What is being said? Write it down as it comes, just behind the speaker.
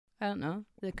I don't know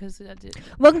because I did.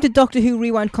 Welcome to Doctor Who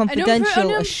Rewind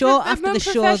Confidential, a show after the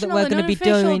show that we're going to be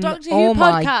doing. Oh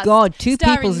my god, two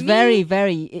people's very,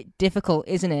 very difficult,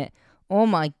 isn't it? Oh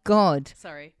my god.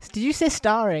 Sorry. Did you say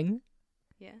starring?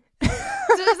 Yeah. So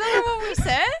is that what we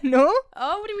said? No.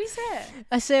 Oh, what did we say?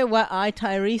 I say where I,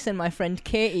 Tyrese, and my friend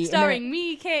Katie. Starring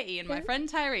me, Katie, and my friend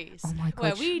Tyrese. Oh my god.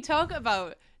 Where we talk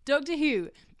about Doctor Who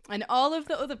and all of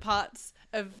the other parts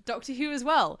of Doctor Who as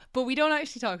well, but we don't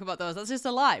actually talk about those. That's just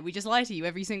a lie. We just lie to you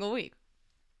every single week.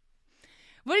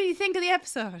 What do you think of the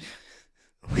episode?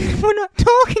 We're not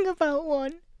talking about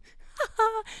one.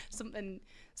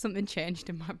 Something changed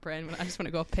in my brain when I just want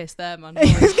to go piss there, man. I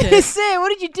was going to say, what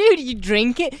did you do? Did you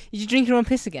drink it? Did you drink your own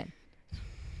piss again?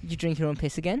 Did you drink your own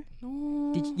piss again?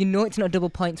 No. You know it's not double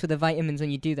points with the vitamins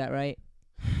when you do that, right?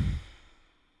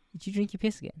 Did you drink your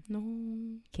piss again?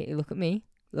 No. Katie, look at me.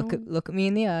 Look at me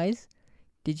in the eyes.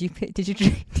 Did you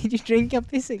drink your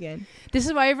piss again? This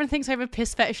is why everyone thinks I have a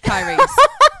piss fetish, Tyrese.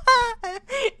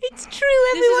 It's true,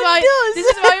 everyone does. This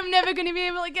is why I'm never going to be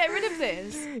able to get rid of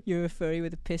this. You're a furry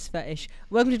with a piss fetish.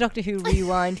 Welcome to Doctor Who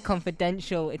Rewind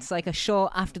Confidential. It's like a show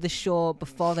after the show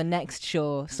before the next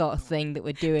show sort of thing that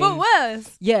we're doing. But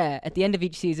worse. Yeah, at the end of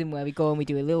each season where we go and we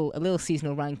do a little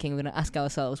seasonal ranking, we're going to ask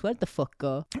ourselves, where'd the fuck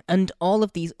go? And all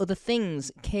of these other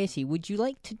things. Katie, would you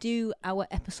like to do our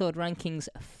episode rankings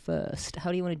first?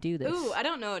 How do you want to do this? Ooh, I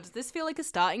don't know. Does this feel like a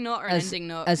starting note or an ending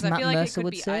note? As I Matt feel like Mercer it could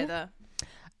would be say? either.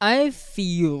 I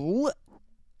feel...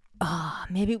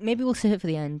 maybe we'll save it for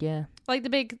the end, yeah. Like the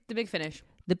big finish.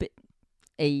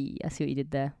 Hey, I see what you did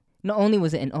there. Not only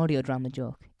was it an audio drama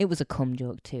joke, it was a cum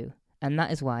joke too. And that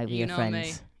is why we are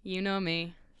friends. You know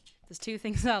me. There's two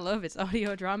things I love. It's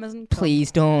audio dramas and cum.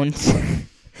 Please don't.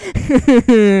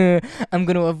 I'm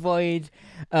going to avoid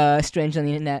Strange on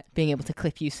the Internet being able to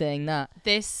clip you saying that.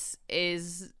 This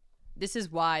is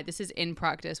in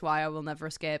practice why I will never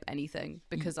escape anything,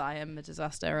 because I am a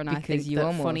disaster and I think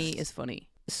that funny is funny.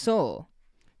 So,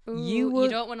 Ooh, you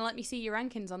don't want to let me see your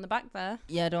rankings on the back there.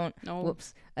 Yeah, I don't. No.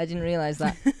 Whoops. I didn't realise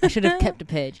that. I should have kept a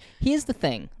page. Here's the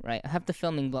thing, right? I have the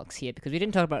filming blocks here because we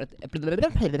didn't talk about it. We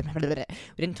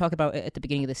didn't talk about it at the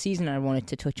beginning of the season. And I wanted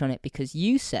to touch on it because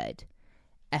you said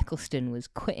Eccleston was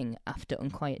quitting after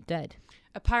Unquiet Dead.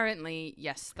 Apparently,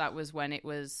 yes, that was when it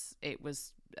was. I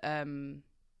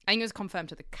think it was confirmed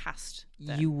to the cast.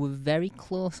 Then. You were very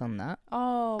close on that.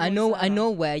 Oh, I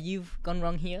know where you've gone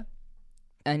wrong here.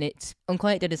 And it's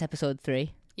Unquiet Dead is episode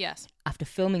 3. Yes. After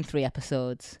filming 3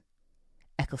 episodes,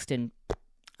 Eccleston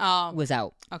was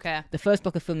out. Okay. The first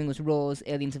block of filming was Rose,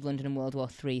 Aliens of London and World War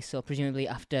 3, so presumably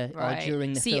after or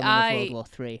during the filming of World War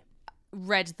 3.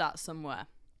 Read that somewhere.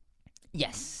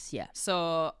 Yes, yeah.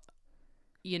 So,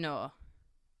 I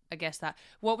guess that.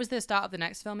 What was the start of the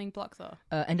next filming block, though?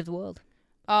 End of the World.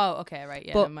 Oh, okay, right,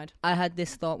 yeah, but never mind. I had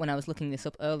this thought when I was looking this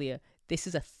up earlier. This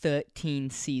is a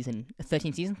 13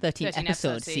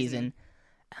 episode season.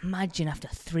 Imagine after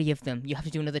 3 of them, you have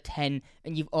to do another 10,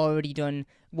 and you've already done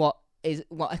what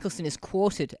Eccleston is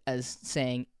quoted as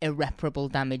saying irreparable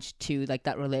damage to like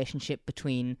that relationship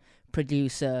between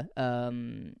producer,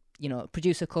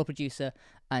 producer, co-producer,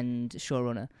 and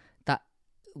showrunner. That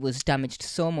was damaged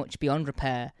so much beyond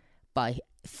repair by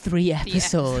 3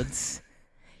 episodes.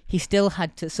 He still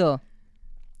had to. So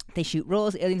they shoot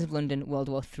Rose, Aliens of London, World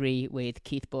War 3 with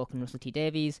Keith Boak and Russell T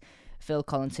Davies. Phil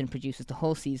Collinson produces the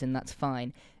whole season, that's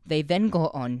fine. They then go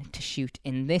on to shoot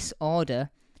in this order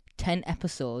 10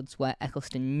 episodes where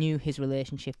Eccleston knew his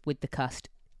relationship with the cast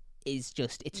is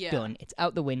just, it's done. It's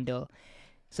out the window.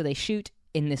 So they shoot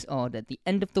in this order. The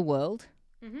End of the World,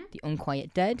 The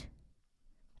Unquiet Dead,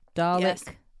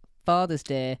 Dalek, Father's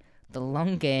Day, The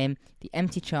Long Game, The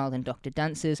Empty Child and Dr.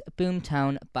 Dances,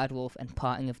 Boomtown, Bad Wolf and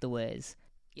Parting of the Ways.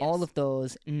 Yes. All of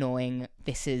those knowing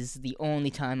this is the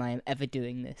only time I am ever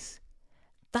doing this.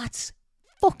 That's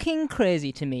fucking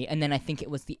crazy to me. And then I think it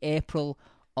was the April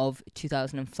of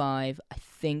 2005, I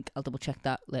think, I'll double check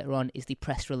that later on, is the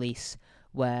press release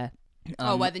where...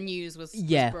 where the news was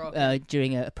broken.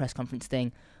 During a press conference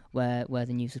thing where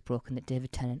the news was broken that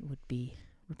David Tennant would be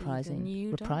reprising?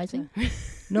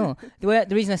 No. The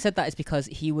reason I said that is because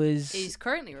he's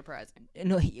currently reprising.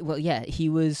 No, he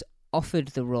was offered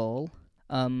the role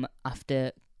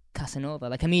after Casanova,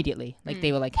 like immediately. Like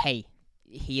they were like, hey,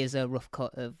 here's a rough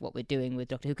cut of what we're doing with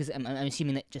Doctor Who, because I'm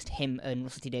assuming that just him and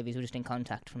Russell T Davies were just in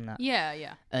contact from that. Yeah,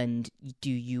 yeah. And do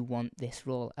you want this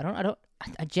role? I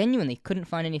genuinely couldn't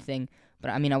find anything,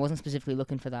 but I mean, I wasn't specifically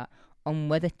looking for that, on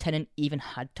whether Tennant even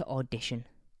had to audition.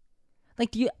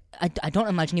 Like, I don't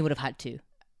imagine he would have had to.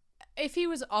 If he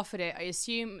was offered it, I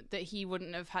assume that he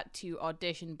wouldn't have had to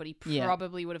audition, but he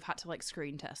probably would have had to, like,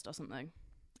 screen test or something.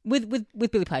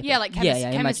 With Billy Piper. Yeah, like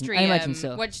chemistry. I imagine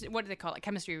so. What do they call it?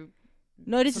 Chemistry.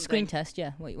 No, it is a something. screen test.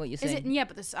 Yeah, what you're Is saying. it? Yeah,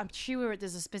 but I'm sure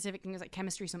there's a specific thing. It's like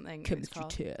chemistry something. Chemistry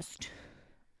test.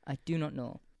 I do not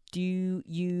know. Do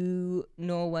you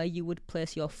know where you would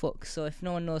place your fuck? So if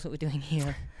no one knows what we're doing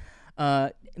here,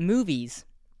 movies.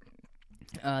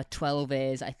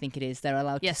 12As, I think it is. They're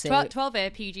allowed to say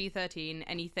 12A, PG-13,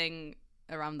 anything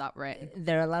around that rate.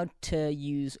 They're allowed to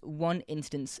use one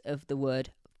instance of the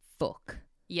word fuck.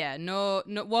 Yeah, no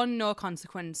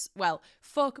consequence. Well,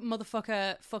 fuck,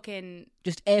 motherfucker, fucking.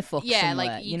 Just a fuck. Yeah, somewhere,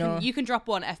 like you can drop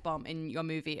one F-bomb in your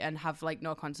movie and have like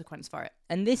no consequence for it.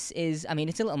 And this is, I mean,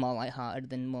 it's a little more lighthearted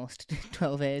than most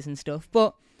 12As and stuff,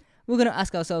 but we're gonna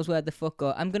ask ourselves where the fuck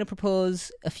go. I'm gonna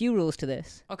propose a few rules to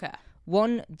this. Okay.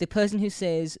 One, the person who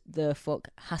says the fuck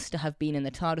has to have been in the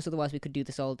TARDIS, otherwise we could do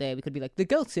this all day. We could be like, the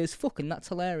girl says fuck and that's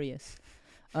hilarious.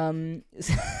 So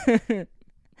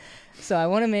I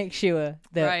want to make sure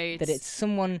that it's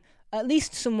someone, at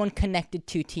least someone connected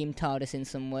to Team TARDIS in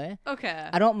some way. Okay.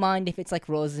 I don't mind if it's like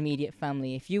Rose's immediate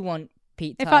family. If you want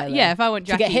Pete Tyler if I want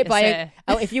Jackie to get hit by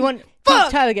if you want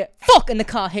Pete Tyler to get fuck and the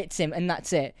car hits him and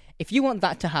that's it. If you want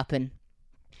that to happen,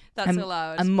 that's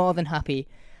allowed. I'm more than happy.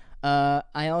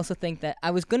 I also think that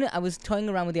I was toying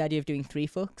around with the idea of doing 3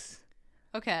 fucks.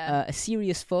 Okay. A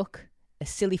serious fuck, a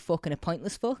silly fuck, and a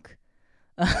pointless fuck.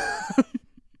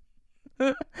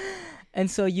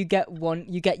 And so you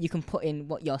can put in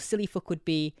what your silly fuck would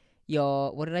be,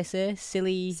 your, what did I say?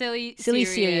 Silly,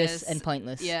 serious, and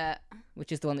pointless. Yeah.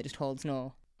 Which is the one that just holds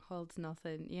no. Holds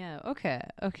nothing. Yeah. Okay.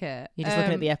 You're just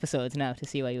looking at the episodes now to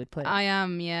see where you would put it. I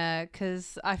am, yeah,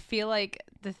 because I feel like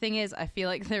the thing is, I feel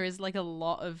like there is like a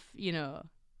lot of, yeah,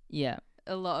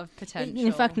 a lot of potential.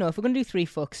 In fact, no. If we're gonna do 3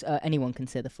 fucks, anyone can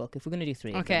say the fuck. If we're gonna do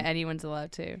 3, okay, anyone's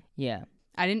allowed to. Yeah.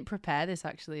 I didn't prepare this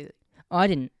actually. Oh, I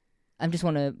didn't. I just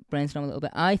want to brainstorm a little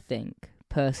bit. I think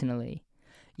personally,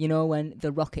 when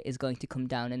the rocket is going to come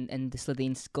down and the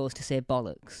Slytherin goes to say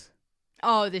bollocks.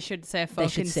 Oh, they should say fuck they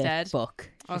should instead. Say fuck.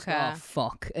 Okay. Oh,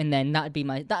 fuck. And then that'd be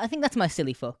I think that's my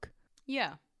silly fuck.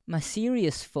 Yeah. My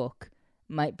serious fuck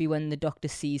might be when the Doctor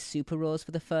sees Super Rose for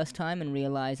the first time and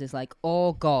realizes, like,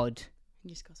 oh, God. He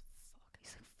just goes, fuck.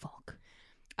 He's like, fuck.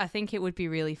 I think it would be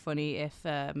really funny if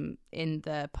in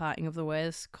the Parting of the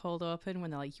Ways cold open, when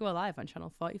they're like, you are live on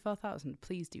channel 44,000,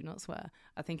 please do not swear.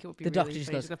 I think it would be the really Doctor just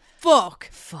funny. goes,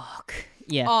 fuck. Fuck.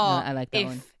 Yeah, I like that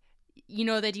one.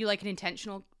 They do like an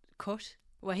intentional cut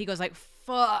where he goes like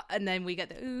fuck, and then we get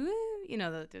the ooh,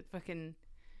 the fucking.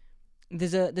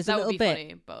 There's a that little would be bit.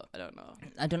 Funny, but I don't know.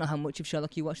 I don't know how much of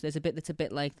Sherlock you watch. There's a bit that's a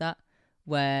bit like that,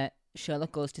 where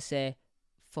Sherlock goes to say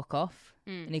fuck off,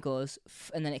 and he goes,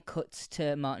 and then it cuts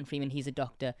to Martin Freeman. He's a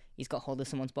doctor. He's got hold of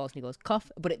someone's balls, and he goes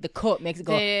cough. But the cut makes it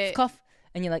go cough,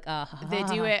 and you're like ah. They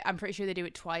do it. I'm pretty sure they do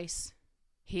it twice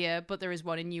here, but there is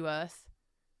one in New Earth.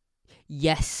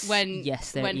 Yes. When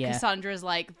Cassandra's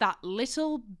like that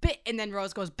little bit, and then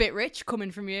Rose goes bit rich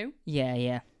coming from you.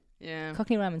 Yeah.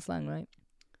 Cockney rhyme and slang, right?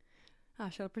 I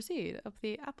shall proceed up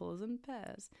the apples and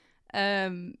pears.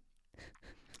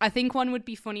 I think one would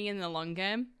be funny in the long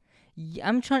game. Yeah,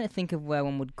 I'm trying to think of where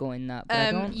one would go in that. But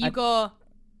I don't. Go,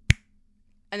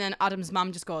 and then Adam's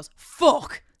mum just goes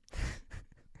fuck.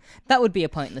 That would be a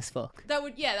pointless fuck.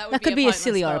 That could be a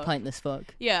silly or a pointless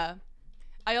fuck. Yeah.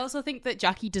 I also think that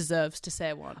Jackie deserves to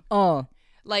say one. Oh.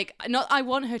 Like, not I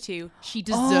want her to, she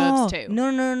deserves to.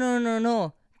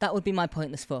 No. That would be my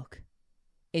pointless fuck.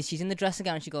 Is she's in the dressing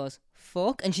gown and she goes,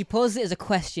 fuck? And she poses it as a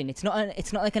question. It's not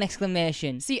like an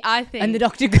exclamation. See, I think... And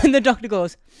the doctor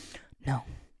goes, no.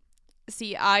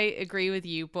 See, I agree with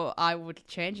you, but I would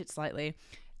change it slightly.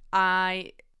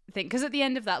 I think, because at the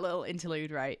end of that little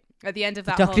interlude, right? At the end of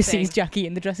that the whole doctor thing, sees Jackie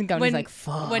in the dressing gown and he's like,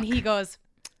 fuck. When he goes,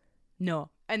 no.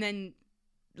 And then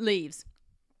leaves.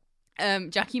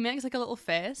 Jackie makes like a little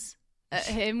face at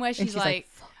him where she's like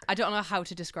I don't know how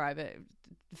to describe it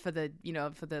for the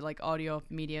like audio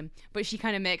medium, but she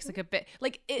kind of makes like a bit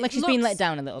like she's been let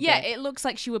down a little bit. Yeah, it looks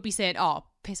like she would be saying, "Oh,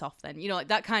 piss off," then like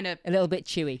that kind of a little bit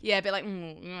chewy. Yeah, a bit like, all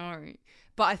right.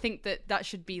 But I think that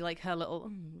should be like her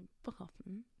little fuck off,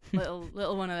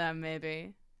 little one of them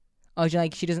maybe. Oh,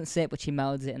 like she doesn't say it, but she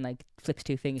mouths it and like flips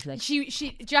 2 fingers. She's like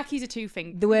she Jackie's a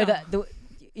 2-finger. The way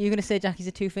you're gonna say Jackie's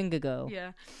a 2-finger girl.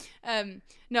 Yeah.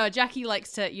 No, Jackie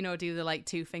likes to do the like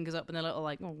 2 fingers up and the little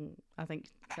like. I think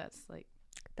that's like.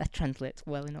 That translates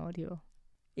well in audio.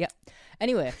 Yeah.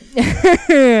 Anyway,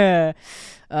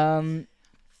 let's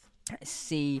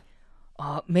see.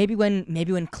 Maybe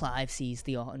when Clive sees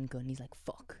the Orton gun, he's like,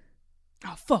 "Fuck."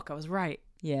 Oh fuck! I was right.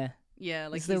 Yeah. Yeah,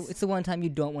 like it's the one time you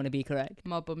don't want to be correct.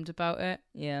 More bummed about it.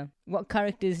 Yeah. What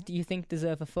characters do you think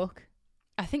deserve a fuck?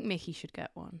 I think Mickey should get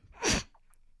one.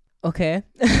 Okay.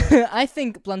 I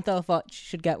think Blanthal Foch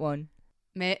should get one.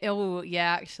 Oh,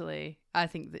 yeah, actually. I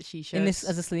think that she should. In this,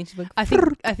 as a Celine, she's like, I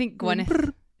think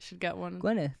Gwyneth should get one.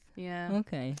 Gwyneth. Yeah.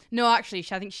 Okay. No, actually,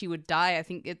 I think she would die. I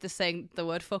think the saying the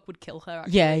word fuck would kill her,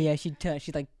 actually. Yeah,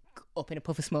 she'd like up in a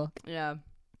puff of smoke. Yeah.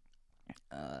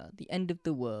 The end of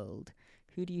the world.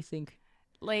 Who do you think?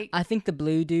 Like, I think the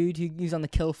blue dude who's on the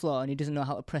kill floor and he doesn't know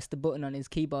how to press the button on his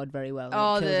keyboard very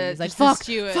well. He's like, fuck,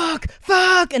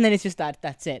 fuck, and then it's just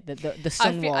that's it. The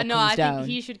sun wall comes I down. think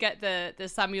he should get the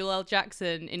Samuel L.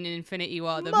 Jackson in Infinity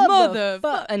War. The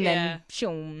motherfucker, and then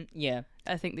shoom, yeah.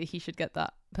 I think that he should get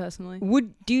that personally.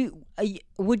 Would you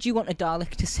want a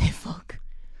Dalek to say fuck?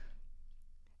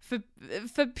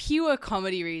 For pure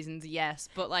comedy reasons, yes,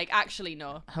 but like actually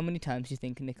no. How many times do you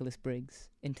think Nicholas Briggs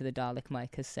into the Dalek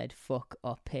mic has said fuck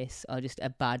or piss or just a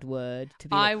bad word to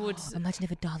be imagine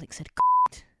if a Dalek said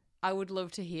I would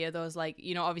love to hear those, like,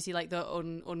 you know, obviously like the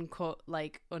uncut,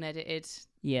 like unedited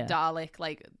Dalek,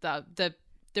 like the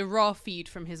raw feed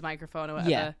from his microphone or whatever.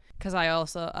 Yeah. Because what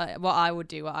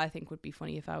I think would be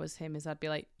funny if I was him is I'd be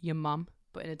like, your mum,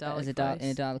 but in a Dalek voice. In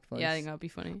a Dalek voice. Yeah, I think that would be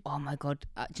funny. Oh my god,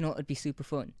 do you know what would be super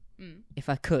fun? If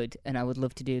I could, and I would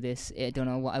love to do this, I don't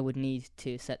know what I would need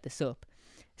to set this up.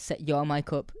 Set your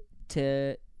mic up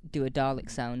to do a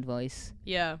Dalek sound voice.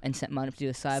 Yeah. And set mine up to do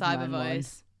a Cyberman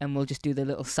voice. And we'll just do the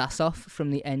little sass off from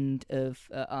the end of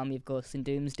Army of Ghosts and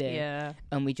Doomsday. Yeah.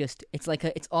 And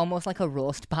it's almost like a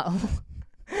roast battle.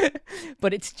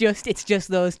 But it's just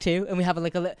those two, and we have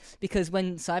because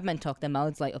when Cybermen talk, their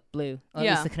mouths light up blue. Or at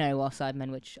least the Canary Wharf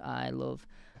Cybermen, which I love,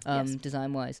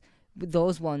 design wise. With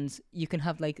those ones, you can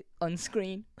have like on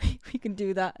screen. We can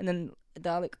do that, and then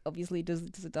Dalek obviously does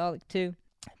a Dalek too.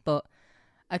 But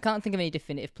I can't think of any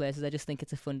definitive places. I just think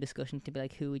it's a fun discussion to be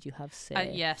like, who would you have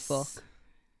say yes. fuck?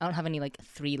 I don't have any like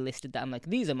 3 listed that I'm like,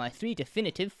 these are my 3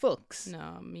 definitive fucks.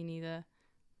 No, me neither.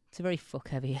 It's a very fuck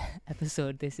heavy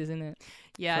episode, this, isn't it?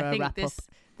 Yeah, I think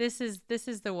this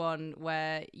is the one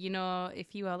where, you know,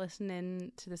 if you are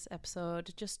listening to this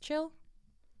episode, just chill.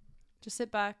 Just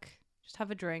sit back, just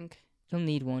have a drink. You'll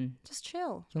need one. Just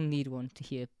chill. You'll need one to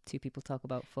hear 2 people talk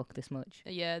about fuck this much.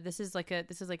 Yeah, this is like a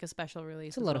special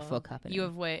release. It's a lot of fuck happening.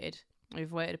 You've waited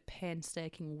a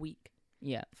painstaking week.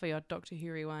 Yeah. For your Doctor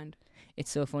Who rewind. It's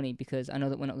so funny because I know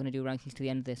that we're not going to do rankings to the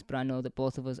end of this, but I know that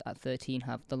both of us at 13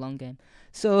 have the long game.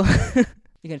 So you're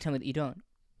going to tell me that you don't.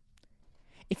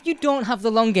 If you don't have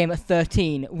the long game at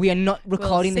 13, we are not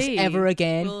recording this ever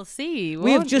again. We'll see.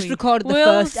 We have just recorded the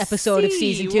first episode of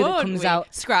season 2 that comes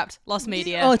out. Scrapped. Lost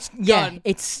media. Oh,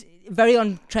 it's very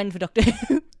on trend for Doctor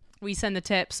Who. We send the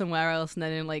tape somewhere else, and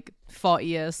then in like 40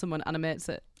 years, someone animates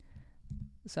it.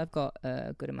 So I've got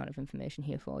a good amount of information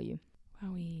here for you.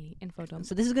 Wowie, info dump.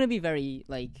 So this is going to be very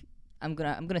like I'm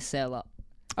gonna say a lot.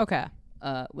 Okay.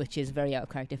 Which is very out of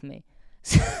character for me.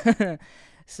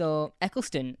 So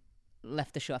Eccleston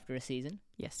left the show after a season.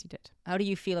 Yes, he did. How do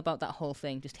you feel about that whole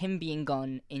thing? Just him being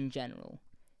gone in general,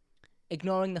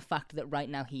 ignoring the fact that right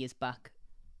now he is back.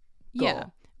 Yeah.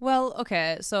 Well,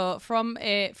 okay. So from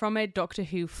a Doctor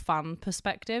Who fan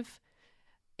perspective,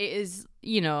 it is,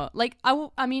 you know, like,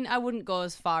 I mean, I wouldn't go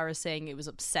as far as saying it was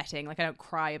upsetting. Like, I don't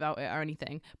cry about it or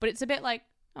anything. But it's a bit like,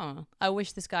 oh, I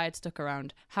wish this guy had stuck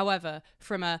around. However,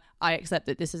 I accept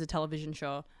that this is a television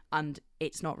show and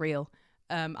it's not real.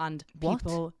 And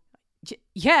people... What?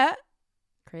 Yeah.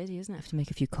 Crazy, isn't it? I have to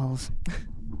make a few calls.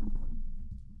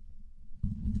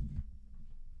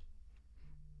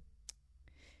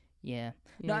 Yeah.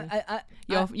 No,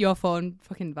 your phone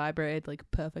fucking vibrated like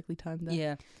perfectly timed there.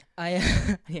 Yeah. I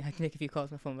can make a few calls.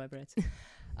 My phone vibrates.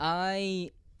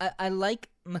 I like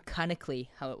mechanically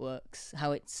how it works.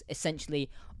 How it's essentially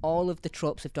all of the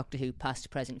tropes of Doctor Who, past,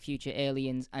 present, future,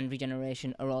 aliens, and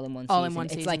regeneration are all in one season. All in one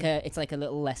season. It's like a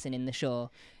little lesson in the show.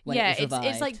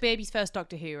 It's like Baby's first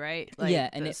Doctor Who, right? Like, yeah,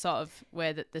 and it's sort of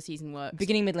where the season works.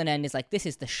 Beginning, middle, and end is like, this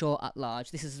is the show at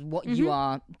large. This is what you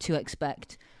are to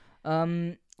expect.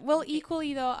 Well,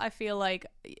 equally though, I feel like,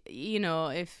 you know,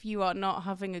 if you are not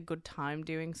having a good time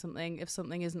doing something, if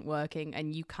something isn't working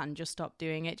and you can just stop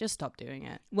doing it, just stop doing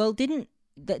it. Well, didn't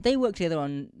they work together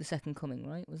on The Second Coming,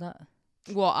 right? Was that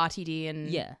what, RTD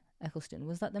and Eccleston?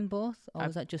 Was that them both, or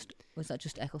was that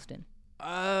just Eccleston?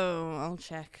 Oh, I'll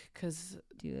check, because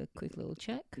do a quick little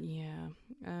check. Yeah,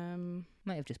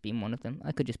 might have just been one of them.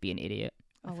 I could just be an idiot.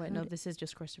 This is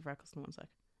just Christopher Eccleston. One sec.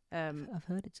 I've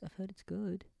heard it's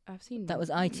good. I've seen that was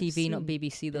ITV, not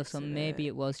BBC though, so maybe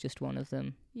it was just one of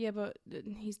them. Yeah, but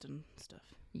he's done stuff.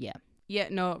 Yeah. Yeah,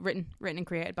 no, written and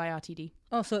created by RTD.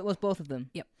 Oh, so it was both of them.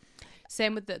 Yep.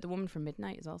 Same with the Woman from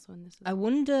Midnight is also in this. I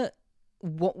wonder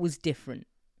what was different.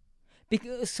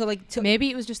 Because maybe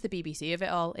it was just the BBC of it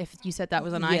all. If you said that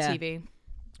was on ITV.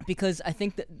 because I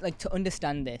think that, like, to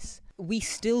understand this, we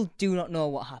still do not know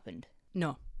what happened.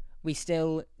 No. We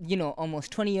still,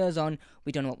 almost 20 years on,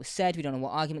 we don't know what was said, we don't know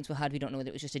what arguments were had, we don't know whether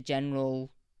it was just a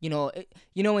general,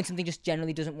 when something just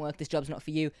generally doesn't work, this job's not for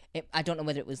you, I don't know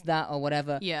whether it was that or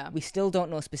whatever. Yeah. We still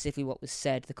don't know specifically what was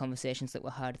said, the conversations that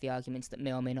were had, the arguments that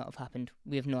may or may not have happened.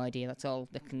 We have no idea. That's all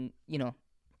that can,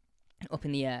 up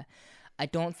in the air. I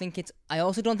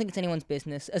also don't think it's anyone's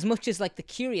business. As much as, like, the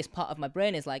curious part of my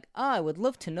brain is like, I would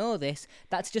love to know this.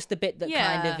 That's just the bit that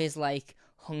kind of is, like,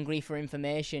 hungry for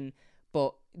information.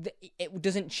 But it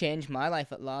doesn't change my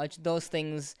life at large. Those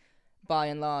things, by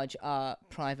and large, are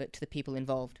private to the people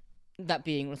involved. That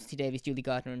being Russell T Davies, Julie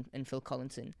Gardner, and Phil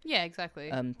Collinson. Yeah, exactly.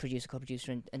 Producer,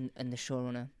 co-producer, and the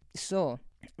showrunner. So,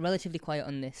 relatively quiet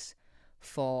on this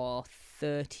for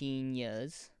 13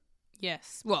 years.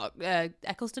 Yes. Well,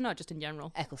 Eccleston or just in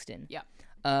general? Eccleston. Yeah.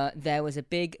 There was a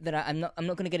big, that I'm not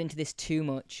going to get into this too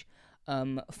much,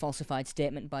 falsified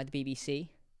statement by the BBC.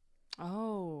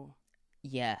 Oh.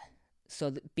 Yeah. So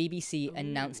the BBC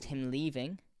announced him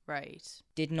leaving. Right.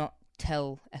 Did not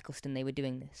tell Eccleston they were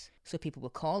doing this. So people were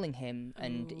calling him,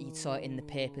 and he saw it in the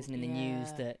papers and in the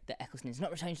news that Eccleston is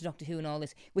not returning to Doctor Who and all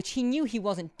this, which he knew he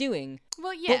wasn't doing.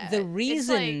 Well, yeah. But the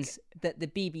reasons that the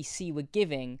BBC were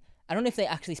giving, I don't know if they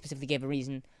actually specifically gave a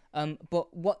reason,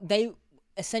 but what they,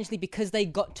 essentially, because they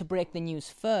got to break the news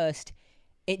first,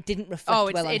 it didn't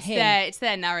reflect well on him. It's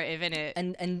their narrative, innit?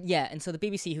 And so the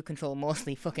BBC, who control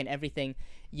mostly fucking everything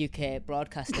UK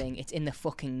broadcasting, it's in the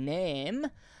fucking name,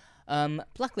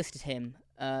 blacklisted him.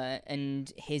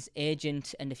 And his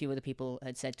agent and a few other people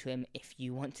had said to him, if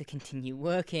you want to continue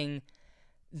working,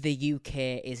 the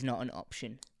UK is not an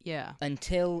option. Yeah.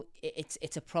 Until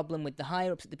it's a problem with the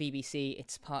higher ups at the BBC.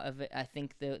 It's part of it. I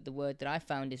think the word that I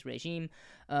found is regime.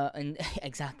 And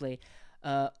exactly.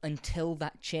 Until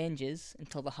that changes,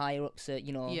 until the higher ups are,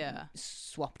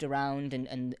 swapped around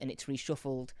and it's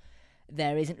reshuffled,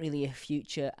 there isn't really a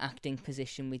future acting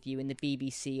position with you in the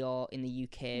BBC or in the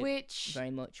UK,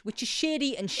 very much, which is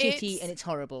shady and shitty, and it's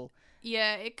horrible.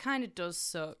 Yeah, it kind of does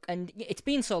suck. And it's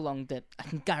been so long that I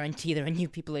can guarantee there are new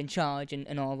people in charge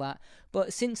and all that.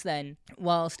 But since then,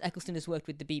 whilst Eccleston has worked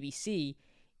with the BBC,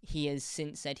 he has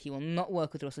since said he will not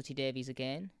work with Russell T Davies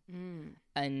again.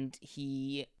 And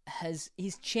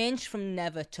he's changed from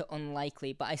never to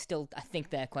unlikely, but I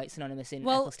think they're quite synonymous in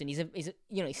Eccleston. He's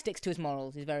he sticks to his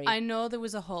morals. He's very. I know there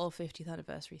was a whole 50th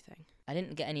anniversary thing. I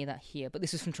didn't get any of that here, but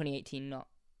this was from 2018, not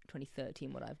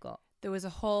 2013. What I've got. There was a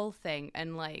whole thing,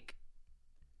 and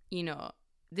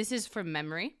this is from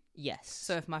memory. Yes.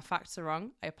 So if my facts are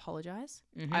wrong, I apologize.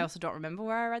 Mm-hmm. I also don't remember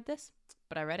where I read this,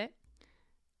 but I read it.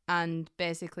 And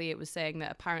basically it was saying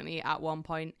that apparently at one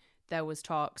point there was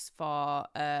talks for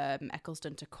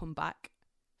Eccleston to come back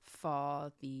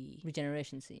for the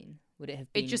regeneration scene. Would it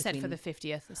have been? It just said for the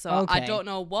 50th. So okay. I don't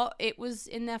know what it was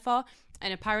in there for.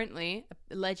 And apparently,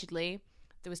 allegedly,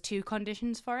 there was 2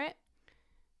 conditions for it.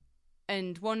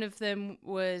 And one of them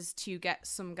was to get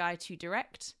some guy to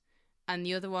direct. And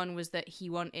the other one was that he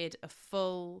wanted a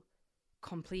full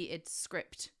completed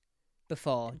script.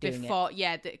 Before doing it.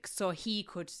 Yeah, so he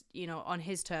could, on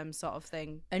his terms sort of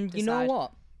thing. And decide. You know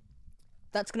what?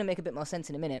 That's going to make a bit more sense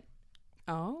in a minute.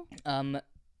 Oh?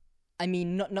 I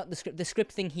mean, not the script. The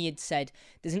script thing he had said,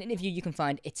 there's an interview you can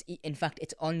find. In fact,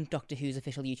 it's on Doctor Who's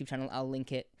official YouTube channel. I'll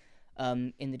link it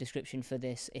in the description for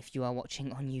this if you are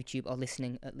watching on YouTube or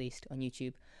listening at least on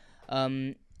YouTube.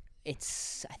 I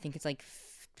think it's like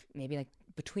maybe like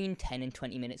between 10 and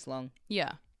 20 minutes long.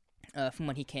 Yeah. From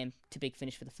when he came to Big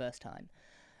Finish for the first time.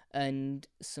 And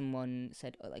someone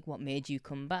said, what made you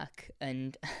come back?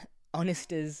 And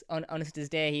honest as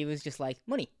day, he was just like,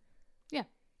 money. Yeah.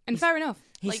 And fair enough.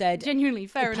 He said, genuinely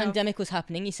fair enough. The pandemic was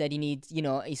happening. He said,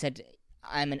 he said,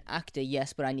 I'm an actor,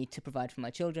 yes, but I need to provide for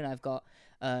my children. I've got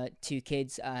 2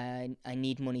 kids. I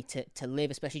need money to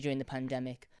live, especially during the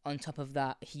pandemic. On top of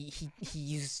that, he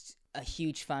used a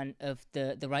huge fan of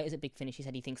the writers at Big Finish. He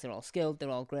said he thinks they're all skilled, they're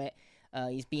all great.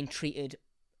 He's been treated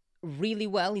really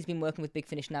well. He's been working with Big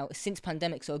Finish now since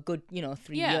pandemic, so a good 3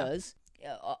 years.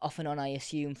 Off and on, I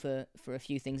assume, for a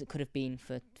few things. It could have been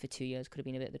for 2 years. Could have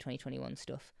been a bit of the 2021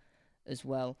 stuff as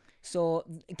well. So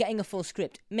getting a full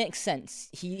script makes sense.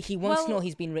 He wants to know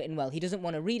he's been written well. He doesn't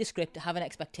want to read a script, have an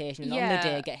expectation, and on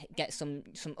the day get some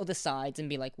other sides and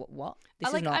be like, what?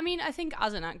 This is not. I mean, I think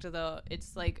as an actor though,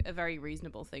 it's like a very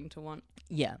reasonable thing to want.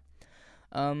 Yeah.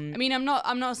 I mean, I'm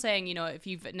not saying, if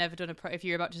you've never done if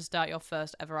you're about to start your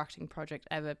first ever acting project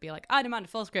ever, be like, I demand a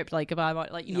full script, come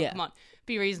on,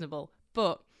 be reasonable.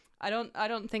 But I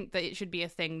don't think that it should be a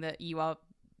thing that you are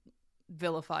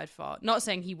vilified for. Not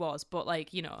saying he was, but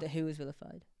Who was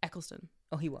vilified? Eccleston.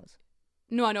 Oh, he was.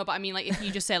 No, I know, but I mean, like, if you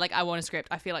just say, like, I want a script,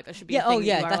 I feel like there should be Yeah, a thing oh that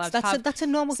you yeah, are allowed to have. that's a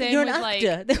normal thing. Same You're an with, like-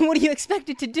 actor. Then what do you expect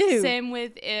it to do? Same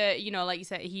with, you know, like you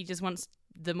said, he just wants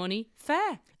the money.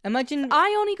 Fair. Imagine.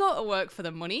 I only go to work for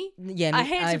the money. Yeah, I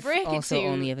hate to I've break it also to-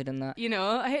 only ever done that. You know,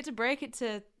 I hate to break it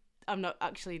to. I'm not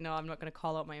going to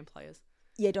call out my employers.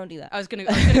 Yeah, don't do that. I was going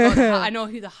to go. I know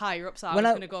who the higher ups are. Well, I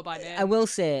I- was going to go by name. I will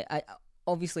say, I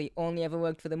obviously only ever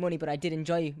worked for the money, but I did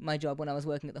enjoy my job when I was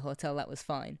working at the hotel. That was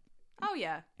fine. Oh,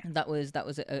 yeah. That was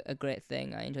a great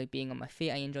thing. I enjoyed being on my feet.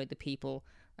 I enjoyed the people.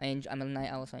 I'm a night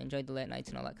owl, so I enjoyed the late nights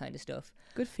and all that kind of stuff.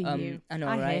 Good for you. I know,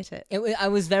 I right? hate it. I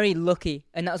was very lucky,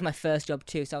 and that was my first job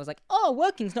too. So I was like, "Oh,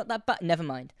 working's not that bad." Never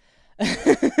mind.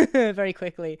 Very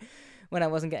quickly, when I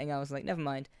wasn't getting out, I was like, "Never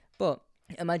mind." But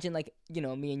imagine, like, you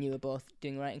know, me and you are both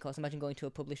doing a writing course. Imagine going to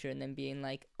a publisher and then being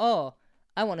like, "Oh,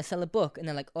 I want to sell a book," and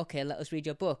they're like, "Okay, let us read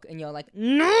your book," and you're like,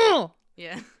 "No,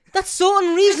 Yeah. that's so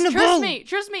unreasonable."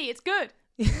 Trust me, it's good.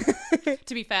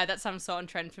 To be fair, that sounds so on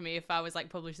trend for me. If I was like,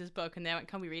 publish this book and they went,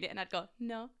 "Can we read it?" And I'd go,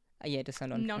 "No, Yeah, it does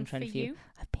sound on none trend for for you. you."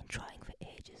 I've been trying for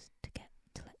ages to get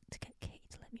Katie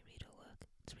to let me read her work.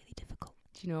 It's really difficult.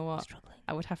 Do you know I'm what? struggling.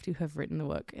 I would have to have written the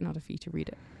work in order for you to read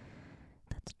it.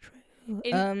 That's true.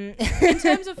 In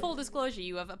terms of full disclosure,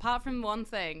 you have, apart from one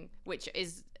thing, which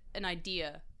is an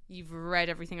idea, you've read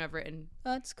everything I've written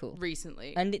That's cool.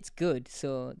 recently. And it's good,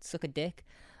 so suck a dick.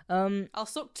 I'll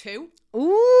suck 2.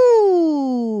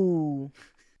 Ooh,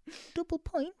 double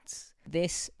points.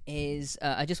 This is.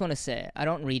 I just want to say I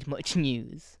don't read much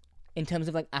news in terms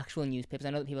of like actual newspapers. I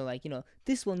know that people are like, you know,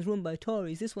 this one's run by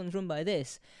Tories, this one's run by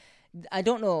this. I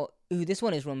don't know who this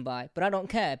one is run by, but I don't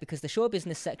care because the show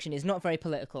business section is not very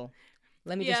political.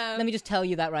 Let me just tell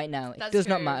you that right now. It does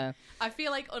not true. matter. I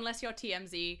feel like unless you're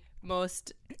TMZ,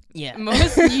 most Yeah.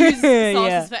 news sources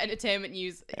Yeah. for entertainment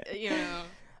news, you know.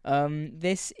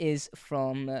 This is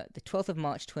from the 12th of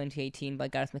March 2018 by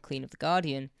Gareth McLean of The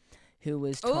Guardian, who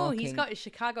was talking... Oh, he's got his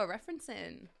Chicago reference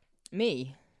in.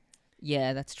 Me?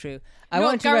 Yeah, that's true. No,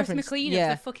 want to Gareth reference... McLean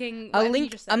yeah. of the fucking... I'll whatever you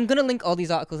link. just said. I'm gonna link all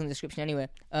these articles in the description anyway.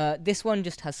 This one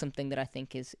just has something that I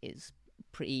think is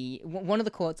pretty. One of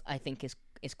the quotes I think is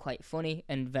quite funny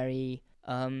and very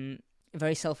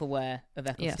very self-aware of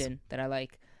Eccleston that I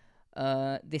like.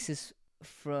 This is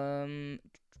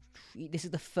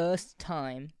the first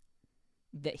time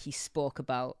that he spoke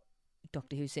about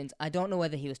Doctor Who since. I don't know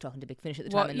whether he was talking to Big Finish at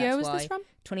the time, What and year that's was why. this from?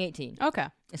 2018. Okay.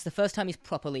 It's the first time he's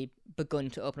properly begun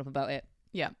to open up about it.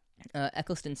 Yeah.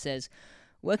 Eccleston says,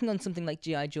 working on something like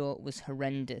G.I. Joe was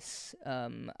horrendous.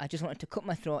 I just wanted to cut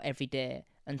my throat every day.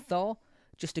 And Thor,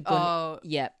 just a gun. Oh,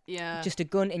 Yeah, yeah. just a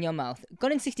gun in your mouth.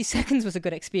 Gone in 60 Seconds was a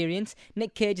good experience.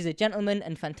 Nick Cage is a gentleman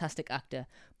and fantastic actor.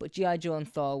 But G.I. Joe and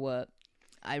Thor were...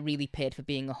 I really paid for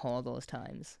being a whore those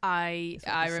times. I That's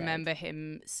what he said. remember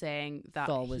him saying that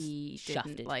Thor was he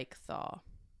shafted. didn't like Thor.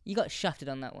 You got shafted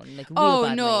on that one, like real Oh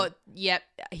badly. no, yep,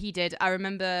 he did. I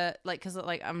remember, like, because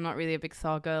like I'm not really a big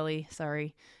Thor girly.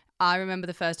 Sorry. I remember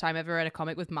the first time I ever read a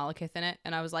comic with Malekith in it,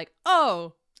 and I was like,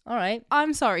 "Oh, All right.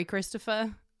 I'm sorry,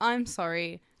 Christopher. I'm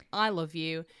sorry. I love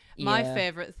you." My Yeah.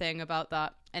 favorite thing about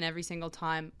that, and every single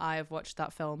time I have watched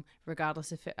that film,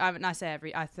 regardless if it, I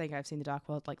think I've seen The Dark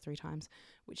World like 3 times,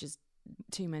 which is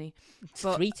too many. It's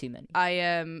But 3 too many.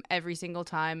 I every single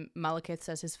time Malekith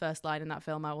says his first line in that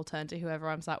film, I will turn to whoever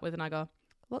I'm sat with and I go,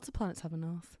 "Lots of planets have a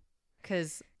north,"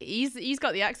 because he's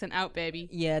got the accent out, baby.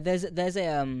 Yeah, there's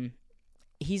a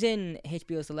he's in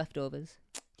HBO's The Leftovers.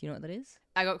 Do you know what that is?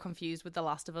 I got confused with The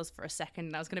Last of Us for a second,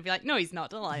 and I was gonna be like, "No, he's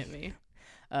not. Don't lie at me."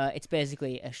 It's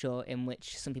basically a show in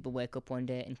which some people wake up one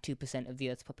day and 2% of the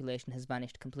Earth's population has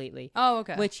vanished completely. Oh,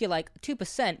 okay. Which you're like,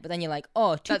 2%, but then you're like,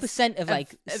 oh, 2% of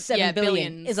like of- 7 yeah, billion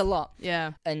billions. is a lot.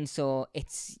 Yeah. And so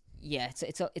it's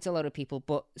a lot of people,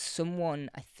 but someone,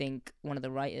 I think one of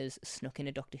the writers snuck in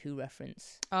a Doctor Who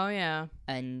reference Oh yeah.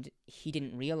 and he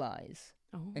didn't realise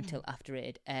Oh. until after it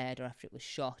had aired or after it was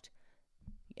shot.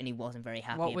 And he wasn't very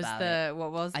happy What was about the? it.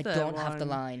 What was I the? don't have the one?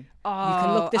 line. Oh, You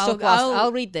can look this up whilst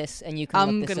I'll read this and you can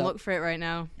I'm look this gonna up. look for it right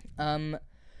now.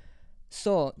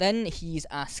 So then he's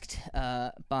asked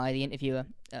by the interviewer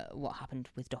what happened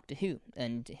with Doctor Who,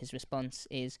 and his response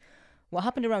is, "What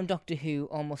happened around Doctor Who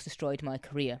almost destroyed my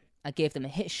career. I gave them a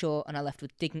hit show and I left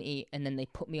with dignity, and then they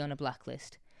put me on a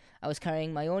blacklist. I was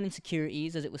carrying my own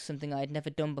insecurities as it was something I had never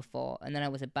done before, and then I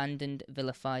was abandoned,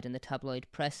 vilified in the tabloid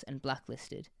press, and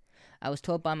blacklisted. I was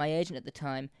told by my agent at the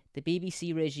time, the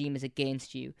BBC regime is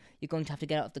against you. You're going to have to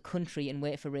get out of the country and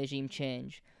wait for regime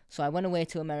change. So I went away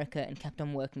to America and kept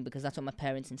on working because that's what my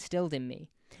parents instilled in me.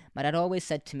 My dad always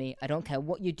said to me, I don't care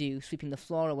what you do, sweeping the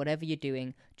floor or whatever you're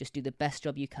doing, just do the best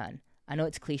job you can. I know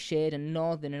it's cliched and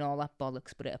northern and all that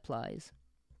bollocks, but it applies."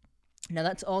 Now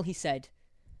that's all he said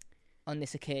on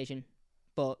this occasion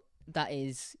but that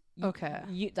is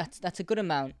Okay. That's a good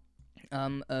amount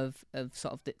of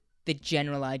sort of the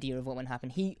general idea of what would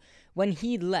happen. When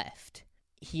he left,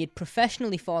 he had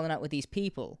professionally fallen out with these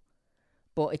people,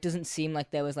 but it doesn't seem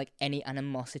like there was like any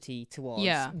animosity towards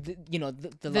the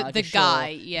larger show. guy.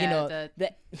 Yeah,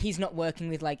 that he's not working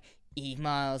with like Eve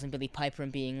Miles and Billy Piper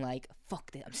and being like,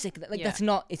 fuck this, I'm sick of that. Like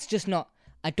it's just not.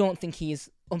 I don't think he is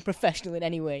unprofessional in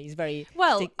any way. He's very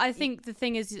well. I think the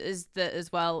thing is that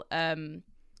as well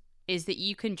is that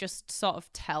you can just sort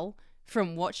of tell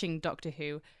from watching Doctor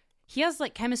Who. He has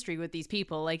like chemistry with these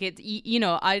people. Like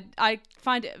I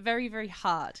find it very, very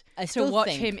hard to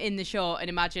watch him in the show and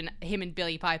imagine him and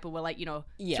Billy Piper were like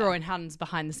throwing hands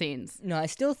behind the scenes. No, I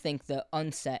still think that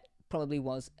on set probably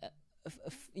was,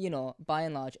 by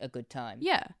and large, a good time.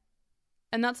 Yeah,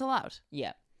 and that's allowed.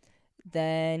 Yeah.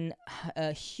 Then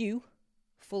Hugh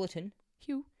Fullerton,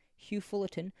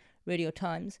 Radio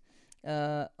Times.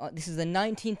 This is the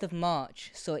 19th of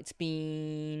March, so it's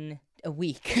been a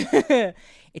week.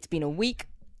 It's been a week.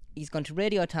 He's gone to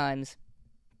Radio Times,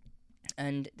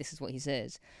 and this is what he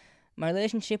says. My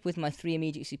relationship with my 3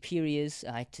 immediate superiors,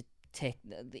 I had to take...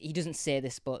 He doesn't say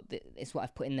this, but it's what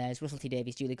I've put in there, is Russell T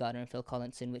Davies, Julie Gardner, and Phil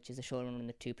Collinson, which is the showrunner and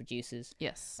the 2 producers.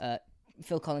 Yes.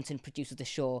 Phil Collinson produces the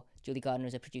show. Julie Gardner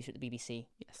is a producer at the BBC.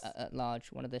 Yes. At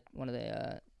large, one of the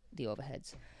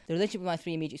overheads. The relationship with my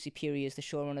 3 immediate superiors, the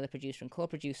showrunner, the producer, and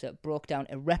co-producer, broke down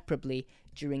irreparably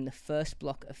during the first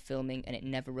block of filming, and it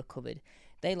never recovered.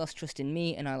 They lost trust in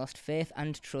me, and I lost faith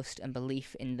and trust and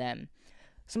belief in them.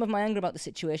 Some of my anger about the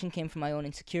situation came from my own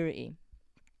insecurity.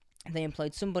 They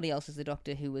employed somebody else as the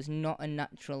Doctor who was not a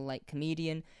natural-like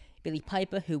comedian. Billy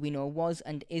Piper, who we know was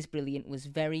and is brilliant, was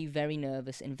very, very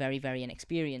nervous and very, very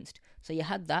inexperienced. So you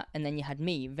had that, and then you had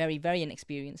me, very, very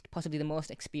inexperienced, possibly the most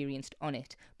experienced on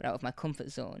it, but out of my comfort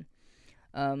zone.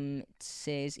 It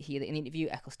says here that in the interview,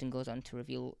 Eccleston goes on to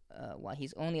reveal why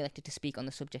he's only elected to speak on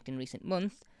the subject in recent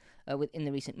months,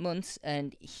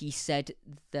 and he said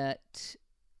that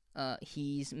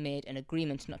he's made an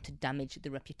agreement not to damage the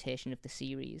reputation of the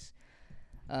series.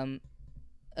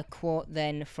 A quote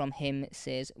then from him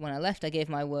says, when I left, I gave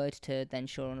my word to then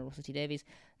showrunner Russell T Davies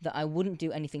that I wouldn't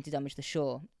do anything to damage the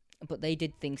show, but they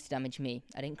did things to damage me.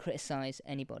 I didn't criticise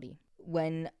anybody.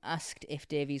 When asked if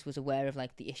Davies was aware of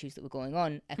like the issues that were going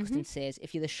on, Eccleston says,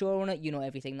 if you're the showrunner, you know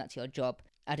everything, that's your job,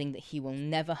 adding that he will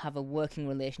never have a working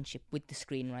relationship with the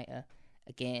screenwriter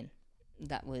again.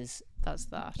 That's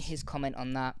his comment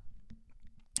on that.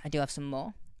 I do have some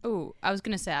more. Oh, I was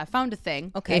going to say, I found a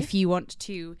thing. Okay. If you want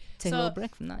to... Take a little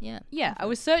break from that, yeah. Yeah, I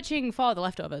was searching for The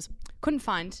Leftovers. Couldn't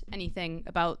find anything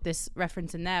about this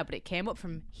reference in there, but it came up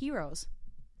from Heroes.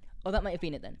 Oh, that might have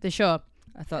been it then. The show.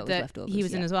 I thought it was Leftovers. He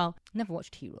was in as well. Never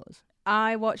watched Heroes.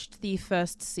 I watched the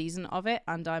first season of it,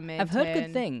 and I maintain... I've heard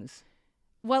good things.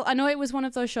 Well, I know it was one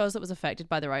of those shows that was affected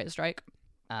by the writer's strike.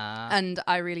 And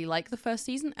I really like the first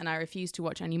season, and I refuse to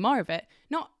watch any more of it.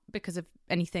 Not because of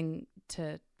anything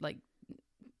to, like...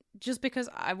 Just because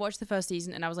I watched the first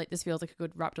season and I was like, this feels like a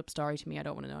good wrapped up story to me. I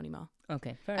don't want to know anymore.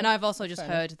 Okay, fair And enough. I've also just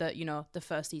heard that, the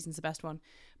first season's the best one.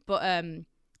 But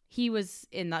he was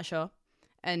in that show,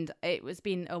 and it's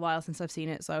been a while since I've seen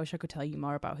it, so I wish I could tell you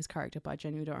more about his character, but I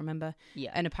genuinely don't remember.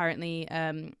 Yeah. And apparently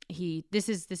this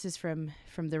is from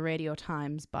the Radio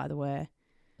Times, by the way.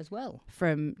 As well.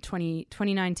 From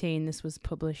 2019, this was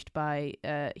published by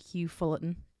Hugh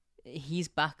Fullerton. He's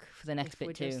back for the next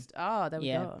bit too. There we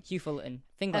go. Hugh Fullerton.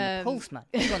 Finger on the pulse, man.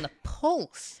 Finger on the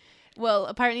pulse. Well,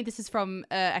 apparently this is from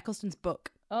Eccleston's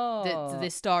book. Oh.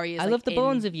 This story is I love the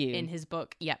bones of you. In his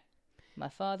book, yeah. My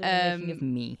father is making of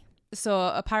me.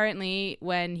 So apparently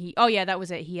when he... Oh, yeah, that was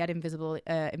it. He had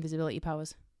invisibility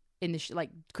powers in the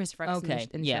like Christopher Eccleston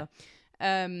in the show.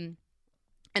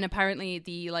 And apparently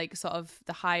the like sort of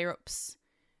the higher-ups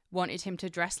wanted him to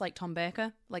dress like Tom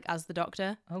Baker, like as the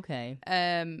Doctor. Okay.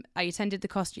 I attended the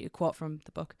costume... Quote from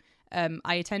the book.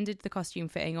 I attended the costume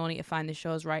fitting only to find the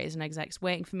show's writers and execs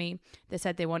waiting for me. They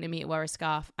said they wanted me to wear a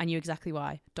scarf. I knew exactly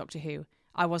why. Doctor Who.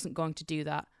 I wasn't going to do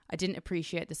that. I didn't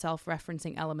appreciate the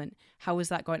self-referencing element. How was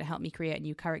that going to help me create a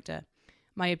new character?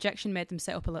 My objection made them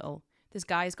sit up a little. This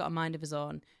guy's got a mind of his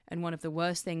own, and one of the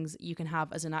worst things you can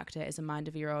have as an actor is a mind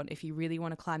of your own. If you really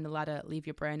want to climb the ladder, leave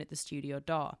your brain at the studio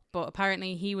door. But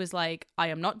apparently he was like, I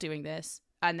am not doing this.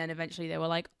 And then eventually they were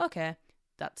like, okay,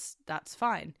 that's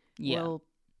fine. Yeah. We'll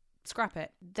scrap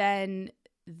it. Then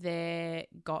they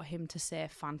got him to say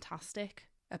fantastic.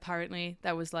 Apparently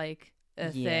that was like a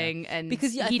thing, and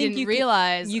because he didn't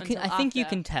realize. I think you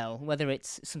can tell whether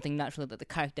it's something natural that the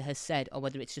character has said or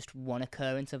whether it's just one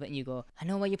occurrence of it, and you go, I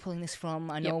know where you're pulling this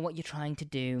from. I know what you're trying to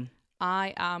do.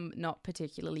 I am not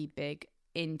particularly big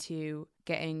into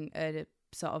getting a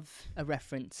sort of A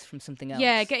reference from something else.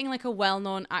 yeah, getting like a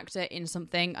well-known actor in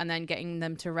something and then getting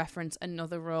them to reference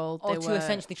another role. Or to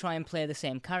essentially try and play the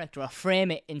same character or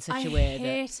frame it in such a way that... I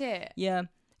hate it. Yeah.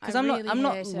 Because I'm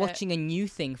not watching a new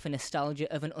thing for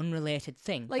nostalgia of an unrelated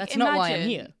thing. Like, that's not why I'm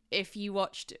here. If you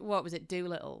watched, what was it,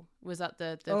 Doolittle? Was that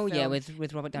the oh film? Yeah, with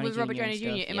Robert Downey Jr. With Robert Downey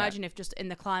Jr. Stuff, Imagine if just in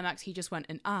the climax he just went,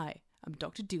 and I'm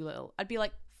Dr. Doolittle. I'd be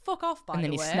like, fuck off, by the way.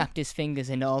 And then he snapped his fingers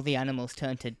and all the animals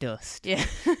turned to dust. Yeah.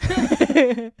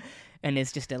 And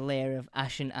there's just a layer of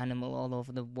ashen animal all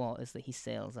over the waters that he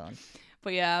sails on.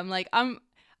 But yeah,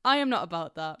 I am not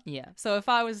about that. Yeah. So if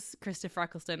I was Christopher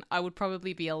Eccleston, I would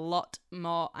probably be a lot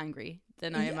more angry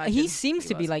than I imagine. He seems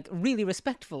to be was. like really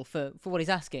respectful for what he's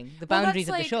asking, the boundaries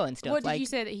of the show and stuff. What like, did you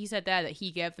say that he said there, that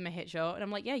he gave them a hit show? And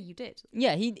I'm like, yeah, you did.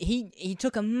 Yeah, he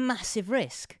took a massive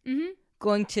risk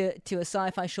going to a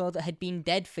sci-fi show that had been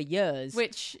dead for years,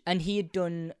 and he'd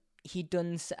done.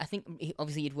 I think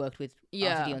obviously he'd worked with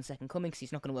RTD on Second Coming, because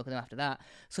he's not going to work with him after that.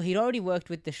 So he'd already worked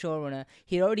with the showrunner.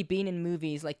 He'd already been in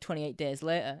movies like 28 Days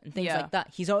Later and things like that.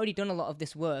 He's already done a lot of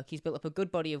this work. He's built up a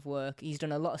good body of work. He's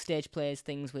done a lot of stage plays,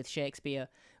 things with Shakespeare,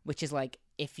 which is like,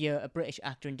 if you're a British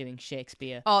actor and doing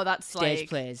Shakespeare that's stage like,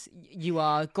 plays, you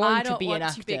are going to be an actor. I don't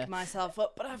want to big myself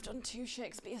up, but I've done 2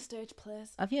 Shakespeare stage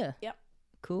plays. Have you? Yep.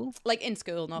 Cool. Like in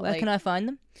school, not Where like... can I find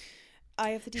them?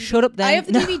 I have the DVD. Shut up then. I have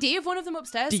the DVD of one of them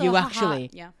upstairs. Do so you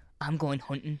actually? Yeah. I'm going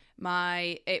hunting.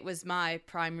 It was my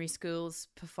primary school's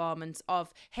performance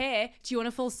of, hey, do you want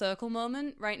a full circle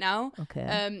moment right now?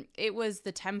 Okay. It was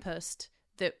The Tempest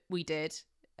that we did.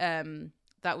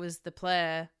 That was the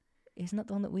play. Isn't that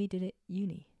the one that we did at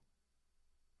uni?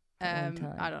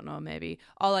 I don't know, maybe.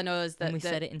 All I know is that we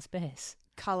said it in space.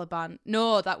 Caliban.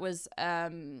 No, that was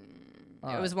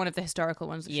it was one of the historical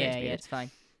ones of Shakespeare. Yeah, it's fine.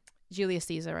 Julius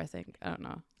Caesar, I think. I don't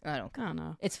know. I don't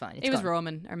know. It's fine. It was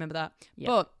Roman. I remember that. Yeah.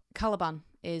 But Caliban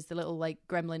is the little like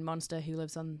gremlin monster who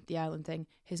lives on the island thing.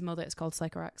 His mother is called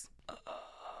Sycorax.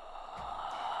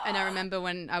 And I remember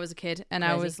when I was a kid and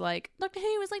I was like, Doctor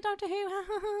Who was like, Doctor Who, ha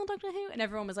ha ha, Doctor Who. And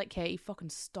everyone was like, Katie, fucking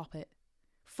stop it.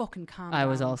 Fucking calm down. I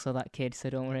was also that kid, so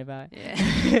don't worry about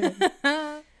it.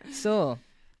 Yeah. So,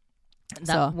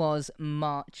 that was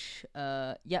March.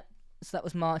 Yep. So that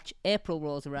was March. April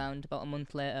rolls around about a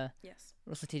month later. Yes.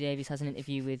 Russell T Davies has an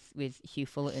interview with Hugh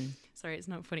Fullerton. Sorry, it's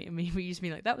not funny to me. We used to be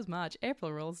like, that was March.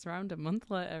 April rolls around a month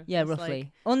later. Yeah, it's roughly. like,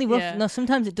 Only rough. No,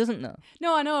 sometimes it doesn't though.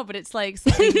 No, I know, but it's like...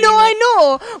 No, I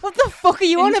know. What the fuck are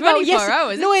you on about? 24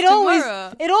 hours. No, it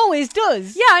always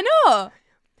does. Yeah, I know.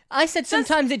 I said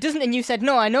sometimes it doesn't, and you said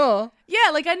no, I know.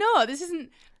 Yeah, like I know. This isn't...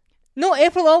 No,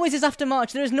 April always is after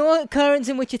March. There is no occurrence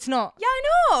in which it's not. Yeah, I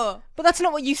know. But that's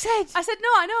not what you said. I said no,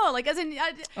 I know. Like, as in...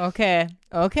 Okay.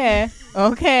 All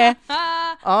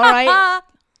right.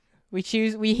 We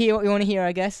hear what we want to hear,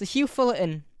 I guess. So Hugh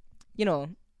Fullerton, you know,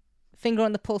 finger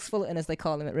on the pulse Fullerton, as they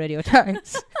call him at Radio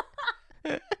Times.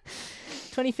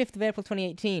 25th of April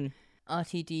 2018.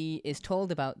 RTD is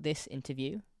told about this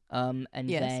interview, and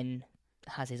then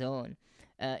has his own.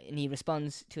 And he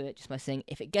responds to it just by saying,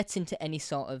 "If it gets into any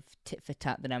sort of tit for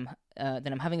tat, then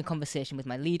I'm having a conversation with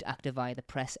my lead actor via the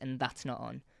press, and that's not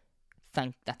on."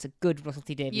 That's a good Russell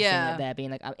T Davies thing right there, being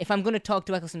like, if I'm going to talk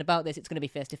to Eccleston about this, it's going to be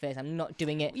face to face. I'm not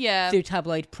doing it through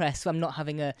tabloid press, so I'm not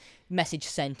having a message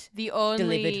sent,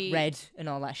 delivered, read, and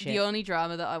all that shit. The only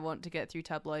drama that I want to get through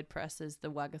tabloid press is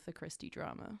the Wagatha Christie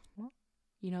drama. What?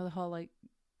 You know, the whole like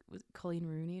was it Colleen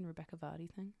Rooney and Rebecca Vardy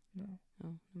thing? No.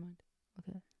 Oh, never mind.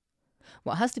 Okay.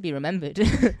 What has to be remembered?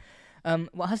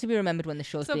 What has to be remembered when the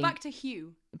show's being... So back to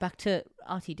Hugh. Back to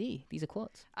RTD. These are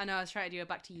quotes. I know, I was trying to do a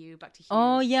back to you, back to Hugh.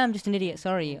 Oh, yeah, I'm just an idiot.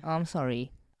 Sorry. Oh, I'm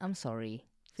sorry.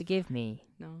 Forgive me.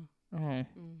 No. Oh,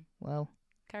 well.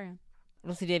 Carry on.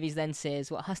 Russell Davies then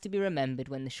says, what has to be remembered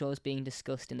when the show's being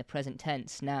discussed in the present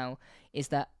tense now is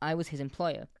that I was his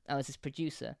employer. I was his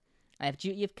producer. I have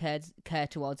duty of care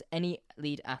towards any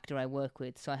lead actor I work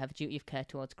with, so I have a duty of care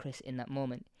towards Chris in that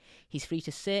moment. He's free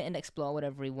to say and explore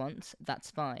whatever he wants,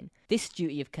 that's fine. This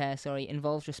duty of care,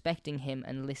 involves respecting him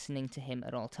and listening to him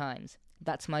at all times.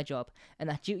 That's my job, and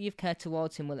that duty of care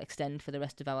towards him will extend for the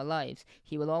rest of our lives.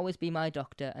 He will always be my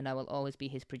doctor, and I will always be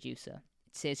his producer.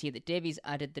 It says here that Davies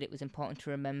added that it was important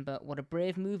to remember what a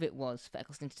brave move it was for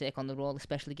Eccleston to take on the role,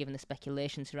 especially given the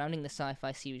speculation surrounding the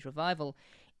sci-fi series revival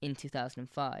in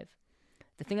 2005.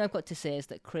 The thing I've got to say is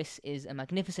that Chris is a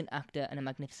magnificent actor and a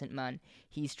magnificent man.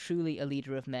 He's truly a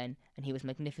leader of men, and he was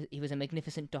a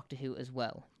magnificent Doctor Who as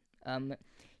well.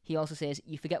 He also says,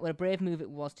 you forget what a brave move it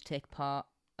was to take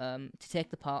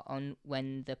the part on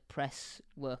when the press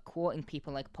were quoting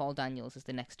people like Paul Daniels as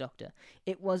the next Doctor.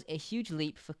 It was a huge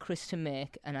leap for Chris to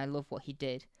make, and I love what he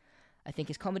did. I think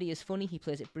his comedy is funny, he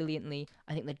plays it brilliantly.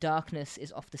 I think the darkness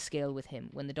is off the scale with him.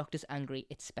 When the Doctor's angry,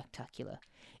 it's spectacular.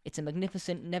 It's a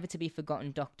magnificent,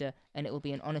 never-to-be-forgotten Doctor, and it will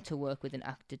be an honour to work with an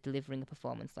actor delivering a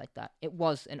performance like that. It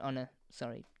was an honour,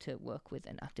 to work with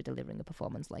an actor delivering a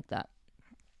performance like that.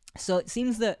 So it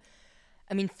seems that,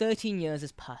 13 years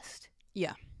has passed.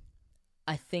 Yeah.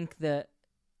 I think that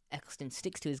Eccleston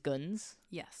sticks to his guns.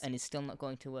 Yes. And is still not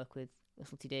going to work with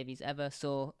Russell T Davies ever.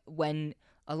 So when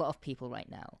a lot of people right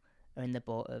now are in the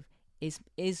boat of is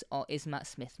Matt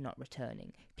Smith not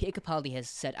returning? Peter Capaldi has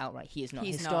said outright he is not.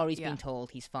 His story's been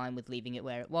told. He's fine with leaving it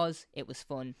where it was. It was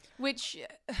fun. Which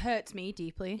hurts me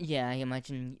deeply. Yeah, I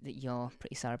imagine that you're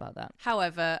pretty sad about that.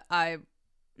 However,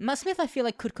 Matt Smith, I feel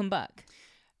like, could come back.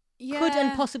 Yeah. Could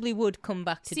and possibly would come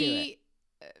back to do it.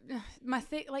 My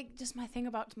thing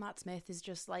about Matt Smith is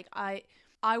just like I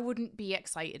wouldn't be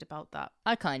excited about that.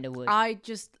 I kind of would.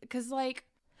 Because like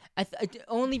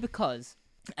only because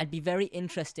I'd be very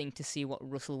interesting to see what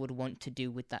Russell would want to do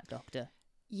with that Doctor.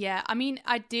 Yeah,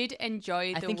 I did enjoy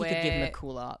the way... I think he could give him a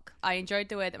cool arc. I enjoyed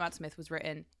the way that Matt Smith was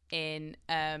written in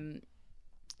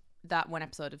that one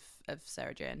episode of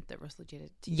Sarah Jane that Russell T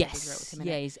Davies wrote with him in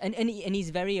it. And he's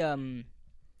very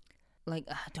I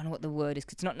don't know what the word is,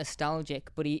 'cause it's not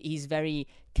nostalgic, but he's very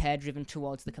care-driven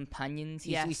towards the companions.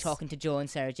 He's talking to Jo and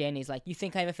Sarah Jane. He's like, you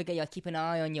think I ever forget you? I keep an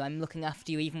eye on you. I'm looking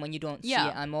after you even when you don't see it.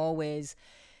 I'm always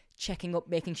checking up,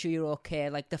 making sure you're okay.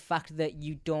 Like, the fact that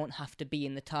you don't have to be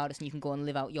in the TARDIS and you can go and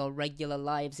live out your regular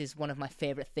lives is one of my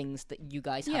favourite things that you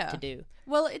guys have to do.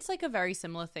 Well, it's like a very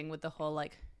similar thing with the whole,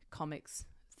 like, comics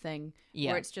thing.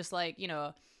 Where it's just like,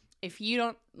 if you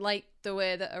don't like the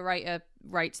way that a writer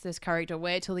writes this character,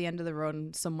 wait till the end of the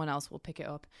run, someone else will pick it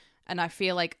up. And I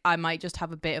feel like I might just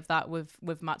have a bit of that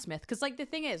with Matt Smith. Because, like, the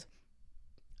thing is,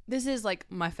 this is, like,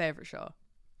 my favourite show.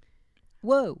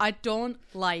 Whoa. I don't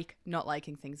like not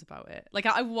liking things about it. Like,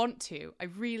 I want to. I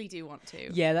really do want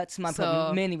to. Yeah, that's my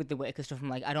problem. Mainly with the Whittaker stuff. I'm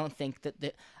like, I don't think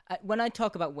that when I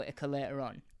talk about Whittaker later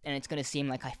on, and it's going to seem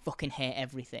like I fucking hate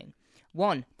everything.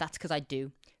 One, that's because I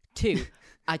do. Two,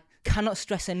 I cannot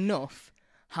stress enough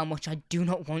how much I do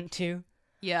not want to.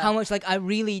 Yeah. How much, like, I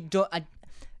really don't...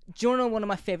 Do you know one of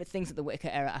my favourite things that the Whittaker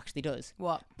era actually does?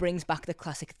 What? Brings back the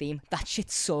classic theme. That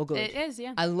shit's so good. It is,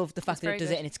 yeah. I love the fact that it does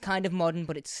good. it, and it's kind of modern,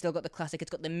 but it's still got the classic.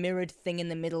 It's got the mirrored thing in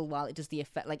the middle while it does the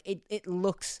effect. Like, it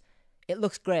looks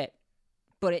great,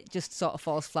 but it just sort of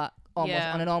falls flat on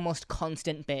an almost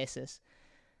constant basis.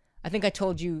 I think I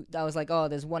told you that I was like, oh,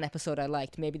 there's one episode I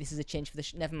liked. Maybe this is a change for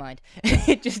the... Never mind.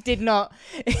 It just did not.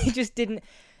 It just didn't.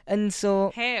 And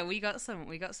so... Hey, we got some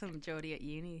Jodie at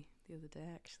uni the other day,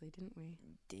 actually, didn't we?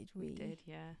 Did we? We did,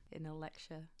 yeah. In a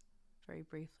lecture, very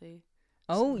briefly.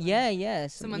 Oh, yeah.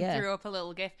 Someone threw up a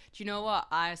little gif. Do you know what?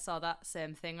 I saw that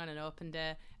same thing on an open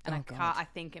day, and I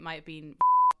think it might have been...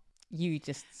 You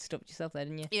just stopped yourself there,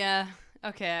 didn't you? Yeah.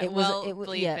 Okay. It was,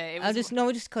 bleep it. It was,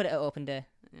 we'll just cut it at open day.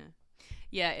 Yeah.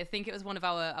 Yeah, I think it was one of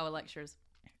our lecturers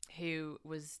who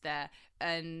was there,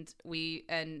 and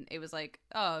it was like,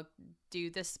 oh, do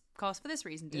this course for this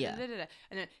reason. And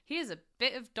then here's a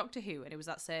bit of Doctor Who, and it was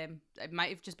that same. It might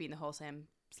have just been the whole same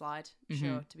slide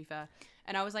show, to be fair.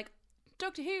 And I was like,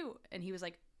 Doctor Who, and he was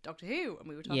like, Doctor Who, and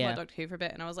we were talking about Doctor Who for a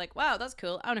bit, and I was like, wow, that's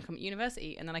cool. I want to come to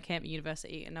university, and then I came to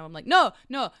university, and now I'm like, no,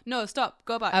 stop,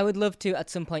 go back. I would love to at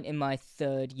some point in my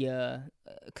third year,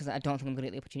 because I don't think I'm going to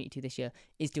get the opportunity to this year,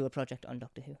 is do a project on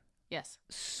Doctor Who. Yes.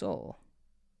 So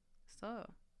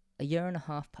a year and a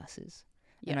half passes,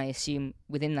 and I assume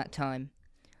within that time,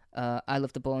 I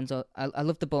love the bones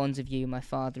of you, my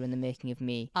father, and the making of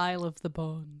me. I love the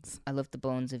bones. I love the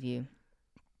bones of you.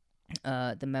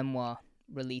 The memoir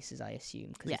releases, I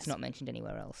assume, because it's not mentioned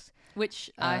anywhere else. Which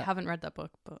I haven't read that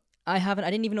book, but I haven't.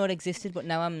 I didn't even know it existed, but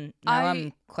now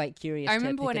I'm quite curious. I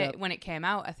remember when it came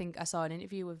out. I think I saw an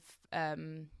interview with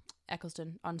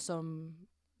Eccleston on some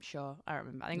show. I don't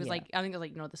remember. I think it was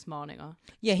like This Morning or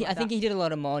I think he did a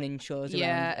lot of morning shows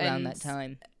around that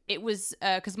time. It was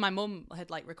because my mum had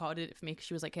like recorded it for me because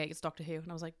she was like, "Hey, it's Doctor Who," and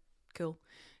I was like, "Cool,"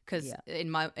 because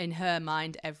in her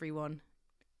mind, everyone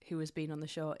who has been on the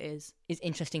show is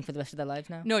interesting for the rest of their lives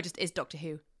now. No, just is Doctor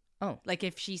Who. Oh, like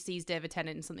if she sees David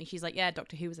Tennant in something, she's like, "Yeah,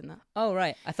 Doctor Who was in that." Oh,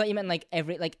 right. I thought you meant like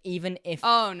even if.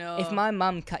 Oh no. If my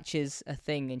mum catches a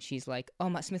thing and she's like, "Oh,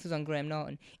 Matt Smith was on Graham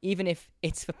Norton," even if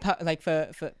it's for Power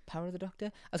of the Doctor.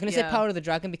 I was going to say Power of the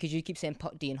Dragon because you keep saying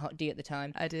Pot D and Hot D at the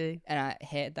time. I do, and I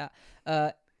hated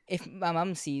that. If my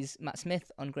mum sees Matt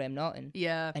Smith on Graham Norton,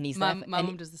 and he's my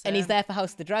mum does the same, and he's there for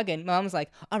House of the Dragon, my mum's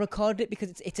like, I recorded it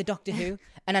because it's a Doctor Who,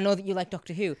 and I know that you like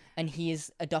Doctor Who, and he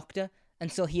is a doctor, and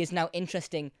so he is now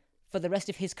interesting for the rest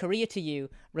of his career to you,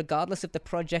 regardless of the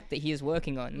project that he is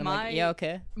working on. And I'm like, yeah,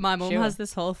 okay. My mum sure. has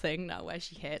this whole thing now where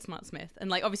she hates Matt Smith, and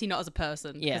like obviously not as a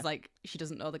person, because Yeah. like she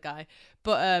doesn't know the guy,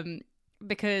 but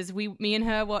because me and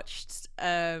her watched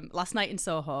Last Night in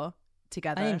Soho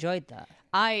together. I enjoyed that.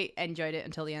 I enjoyed it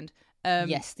until the end.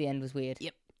 Yes, the end was weird.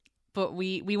 Yep. But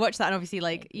we watched that, and obviously,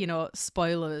 like, you know,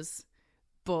 spoilers,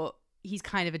 but he's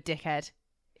kind of a dickhead.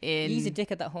 He's a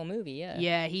dick at that whole movie, yeah.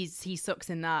 Yeah, he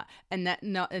sucks in that. And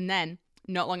then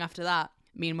not long after that,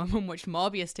 me and my mum watched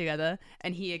Morbius together,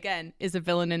 and he again is a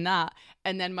villain in that.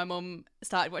 And then my mum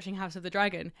started watching House of the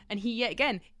Dragon, and he yet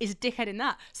again is a dickhead in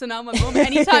that. So now my mum,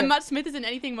 anytime Matt Smith is in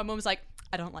anything, my mum's like,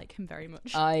 I don't like him very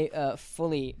much. I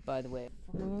fully, by the way.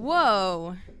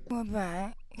 Whoa. We're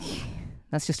back.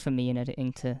 That's just for me in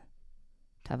editing to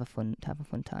have a fun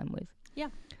time with. Yeah.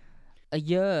 A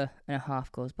year and a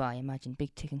half goes by. Imagine,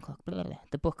 big ticking clock. Blah, blah, blah.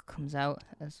 The book comes out,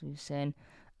 as we were saying,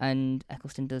 and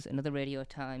Eccleston does another Radio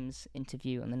Times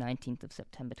interview on the 19th of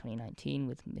September 2019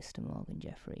 with Mr. Morgan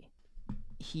Jeffrey.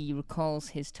 He recalls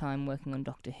his time working on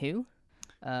Doctor Who,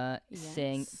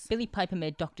 saying, Billy Piper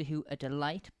made Doctor Who a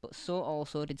delight, but so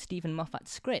also did Stephen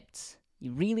Moffat's scripts. He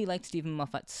really liked Stephen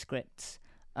Moffat's scripts.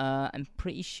 I'm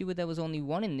pretty sure there was only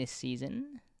one in this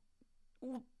season.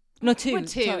 No, two. Well,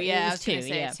 two, Sorry, yeah. it I was was going two, to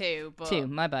say yeah. two, but... Two,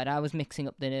 my bad. I was mixing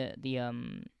up the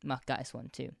Mark Gatiss one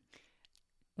too.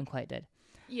 I'm quite dead.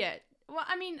 Yeah. Well,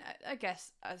 I mean, I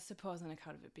guess, I suppose on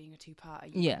account of it being a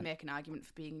two-parter, you Yeah. could make an argument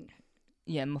for being...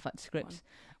 Yeah, Moffat's scripts.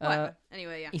 Whatever.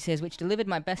 Anyway, yeah. He says, which delivered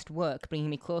my best work,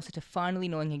 bringing me closer to finally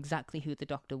knowing exactly who the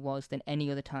Doctor was than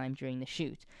any other time during the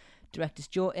shoot. Directors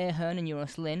Joe Ahern and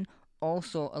Euros Lynn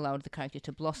also allowed the character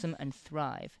to blossom and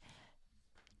thrive.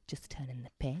 Just turning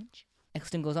the page.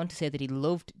 Eccleston goes on to say that he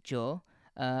loved Joe,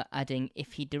 adding,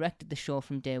 if he directed the show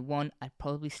from day one, I'd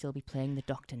probably still be playing the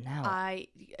Doctor now.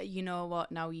 You know what,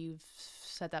 now you've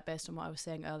said that based on what I was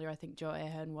saying earlier, I think Joe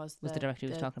Ahern was the director he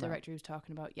was talking about. director he was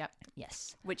talking about, yep.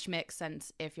 Yes. Which makes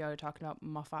sense if you're talking about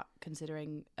Moffat,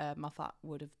 considering Moffat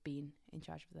would have been in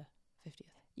charge of the 50th.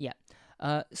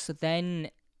 Yeah. So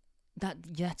then...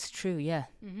 That's true, yeah.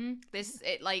 Mm-hmm.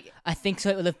 I think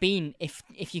so. It will have been if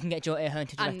you can get Joe Ahern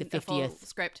to direct and the 50th a full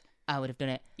script. I would have done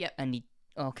it. Yep. And he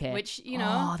okay. Which, you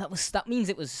know, that means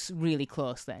it was really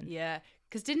close then. Yeah,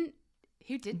 because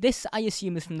who did This? I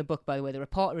assume is from the book, by the way. The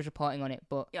reporter is reporting on it,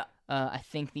 but yeah. I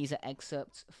think these are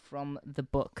excerpts from the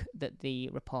book that the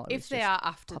reporter. If is they just are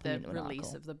after popping the into an release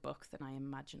article. of the book, then I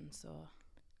imagine so.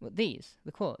 What, these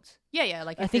the quotes. Yeah,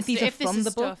 like I if think this, these are if this from is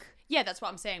the stuff, book. Yeah, that's what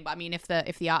I'm saying. But I mean, if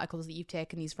the articles that you've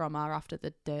taken these from are after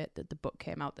the date that the book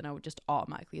came out, then I would just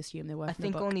automatically assume they were. I from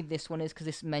think the book. only this one is because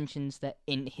this mentions that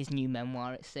in his new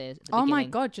memoir it says. At the Oh my beginning-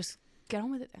 god, just get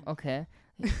on with it then. Okay.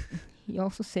 He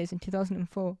also says in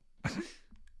 2004.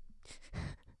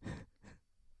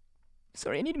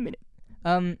 Sorry, I need a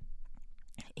minute.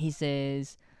 He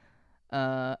says,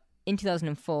 in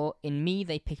 2004, in me,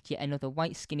 they picked yet another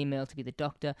white, skinny male to be the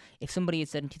Doctor. If somebody had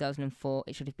said in 2004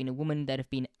 it should have been a woman, there'd have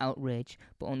been outrage.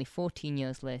 But only 14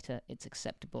 years later, it's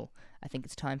acceptable. I think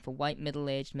it's time for white,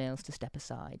 middle-aged males to step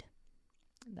aside.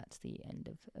 That's the end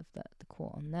of the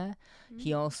quote on there.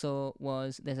 He also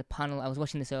there's a panel, I was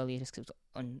watching this earlier just 'cause it was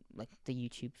on like the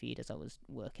YouTube feed as I was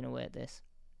working away at this.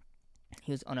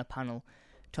 He was on a panel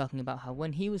talking about how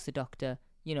when he was the Doctor,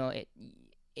 you know,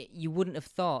 you wouldn't have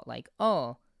thought like,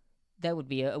 oh, there would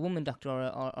be a woman Doctor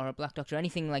or a black Doctor or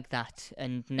anything like that,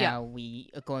 and now we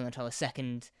are going on to our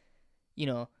second, you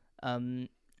know,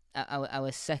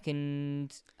 our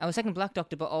second black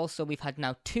Doctor, but also we've had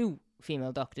now 2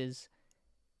 female Doctors.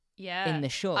 Yeah. In the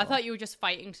show. I thought you were just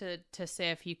fighting to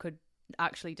say if you could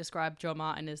actually describe Joe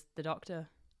Martin as the Doctor.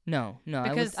 No.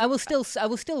 Because I will still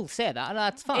say that.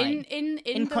 That's fine. In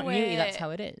In the continuity, way, that's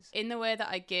how it is. In the way that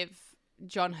I give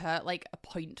John Hurt like a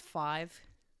 0.5,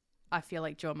 I feel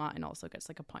like Joe Martin also gets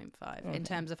like a 0.5 in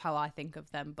terms of how I think of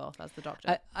them both as the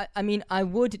Doctor. I mean, I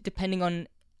would, depending on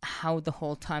how the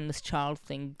whole Timeless Child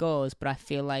thing goes, but I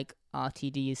feel like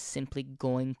RTD is simply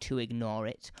going to ignore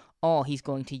it, or he's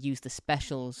going to use the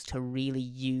specials to really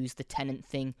use the Tennant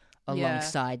thing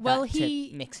alongside that to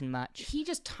mix and match. He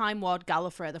just Time Lord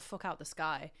Gallifrey the fuck out the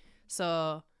sky.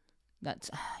 So that's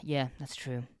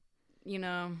true. You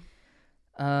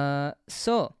know.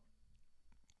 So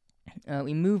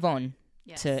we move on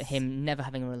Yes. to him never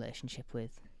having a relationship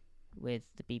with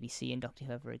the BBC and Doctor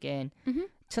Who ever again. Mm-hmm.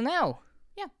 Till now.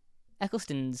 Yeah.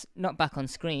 Eccleston's not back on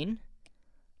screen.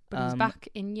 But he's back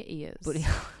in your ears. But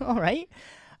all right.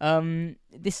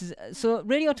 This is so.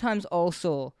 Radio Times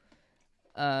also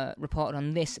reported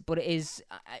on this, but it's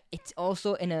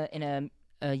also in a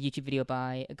YouTube video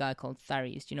by a guy called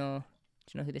Tharies. Do you know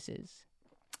who this is?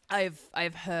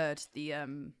 I've heard the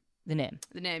The name.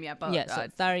 The name, yeah. But Yeah, so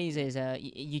Tharies is a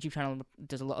YouTube channel,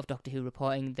 does a lot of Doctor Who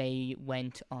reporting. They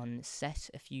went on set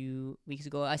a few weeks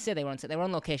ago. I say they were on set. They were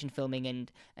on location filming,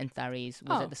 and Tharies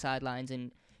was at the sidelines.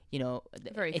 And, you know,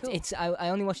 Very cool. I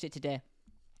only watched it today.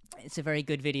 It's a very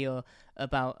good video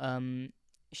about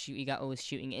Ncuti Gatwa was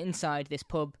shooting inside this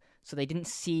pub, so they didn't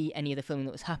see any of the filming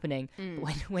that was happening.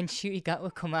 But when Ncuti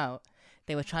Gatwa come out,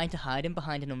 they were trying to hide him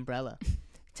behind an umbrella.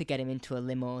 To get him into a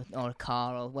limo or a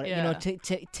car or whatever, you know,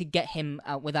 to get him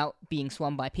out without being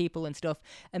swarmed by people and stuff.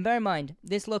 And bear in mind,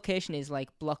 this location is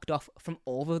like blocked off from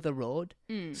over the road,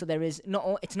 so there is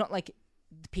it's not like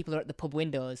the people are at the pub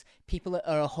windows. People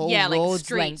are a whole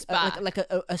road's length, like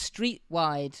a street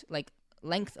wide like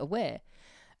length away,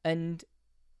 and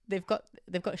they've got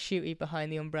Ncuti behind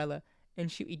the umbrella, and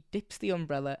Ncuti dips the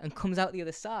umbrella and comes out the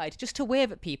other side just to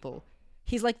wave at people.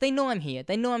 He's like, they know I'm here.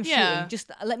 They know I'm shooting. Just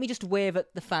let me just wave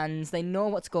at the fans. They know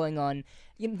what's going on.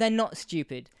 They're not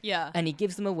stupid. Yeah. And he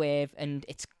gives them a wave, and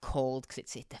it's cold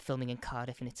because they're filming in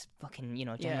Cardiff, and it's fucking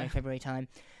January, February time.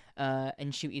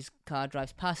 And Ncuti's car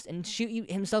drives past, and Ncuti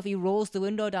himself, he rolls the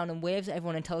window down and waves at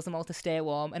everyone and tells them all to stay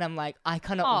warm. And I'm like, I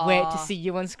cannot wait to see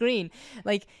you on screen.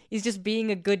 Like, he's just being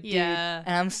a good dude, and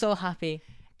I'm so happy.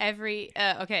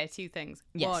 Okay, two things.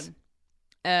 Yes. One.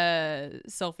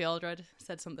 Sophie Aldred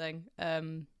said something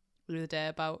the other day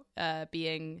about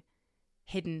being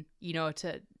hidden,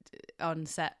 on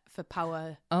set for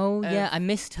power. Oh yeah, I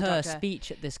missed her speech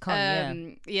at this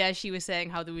con. Yeah, she was saying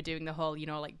how they were doing the whole,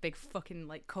 like big fucking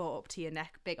like coat up to your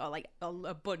neck, big, or like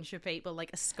a bunch of people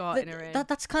like escorting her in.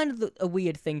 That's kind of a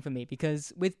weird thing for me,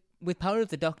 because with Power of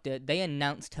the Doctor, they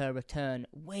announced her return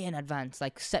way in advance,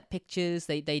 like set pictures.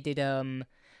 They did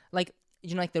like.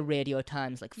 Like the Radio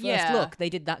Times, like first look, they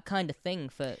did that kind of thing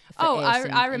for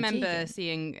I remember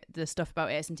seeing the stuff about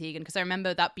Ace and Tegan, because I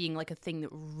remember that being like a thing that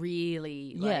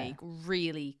really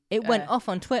it went off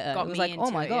on Twitter. It was like, oh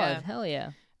my god, hell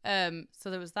yeah. So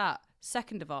there was that.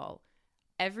 Second of all,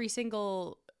 every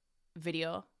single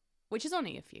video, which is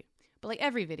only a few, but like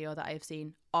every video that I have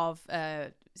seen of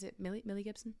is it Millie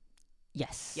Gibson?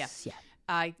 Yes. Yeah.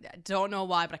 I don't know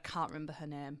why, but I can't remember her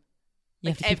name. You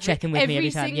have to keep checking with me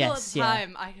every time. Yes,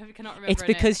 time. I cannot remember. It's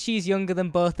because she's younger than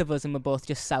both of us, and we're both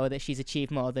just sour that she's achieved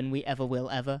more than we ever will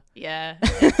ever. Yeah,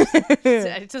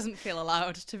 it doesn't feel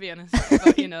allowed, to be honest.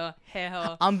 But hey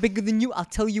ho. I'm bigger than you. I'll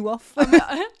tell you off.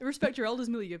 Respect your elders,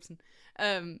 Millie Gibson.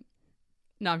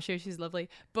 No, I'm sure she's lovely.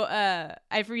 But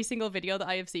every single video that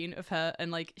I have seen of her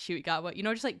and like Ncuti Gatwa,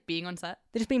 just like being on set,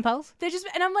 they're just being pals.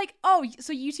 And I'm like, oh,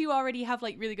 so you two already have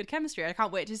like really good chemistry. I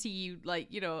can't wait to see you like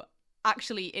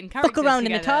actually in character. Fuck around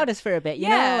together. in the TARDIS for a bit, you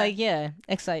know? Like, yeah,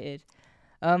 excited.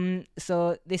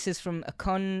 So this is from a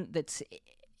con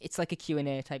it's like a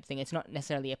Q&A type thing. It's not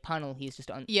necessarily a panel. He's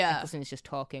just on. Yeah. Eccleston is just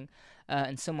talking,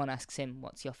 and someone asks him,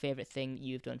 "What's your favorite thing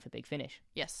you've done for Big Finish?"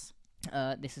 Yes.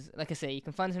 This is, like I say, you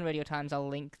can find this in Radio Times. I'll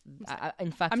link.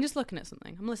 In fact, I'm just looking at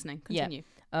something. I'm listening. Continue.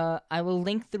 Yeah. I will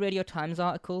link the Radio Times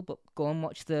article, but go and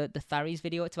watch the Tharies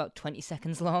video. It's about 20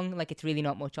 seconds long. Like, it's really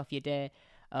not much off your day.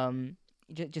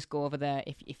 Just go over there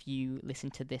if you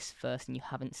listen to this first and you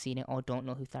haven't seen it or don't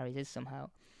know who Tharies is somehow.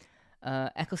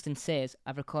 Eccleston says,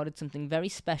 I've recorded something very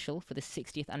special for the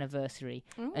 60th anniversary.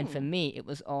 Ooh. And for me, it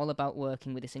was all about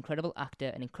working with this incredible actor,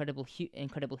 an incredible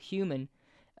human,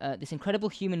 this incredible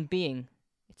human being.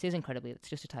 It says incredibly, it's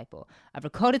just a typo. I've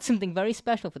recorded something very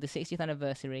special for the 60th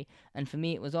anniversary, and for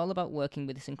me, it was all about working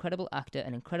with this incredible actor,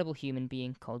 an incredible human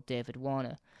being called David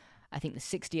Warner. I think the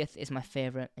 60th is my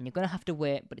favourite, and you're going to have to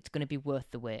wait, but it's going to be worth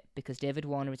the wait, because David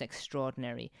Warner is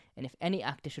extraordinary, and if any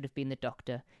actor should have been the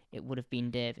Doctor, it would have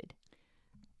been David.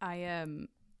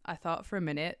 I thought for a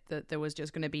minute that there was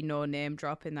just going to be no name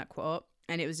drop in that quote,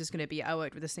 and it was just going to be, I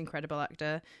worked with this incredible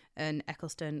actor, and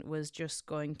Eccleston was just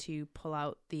going to pull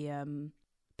out the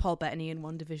Paul Bettany in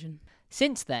One Division.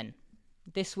 Since then,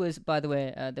 this was, by the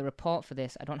way, the report for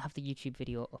this. I don't have the YouTube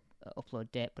video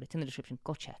upload date, but it's in the description.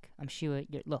 Go check. I'm sure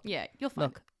look. Yeah, you'll find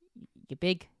Look, you're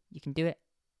big. You can do it.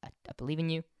 I believe in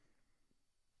you.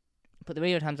 But the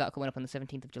Radio Times article went up on the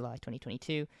 17th of July,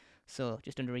 2022, so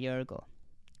just under a year ago.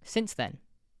 Since then,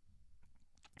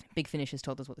 Big Finish has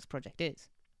told us what this project is.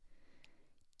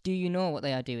 Do you know what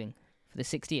they are doing for the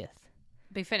 60th?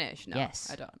 Big Finish? No, yes.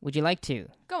 I don't. Would you like to?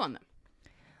 Go on then.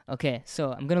 Okay,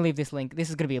 so I'm going to leave this link. This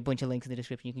is going to be a bunch of links in the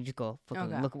description. You can just go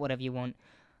look at whatever you want.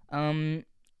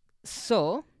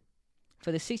 So,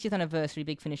 for the 60th anniversary,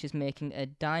 Big Finish is making a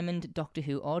Diamond Doctor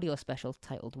Who audio special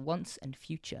titled Once and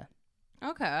Future.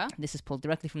 Okay. This is pulled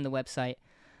directly from the website.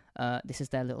 This is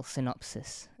their little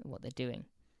synopsis of what they're doing.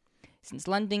 Since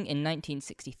landing in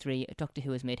 1963, Doctor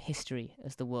Who has made history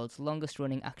as the world's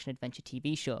longest-running action-adventure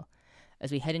TV show.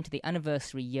 As we head into the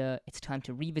anniversary year, it's time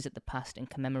to revisit the past and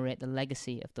commemorate the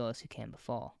legacy of those who came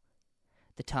before.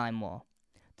 The Time War.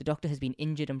 The Doctor has been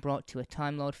injured and brought to a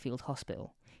Time Lord Field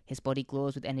hospital. His body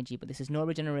glows with energy, but this is no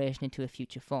regeneration into a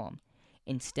future form.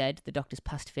 Instead, the Doctor's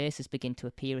past faces begin to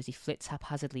appear as he flits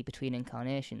haphazardly between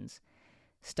incarnations.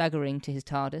 Staggering to his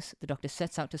TARDIS, the Doctor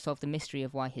sets out to solve the mystery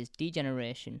of why his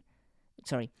degeneration...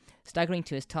 Staggering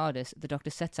to his TARDIS, the Doctor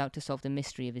sets out to solve the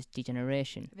mystery of his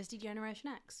degeneration. Of his Degeneration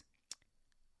X.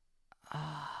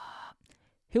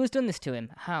 Who has done this to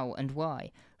him? How and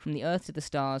why? From the Earth to the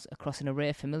stars, across an array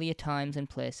of familiar times and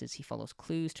places, he follows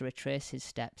clues to retrace his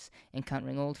steps,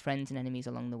 encountering old friends and enemies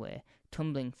along the way.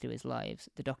 Tumbling through his lives,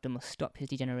 the Doctor must stop his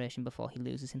degeneration before he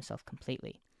loses himself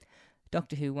completely.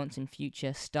 Doctor Who once and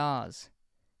future stars.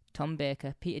 Tom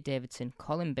Baker, Peter Davidson,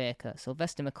 Colin Baker,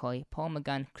 Sylvester McCoy, Paul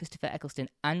McGann, Christopher Eccleston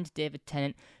and David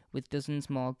Tennant, with dozens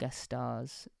more guest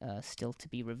stars still to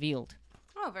be revealed.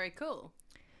 Oh, very cool.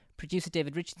 Producer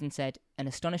David Richardson said, an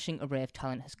astonishing array of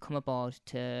talent has come aboard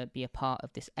to be a part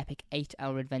of this epic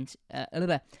 8-hour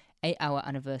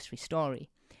anniversary story.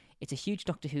 It's a huge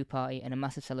Doctor Who party and a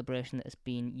massive celebration that has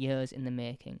been years in the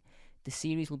making. The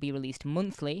series will be released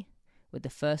monthly, with the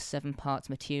first 7 parts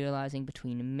materialising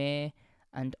between May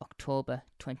and October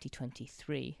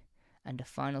 2023, and a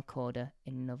final coda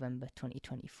in November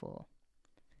 2024.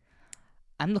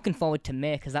 I'm looking forward to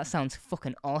May, because that sounds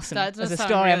fucking awesome. That does as a sound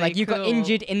story, I'm really like, you got cool.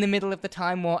 injured in the middle of the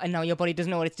Time War, and now your body doesn't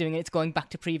know what it's doing, and it's going back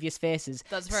to previous faces.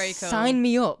 That's very cool. Sign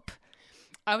me up.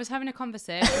 I was having a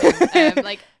conversation,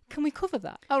 Can we cover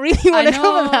that? I really want to know-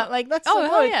 cover that. Like, that's so oh,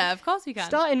 hell good. yeah, of course we can.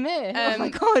 Start in May. Oh my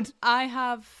Um, god. I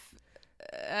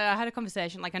had a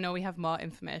conversation, like I know we have more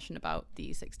information about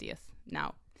the 60th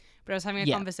now, but I was having a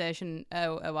Yeah. conversation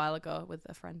a while ago with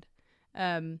a friend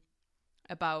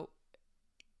about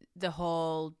the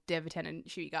whole David Tennant,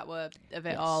 Ncuti Gatwa of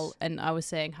it Yes. all, and I was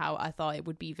saying how I thought it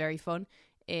would be very fun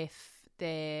if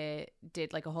they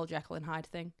did like a whole Jekyll and Hyde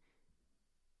thing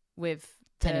with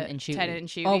Tennant and Ncuti. Tennant and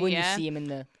Ncuti, Or when yeah. you see him in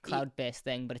the cloud-based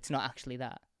thing, but it's not actually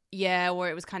that. Yeah, where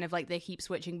it was kind of like they keep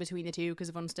switching between the two because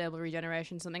of unstable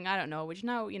regeneration, something, I don't know, which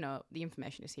now, the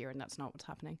information is here and that's not what's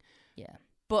happening. Yeah.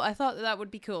 But I thought that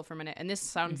would be cool for a minute, and this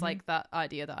sounds Mhm. like that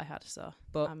idea that I had, so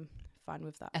But I'm fine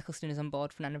with that. Eccleston is on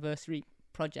board for an anniversary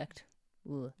project.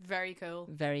 Ooh, Very cool.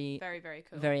 very, Very, very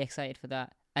cool. very excited for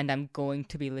that. And I'm going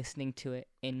to be listening to it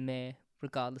in May,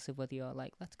 regardless of whether you're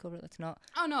like, let's cover it, let's not.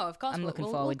 Oh, no, of course. I'm looking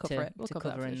forward we'll cover to, it. We'll to cover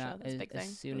covering that, that for sure. That's a big thing.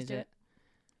 as soon Let's as do it,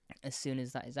 as soon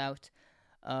as that is out.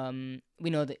 We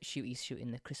know that Ncuti's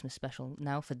shooting the Christmas special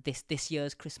now for this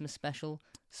year's Christmas special.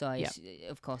 So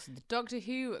of course, Doctor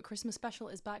Who Christmas special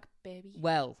is back, baby.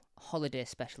 well, holiday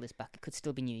special is back. It could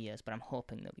still be New Year's, but I'm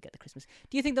hoping that we get the Christmas.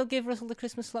 Do you think they'll give Russell the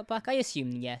Christmas slot back? I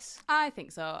assume yes. I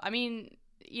think so. I mean,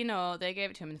 they gave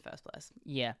it to him in the first place.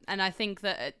 Yeah. And I think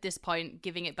that at this point,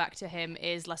 giving it back to him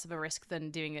is less of a risk than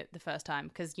doing it the first time.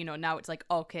 Because, now it's like,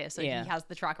 okay, so Yeah. he has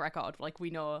the track record. Like, we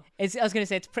know. I was going to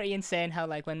say, it's pretty insane how,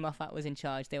 like, when Moffat was in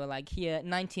charge, they were like, here,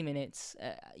 90 minutes,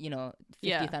 50th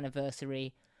Yeah.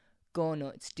 anniversary, go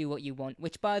nuts, do what you want.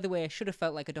 Which, by the way, should have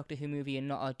felt like a Doctor Who movie and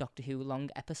not a Doctor Who long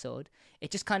episode.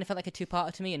 It just kind of felt like a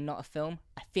two-parter to me and not a film.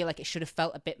 I feel like it should have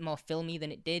felt a bit more filmy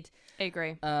than it did I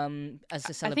agree. as a I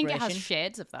celebration. think it has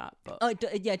shades of that. But Oh, it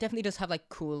definitely does have, like,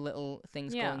 cool little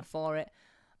things Yeah. going for it.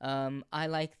 I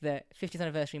like the 50th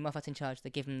anniversary, Moffat's in charge, they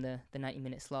give him the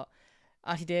 90-minute slot.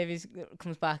 Archie Davies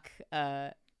comes back,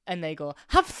 and they go,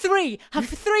 have three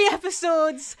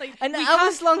episodes, like, an we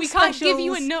hours-long we can't give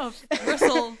you specials." enough,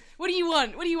 Russell. What do you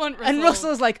want? What do you want, Russell? And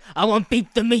Russell's like, I want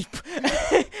Beep the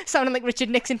Meep. Sounding like Richard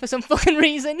Nixon for some fucking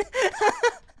reason.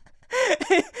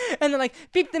 And they're like,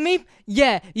 Beep the Meep?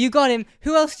 Yeah, you got him.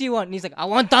 Who else do you want? And he's like, I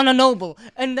want Donna Noble.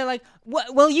 And they're like,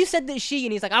 well, you said that she.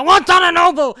 And he's like, I want Donna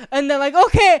Noble. And they're like,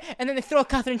 okay. And then they throw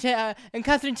Catherine Tate out. And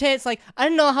Catherine Tate's like, I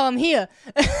don't know how I'm here.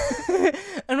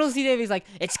 And Russell T Davies like,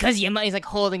 it's because your money's like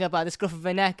holding her by the scruff of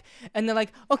her neck. And they're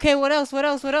like, okay, what else?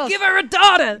 Give her a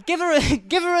daughter. Give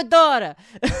her a daughter.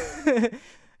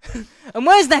 And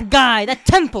where's that guy? That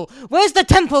Temple? Where's the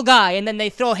Temple guy? And then they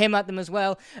throw him at them as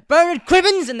well. Bernard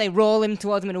Cribbins, and they roll him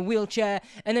towards him in a wheelchair.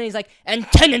 And then he's like, and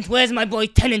Tennant, where's my boy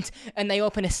Tennant? And they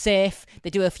open a safe. They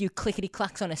do a few clickety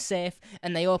clacks on a safe,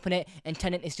 and they open it, and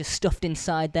Tennant is just stuffed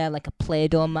inside there like a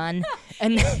Play-Doh man.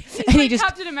 And It's and he like just.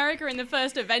 Captain America in the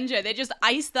first Avenger. They just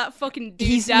ice that fucking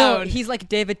dude down. He's like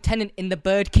David Tennant in the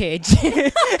birdcage.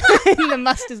 In the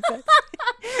Master's bed.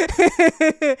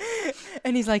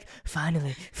 And he's like,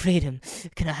 finally, freedom.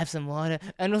 Can I have some water?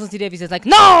 And Russell T Davies is like,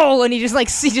 no! And he just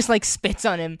spits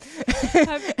on him.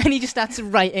 And he just starts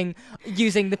writing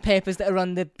using the papers that are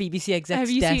on the BBC exec's Have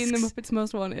you desks. seen The Muppets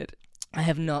Most Wanted? I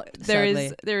have not. There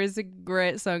is a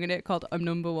great song in it called "I'm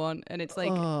Number One," and it's like,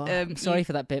 I'm sorry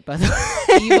for that bit, by the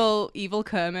way. evil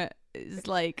Kermit is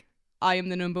like, I am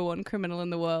the number one criminal in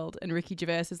the world, and Ricky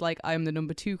Gervais is like, I am the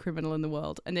number two criminal in the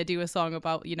world, and they do a song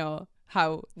about, you know,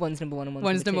 how one's number one and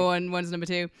one's number one, one's number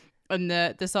two, and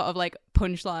the sort of like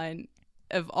punchline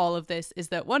of all of this is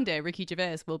that one day Ricky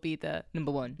Gervais will be the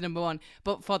number one.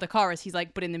 But for the chorus, he's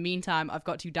like, but in the meantime, I've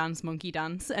got to dance monkey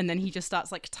dance, and then he just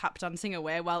starts like tap dancing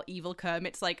away while evil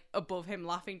Kermit's like above him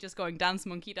laughing, just going dance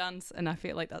monkey dance, and I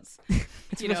feel like that's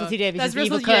it's Russell T Davies. That's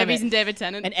Russell T Davies and David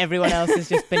Tennant, and everyone else is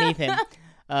just beneath him.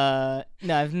 No, I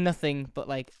have nothing but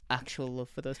like actual love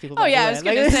for those people. Oh yeah, I was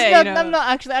gonna say. I'm not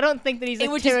actually. I don't think that he's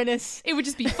like tyrannous. It would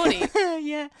just be funny.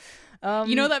 Yeah.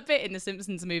 You know that bit in the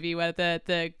Simpsons movie where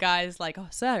the guy's like, "Oh,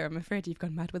 sir, I'm afraid you've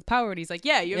gone mad with power," and he's like,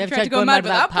 "Yeah, you ever tried to go mad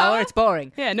without power? It's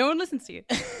boring." Yeah, no one listens to you.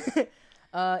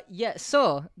 Yeah.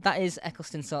 So that is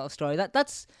Eccleston's sort of story.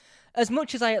 That's as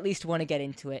much as I at least want to get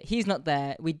into it. He's not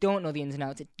there. We don't know the ins and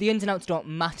outs. The ins and outs don't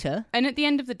matter. And at the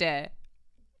end of the day,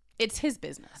 it's his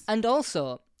business. And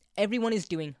also, everyone is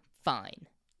doing fine.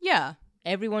 Yeah.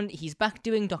 Everyone, he's back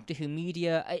doing Doctor Who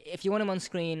media. If you want him on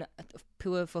screen,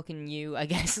 poor fucking you, I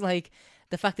guess. Like,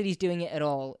 the fact that he's doing it at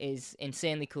all is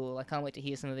insanely cool. I can't wait to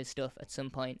hear some of his stuff at some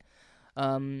point.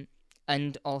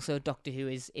 And also, Doctor Who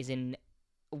is in,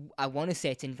 I want to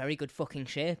say it's in very good fucking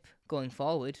shape going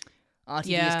forward.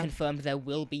 RTD has confirmed there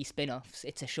will be spin-offs.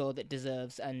 It's a show that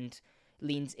deserves and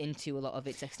leans into a lot of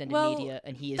its extended media,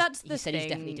 and he said he's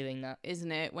definitely doing that,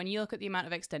 isn't it? When you look at the amount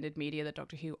of extended media that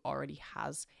Doctor Who already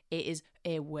has, it is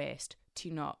a waste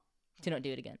to not do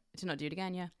it again.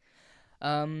 Yeah.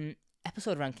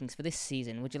 Episode rankings for this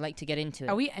season. Would you like to get into it?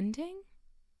 Are we ending?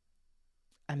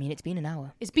 I mean, it's been an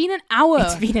hour. It's been an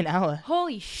hour.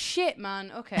 Holy shit,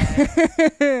 man.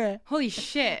 Okay. Holy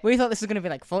shit. We thought this was going to be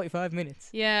like 45 minutes.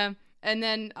 Yeah. And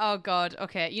then, oh god.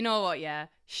 Okay. You know what? Yeah.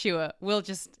 Sure. We'll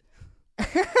just.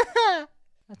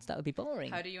 That would be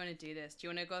boring. How do you want to do this? Do you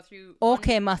want to go through?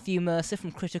 Okay, Matthew Mercer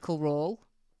from Critical Role.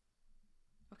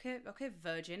 Okay,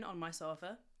 Virgin on my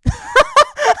sofa. I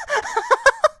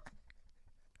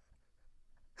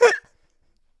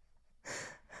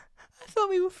thought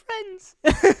we were friends.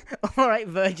 All right,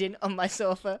 Virgin on my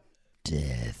sofa.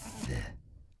 Death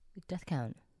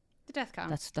count. The death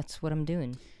count. That's what I'm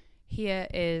doing. Here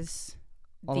is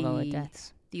all of our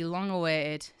deaths. The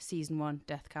long-awaited season 1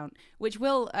 death count, which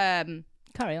will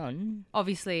carry on.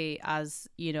 Obviously, as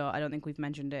you know, I don't think we've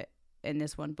mentioned it in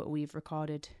this one, but we've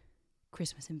recorded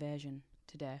Christmas Invasion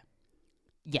today.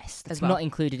 Yes, that's not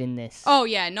included in this. Oh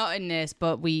yeah, not in this,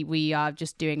 but we are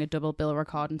just doing a double bill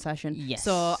recording session. Yes.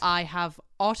 So I have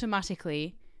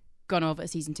automatically gone over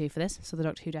season 2 for this, so the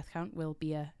Doctor Who death count will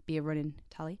be a running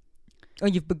tally. Oh,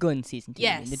 you've begun season 2.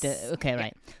 Yes. Okay,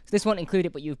 right. So this won't include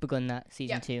it, but you've begun that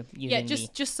season 2. Yeah,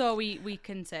 just so we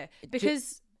can say,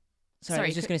 because. Sorry, I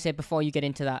was just going to say before you get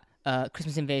into that,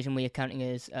 Christmas Invasion we are counting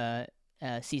as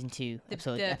season 2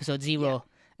 episode 0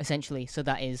 essentially. So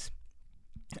that is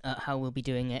how we'll be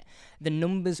doing it. The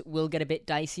numbers will get a bit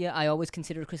dicier. I always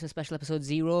consider a Christmas special episode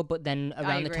 0, but then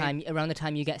around the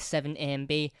time you get 7 A and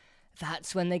B,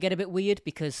 that's when they get a bit weird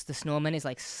because the Snowman is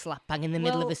like slap bang in the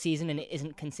middle of the season and it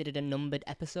isn't considered a numbered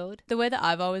episode. The way that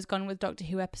I've always gone with Doctor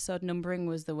Who episode numbering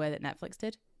was the way that Netflix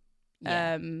did.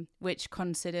 Yeah. Which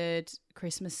considered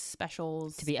Christmas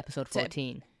specials to be episode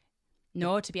 14.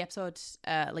 To be episode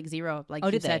 0, like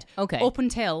you said. Okay. Up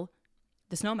until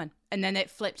the Snowman, and then it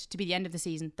flipped to be the end of the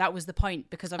season. That was the point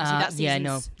because obviously that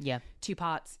season's 2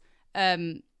 parts.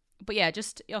 But yeah,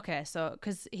 just okay. So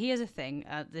because here's a thing,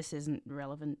 this isn't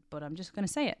relevant, but I'm just gonna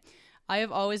say it. I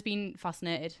have always been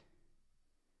fascinated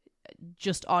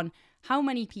just on how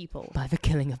many people by the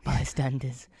killing of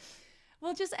bystanders.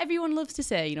 Well, just everyone loves to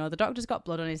say, the Doctor's got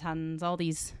blood on his hands, all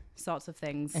these sorts of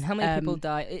things. And how many people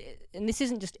die? And this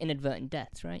isn't just inadvertent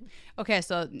deaths, right? Okay,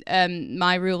 so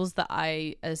my rules that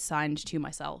I assigned to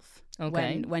myself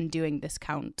when doing this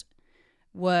count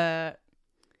were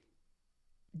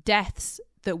deaths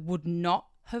that would not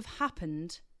have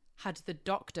happened had the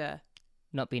Doctor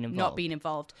not been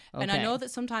involved. Okay. And I know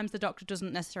that sometimes the Doctor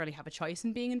doesn't necessarily have a choice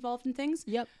in being involved in things.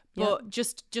 Yep. But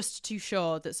just to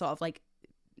show that sort of like,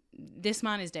 this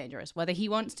man is dangerous, whether he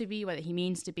wants to be, whether he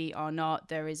means to be or not.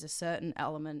 There is a certain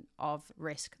element of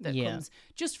risk that comes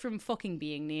just from fucking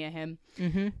being near him.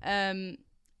 Mm-hmm.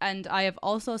 And I have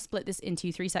also split this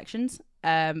into 3 sections.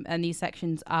 And these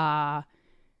sections are,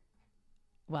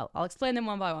 well, I'll explain them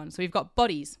one by one. So we've got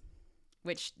bodies,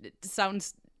 which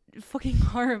sounds fucking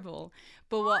horrible,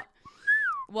 but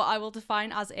what I will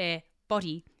define as a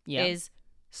body is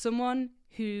someone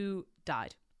who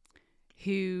died,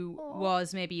 who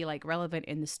was maybe like relevant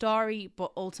in the story,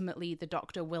 but ultimately the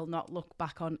Doctor will not look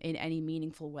back on in any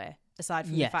meaningful way, aside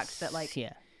from the fact that, like,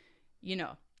 you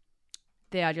know,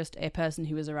 they are just a person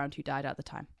who was around who died at the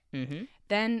time. Mm-hmm.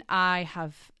 Then I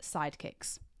have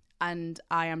sidekicks, and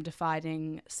I am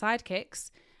defining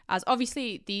sidekicks as,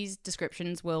 obviously these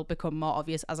descriptions will become more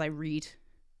obvious as I read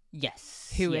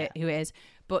who it is,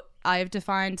 but I have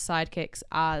defined sidekicks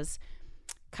as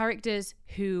characters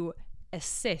who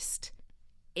assist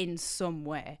in some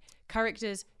way,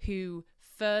 characters who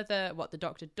further what the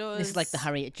Doctor does. This is like the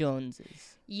Harriet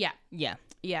Joneses. Yeah. They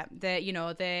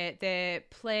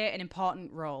play an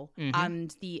important role,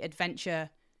 and the adventure,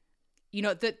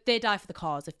 that they die for the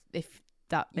cause, if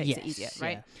that makes it easier,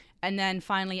 right? Yeah. And then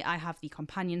finally, I have the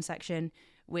companion section,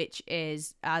 which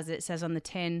is, as it says on the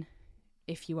tin,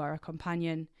 if you are a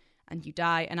companion and you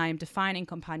die, and I am defining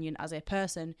companion as a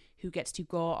person who gets to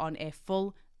go on a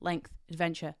full-length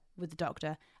adventure with the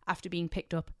Doctor after being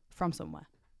picked up from somewhere.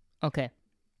 Okay.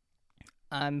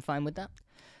 I'm fine with that.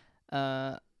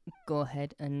 Go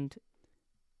ahead and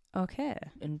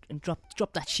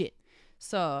drop that shit.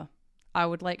 So, I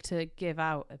would like to give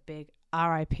out a big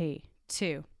RIP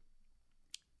to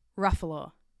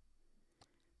Ruffalo,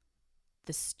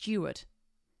 the Steward,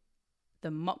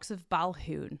 the Mox of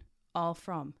Balhoun, all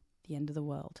from The End of the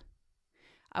World.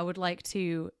 I would like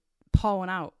to pour one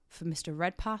out for Mr.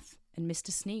 Redpath and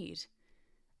Mr. Sneed,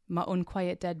 my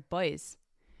unquiet dead boys.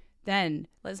 Then,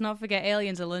 let's not forget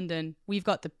Aliens of London. We've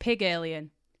got the Pig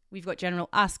Alien, we've got General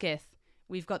Askith,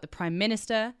 we've got the Prime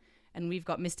Minister, and we've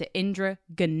got Mr. Indra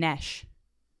Ganesh.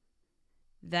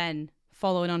 Then,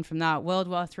 following on from that, World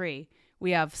War III,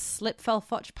 we have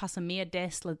Slipfelfoch Pasamia de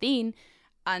Sladine,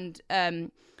 and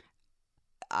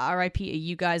RIP to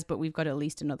you guys, but we've got at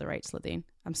least another 8 Sladine.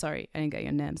 I'm sorry, I didn't get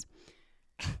your names.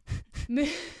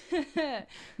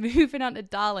 Moving on to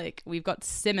Dalek, we've got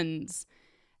Simmons,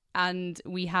 and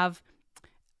we have,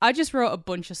 I just wrote a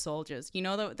bunch of soldiers. You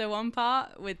know the one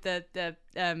part with the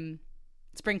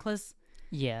sprinklers?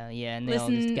 Yeah, and they all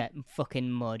just get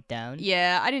fucking mowed down.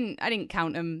 Yeah, I didn't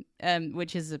count them,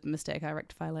 which is a mistake I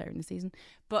rectify later in the season.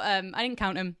 But I didn't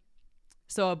count them.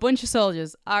 So a bunch of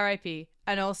soldiers, RIP,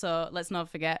 and also let's not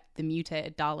forget the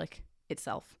mutated Dalek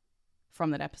itself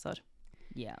from that episode.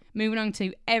 Yeah. Moving on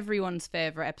to everyone's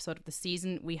favourite episode of the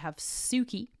season, we have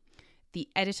Suki, the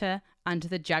editor, and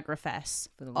the Jagrafess,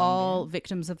 all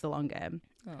victims of the long game.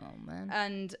 Oh, man.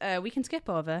 And we can skip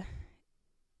over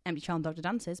Empty Child Doctor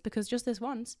Dances because just this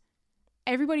once,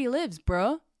 everybody lives,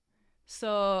 bro.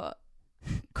 So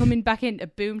coming into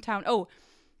Boomtown,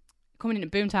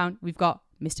 we've got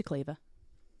Mr. Cleaver.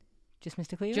 Just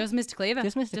Mr. Cleaver? Just Mr. Cleaver.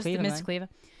 Just Mr. Cleaver, Mr. Cleaver.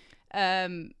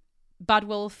 Bad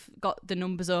Wolf got the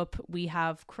numbers up. We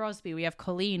have Crosby, we have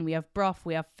Colleen, we have Broth,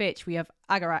 we have Fitch, we have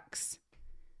Agarax.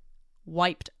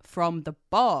 Wiped from the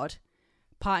board.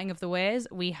 Parting of the ways,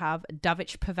 we have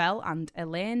Davich Pavel and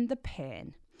Elaine the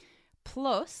Pain.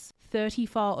 Plus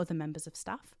 34 other members of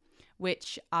staff,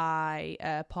 which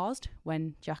I paused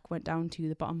when Jack went down to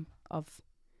the bottom of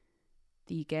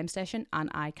the game station and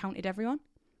I counted everyone.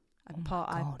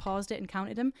 I paused it and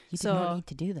counted them. You did not need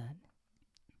to do that.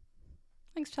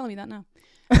 Thanks for telling me that now.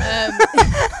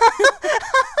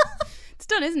 It's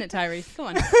done, isn't it, Tyree? Come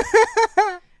on.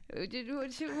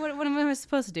 What am I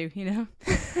supposed to do,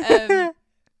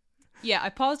 Yeah, I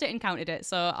paused it and counted it,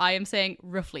 so I am saying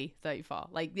roughly 34.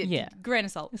 Like, grain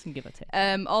of salt. Listen, give it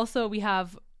take. Also, we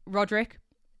have Roderick.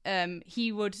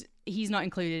 He's not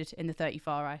included in the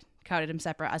 34. I counted him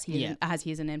separate as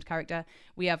he is a named character.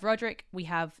 We have Roderick. We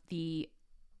have the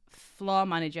floor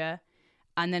manager,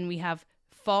 and then we have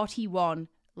 41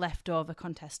 leftover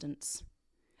contestants.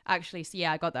 Actually, so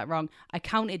I got that wrong. I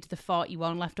counted the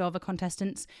 41 leftover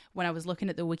contestants. When I was looking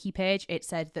at the wiki page, it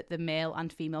said that the male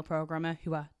and female programmer,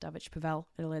 who are Davich Pavel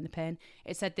and Elaine the Pain,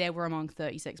 it said they were among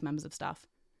 36 members of staff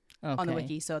on the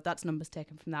wiki. So that's numbers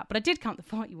taken from that. But I did count the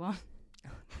 41.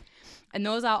 And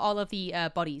those are all of the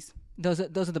bodies. Those are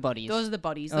the bodies. Those are the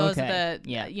bodies. Those are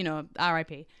the,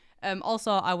 RIP.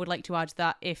 Also, I would like to add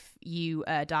that if you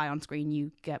die on screen,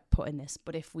 you get put in this.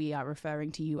 But if we are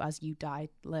referring to you as you died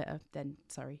later, then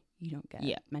sorry, you don't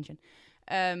get mentioned.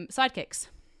 Sidekicks.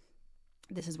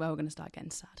 This is where we're going to start getting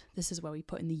sad. This is where we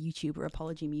put in the YouTuber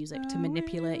apology music to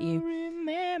manipulate you.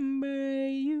 Remember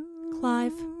you,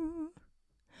 Clive.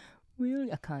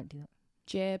 I can't do that.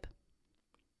 Jabe.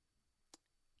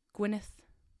 Gwyneth.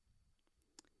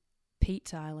 Pete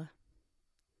Tyler.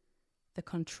 The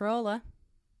Controller.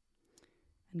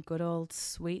 And good old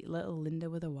sweet little Linda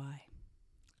with a Y.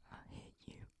 I hate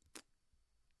you.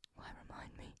 Why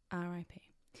remind me? R.I.P.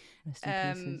 Rest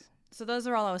in pieces. So those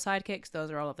are all our sidekicks.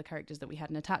 Those are all of the characters that we had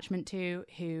an attachment to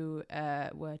who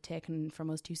were taken from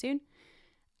us too soon.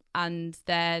 And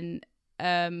then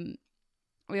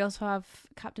we also have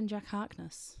Captain Jack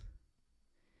Harkness.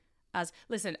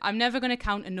 Listen, I'm never going to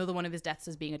count another one of his deaths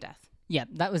as being a death. Yeah,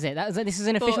 that was it. This is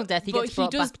an official death. He gets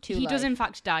brought back to life. He does in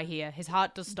fact die here. His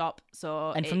heart does stop.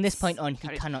 And from this point on, he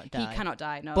cannot die. He cannot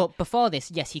die, no. But before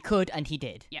this, yes, he could, and he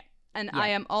did. Yeah. And I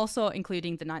am also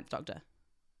including the Ninth Doctor.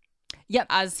 Yep.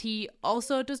 As he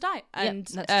also does die. And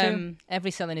that's true.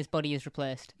 Every cell in his body is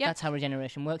replaced. Yep. That's how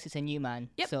regeneration works. It's a new man.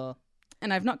 Yep. So.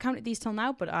 And I've not counted these till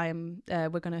now, but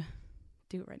we're going to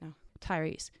do it right now.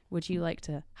 Tyrese, would you like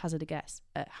to hazard a guess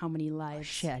at how many lives? Oh,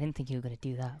 shit, I didn't think you were going to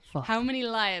do that. Fuck. How many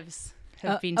lives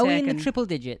have been are taken? we in the triple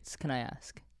digits, can I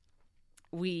ask?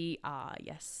 We are,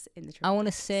 yes, in the triple I want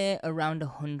to say around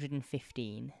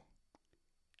 115.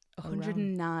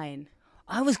 109.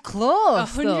 I was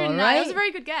close, 109. though, right? That was a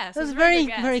very good guess. That was very,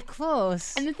 very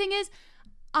close. And the thing is,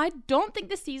 I don't think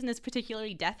this season is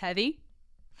particularly death heavy.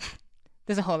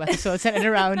 There's a whole episode centered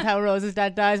around how Rose's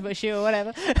dad dies, but sure,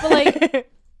 whatever. But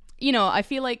like, you know, I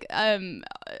feel like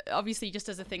obviously just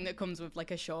as a thing that comes with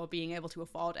like a show being able to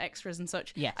afford extras and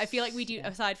such. Yes. I feel like we do,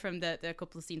 aside from the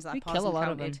couple of scenes that I paused kill a and lot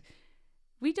of counted, them.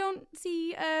 we don't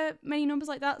see many numbers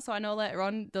like that. So I know later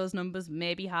on those numbers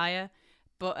may be higher,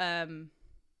 but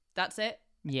that's it.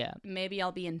 Yeah. Maybe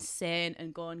I'll be insane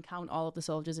and go and count all of the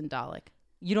soldiers in Dalek.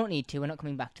 You don't need to. We're not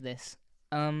coming back to this.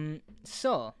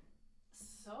 So.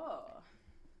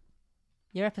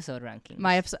 Your episode rankings.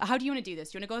 My episode. How do you want to do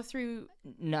this? Do you want to go through?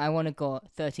 No, I want to go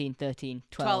 13, 13,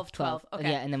 12, 12.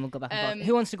 Okay. Yeah, and then we'll go back and forth.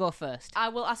 Who wants to go first? I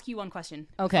will ask you one question.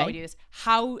 Okay. Before we do this.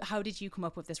 How did you come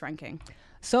up with this ranking?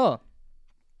 So,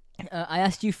 I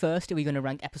asked you first, are we going to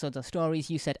rank episodes or stories?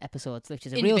 You said episodes, which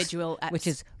is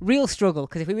real struggle,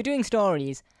 because if we were doing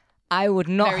stories, I would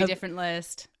not Very different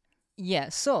list. Yeah,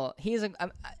 so here's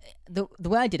the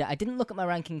way I did it, I didn't look at my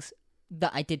rankings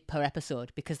that I did per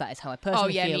episode, because that is how I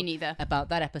personally feel me neither. about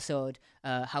that episode,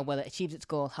 how well it achieves its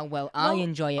goal, how well I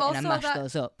enjoy it, and I mash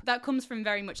those up. That comes from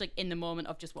very much like in the moment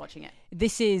of just watching it.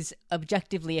 This is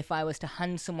objectively, if I was to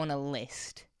hand someone a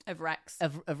list of recs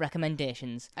of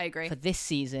recommendations, I agree. For this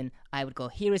season, I would go,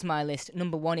 here is my list.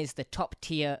 Number 1 is the top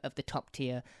tier of the top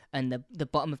tier, and the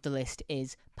bottom of the list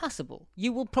is passable.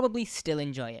 You will probably still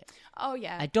enjoy it. Oh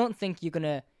yeah. I don't think you're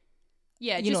gonna.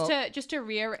 Yeah, just to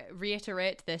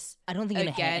reiterate this. I don't think you're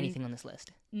gonna hate anything on this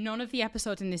list. None of the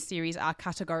episodes in this series are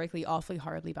categorically awfully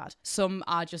horribly bad. Some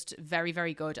are just very,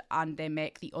 very good, and they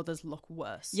make the others look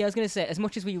worse. Yeah, I was gonna say, as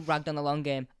much as we ragged on The Long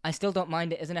Game, I still don't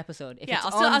mind it as an episode. If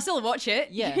I'll still watch it.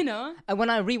 Yeah, you know. And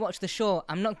when I rewatch the show,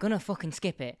 I'm not gonna fucking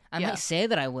skip it. I might say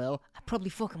that I will. I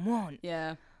probably fucking won't.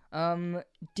 Yeah. Do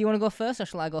you want to go first, or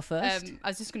shall I go first? I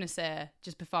was just gonna say,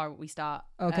 just before we start.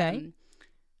 Okay.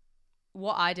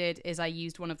 What I did is I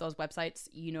used one of those websites,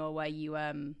 you know, where you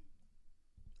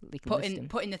put in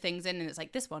the things in, and it's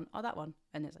like this one or that one,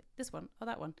 and it's like this one or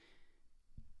that one.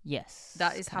 Yes,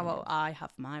 that is how I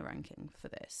have my ranking for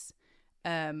this.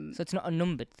 So it's not a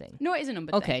numbered thing. No, it is a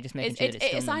numbered thing. Okay, just making sure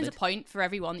it assigns numbered. A point for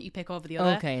every one that you pick over the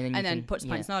other. Okay, and then puts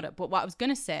points in order. But what I was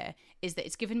gonna say is that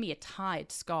it's given me a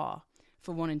tied score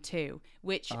for 1 and 2,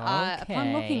 which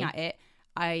upon looking at it,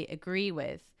 I agree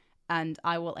with. And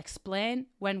I will explain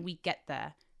when we get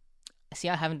there. See,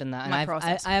 I haven't done that. My and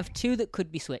process. I have 2 that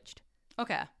could be switched.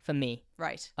 Okay. For me.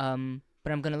 Right. But I'm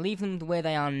going to leave them the way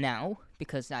they are now,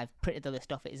 because I've printed the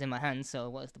list off. It is in my hands, so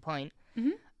what's the point?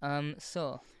 Mm-hmm.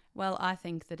 So. Well, I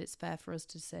think that it's fair for us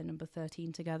to say number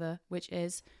 13 together, which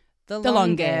is The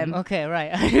Long Game. Okay,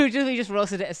 right. we just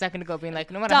roasted it a second ago, being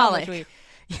like, no matter how much we...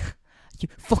 you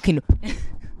fucking...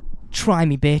 try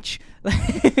me, bitch.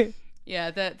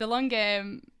 Yeah, the Long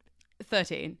Game...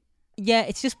 13. Yeah,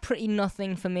 it's just pretty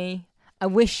nothing for me. I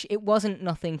wish it wasn't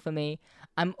nothing for me.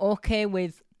 I'm okay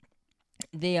with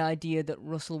the idea that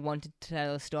Russell wanted to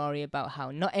tell a story about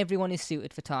how not everyone is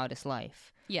suited for TARDIS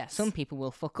life. Yes. Some people will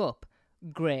fuck up.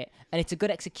 Great. And it's a good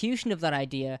execution of that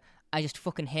idea. I just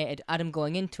fucking hated Adam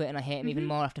going into it, and I hate him even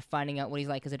more after finding out what he's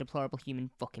like as a deplorable human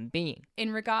fucking being.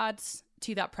 In regards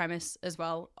to that premise as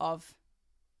well of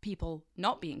people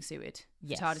not being suited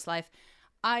for TARDIS life,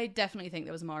 I definitely think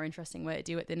there was a more interesting way to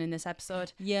do it than in this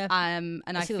episode. Yeah. And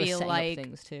I feel like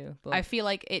things too, but... I feel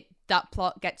like that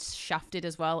plot gets shafted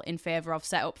as well in favour of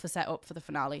set up for the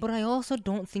finale. But I also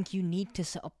don't think you need to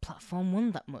set up Platform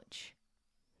 1 that much.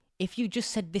 If you just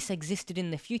said this existed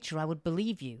in the future, I would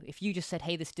believe you. If you just said,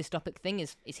 hey, this dystopic thing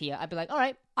is here, I'd be like, all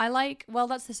right.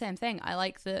 That's the same thing. I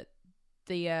like that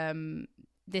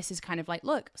this is kind of like,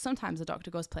 look, sometimes the Doctor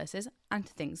goes places and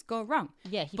things go wrong.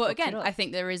 Yeah, but again, I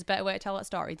think there is a better way to tell that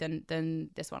story than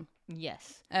this one.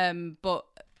 Yes. But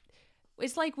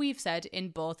it's like we've said in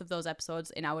both of those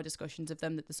episodes in our discussions of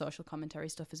them that the social commentary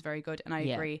stuff is very good, and I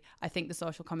agree. I think the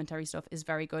social commentary stuff is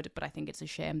very good, but I think it's a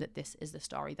shame that this is the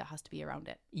story that has to be around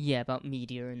it. Yeah, about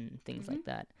media and things like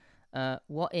that.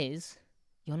 What is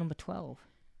your number 12?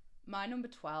 My number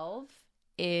 12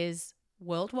 is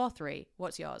World War III.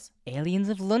 What's yours? Aliens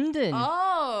of London.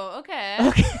 Oh, okay.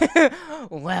 Okay.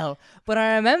 Well, but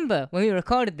I remember when we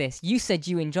recorded this, you said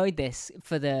you enjoyed this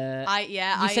for the.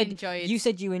 You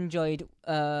said you enjoyed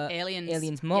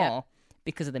Aliens more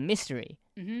because of the mystery.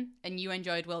 Mm-hmm. And you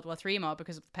enjoyed World War III more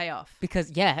because of the payoff.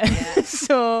 Because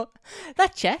so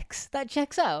that checks. That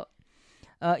checks out.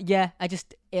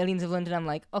 Aliens of London. I'm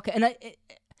like, okay,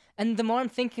 and the more I'm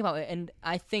thinking about it, and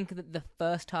I think that the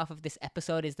first half of this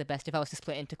episode is the best. If I was to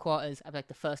split it into quarters, I'd be like,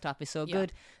 the first half is so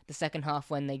good. The second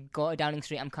half, when they go to Downing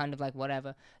Street, I'm kind of like,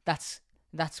 whatever. That's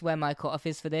where my cutoff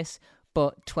is for this.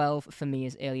 But 12 for me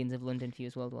is Aliens of London, for you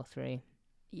is World War III.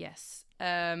 Yes.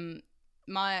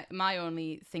 My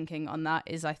only thinking on that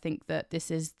is I think that this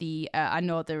is the... I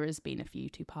know there has been a few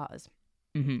two-parters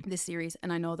this series,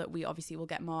 and I know that we obviously will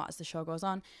get more as the show goes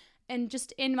on. And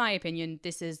just in my opinion,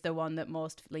 this is the one that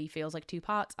mostly feels like two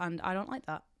parts, and I don't like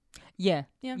that. Yeah.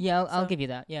 I'll give you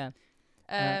that. Yeah.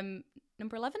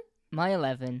 Number 11? My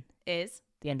 11 is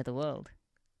The End of the World.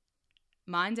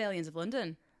 Mine's Aliens of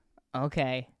London.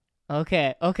 Okay. Hear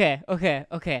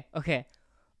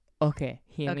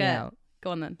me out.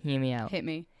 Go on then. Hear me out. Hit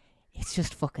me. It's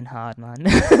just fucking hard, man.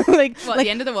 The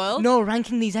end of the world? No,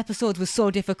 ranking these episodes was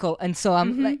so difficult, and so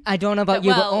I'm like, I don't know about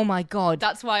you, but oh my god,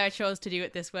 that's why I chose to do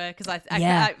it this way, because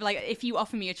I like, if you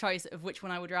offer me a choice of which one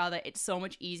I would rather, it's so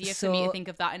much easier for me to think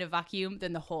of that in a vacuum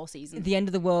than the whole season. The End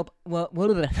of the World.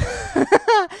 The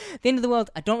End of the World.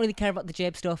 I don't really care about the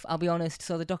Jabe stuff, I'll be honest.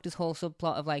 So the Doctor's whole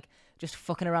subplot of like just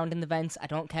fucking around in the vents, I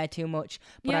don't care too much.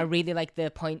 But I really like the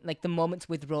point, like the moments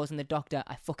with Rose and the Doctor.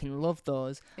 I fucking love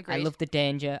those. Agreed. I love the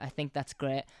danger. I think that's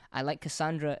great. I like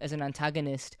Cassandra as an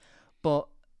antagonist, but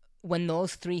when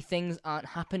those three things aren't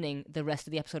happening, the rest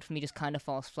of the episode for me just kind of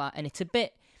falls flat. And it's a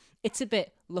bit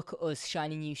look at us,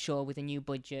 shiny new show with a new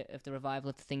budget of the revival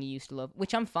of the thing you used to love,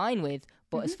 which I'm fine with.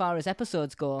 But as far as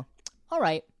episodes go, all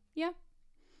right. Yeah.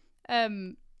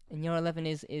 And your 11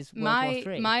 is World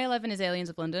War III. My 11 is Aliens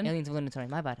of London. Aliens of London, sorry,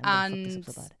 my bad. I'm gonna fuck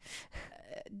this up so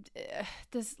bad.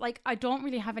 There's like, I don't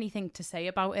really have anything to say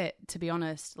about it, to be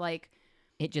honest. Like,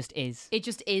 it just is. It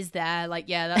just is there. Like,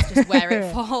 yeah, that's just where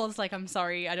it falls. Like, I'm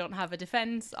sorry, I don't have a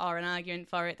defense or an argument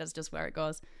for it. That's just where it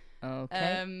goes.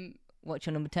 Okay. What's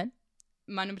your number 10?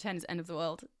 My number 10 is End of the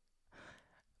World.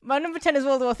 My number 10 is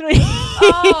World War III.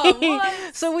 Oh,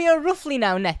 what? So we are roughly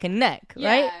now neck and neck,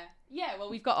 right? Yeah, well,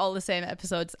 we've got all the same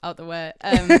episodes out the way.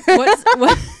 I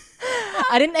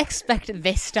didn't expect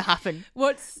this to happen.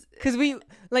 Because we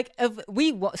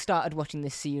started watching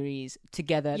this series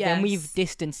together, then we've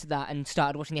distanced that and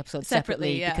started watching the episodes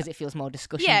separately because it feels more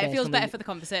discussion. Yeah, it feels better for the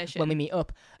conversation when we meet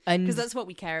up, because that's what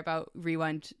we care about.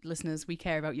 Rewind listeners, we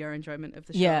care about your enjoyment of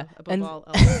the show above all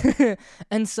else.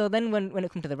 And so then when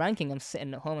it comes to the ranking, I'm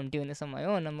sitting at home, I'm doing this on my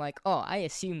own. I'm like, I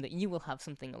assume that you will have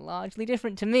something largely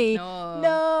different to me.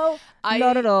 No,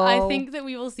 not at all. I think that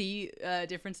we will see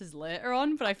differences later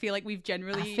on, but I feel like we've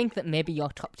generally. I think that maybe your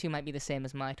top two might be the same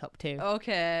as my top two.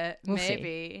 Okay, we'll maybe.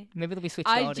 See. Maybe they'll be switched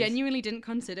I orders. genuinely didn't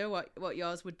consider what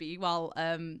yours would be while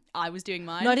I was doing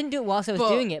mine. No, I didn't do it whilst I was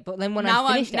doing it, but then when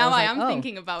I finished I am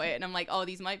thinking about it, and I'm like,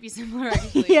 these might be similar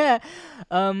actually. Yeah.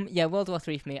 World War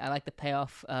III for me, I like the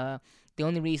payoff. The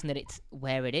only reason that it's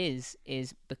where it is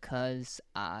because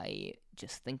I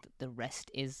just think that the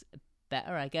rest is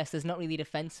better, I guess. There's not really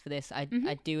defense for this. I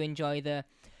do enjoy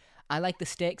I like the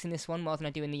stakes in this one more than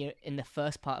I do in the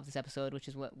first part of this episode, which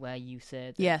is where you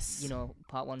said that,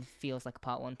 part one feels like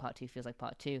part one, part two feels like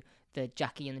part two. The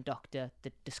Jackie and the Doctor,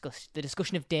 the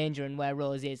discussion of danger and where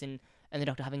Rose is, and the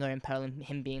Doctor having her in peril, and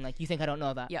him being like, "You think I don't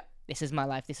know that? Yeah, this is my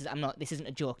life. This isn't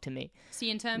a joke to me." See,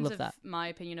 in terms of my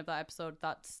opinion of that episode,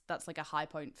 that's like a high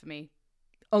point for me.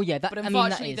 Oh yeah, but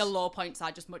unfortunately, the low points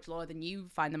are just much lower than you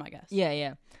find them, I guess.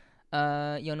 Yeah.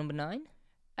 Your number 9.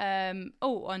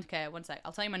 Okay, one sec.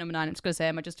 I'll tell you my number 9. I'm just going to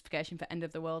say my justification for End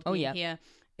of the World here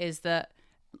is that,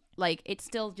 like, it's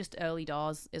still just early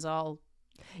doors is all.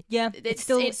 Yeah, it's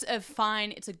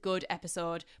fine. It's a good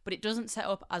episode, but it doesn't set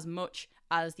up as much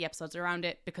as the episodes around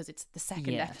it because it's the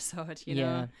second episode, you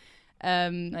know?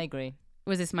 I agree.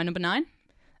 Was this my number 9?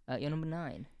 Your number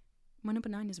 9? My number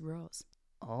 9 is Rose.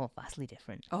 Oh, vastly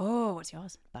different. Oh, what's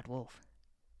yours? Bad Wolf.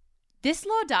 This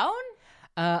low down?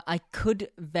 I could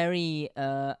very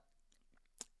no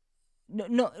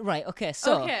right, okay,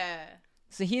 so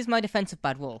here's my defense of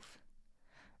Bad Wolf.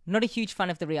 Not a huge fan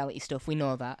of the reality stuff, we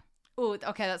know that. Oh,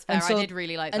 okay, that's fair. And so- I did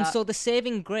really like And that. so the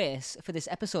saving grace for this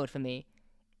episode for me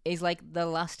is like the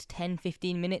last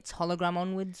 10-15 minutes hologram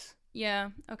onwards. Yeah,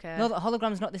 okay. No, the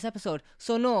hologram's not this episode.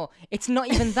 So no, it's not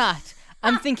even that.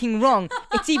 I'm thinking wrong.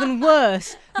 It's even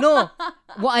worse. No,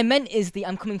 what I meant is the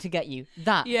I'm coming to get you.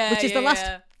 That, yeah, which is yeah, the last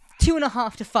yeah.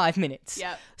 2.5 to 5 minutes.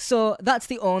 Yeah. So that's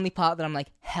the only part that I'm like,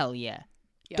 hell yeah.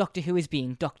 Yeah. Doctor Who is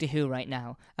being Doctor Who right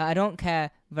now. I don't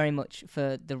care very much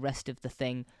for the rest of the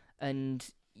thing, and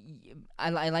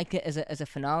I like it as a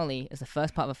finale, as the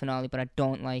first part of a finale, but I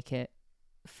don't like it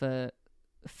for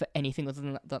anything other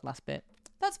than that last bit.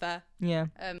 That's fair. Yeah.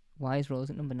 Um, Why is Rose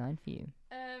at number 9 for you?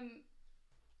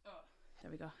 There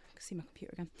we go. I can see my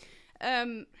computer again.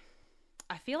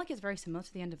 I feel like it's very similar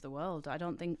to The End of the World. I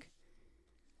don't think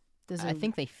there's. I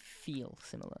think they feel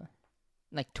similar,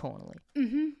 like tonally.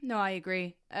 No, I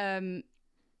agree. I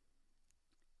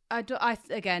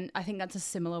think that's a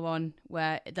similar one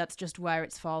where that's just where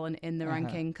it's fallen in the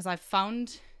ranking, because I've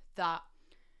found that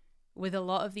with a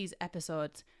lot of these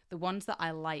episodes, the ones that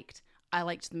I liked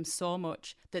them so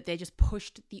much that they just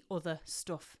pushed the other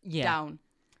stuff down.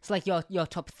 It's like your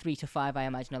top 3 to 5, I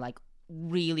imagine, are like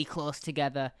really close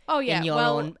together. Oh yeah, in your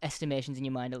own estimations in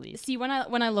your mind, at least. See, when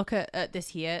I look at this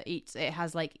here, it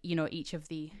has like, you know, each of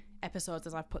the episodes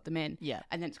as I've put them in. Yeah.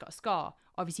 And then it's got a score.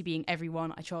 Obviously, being every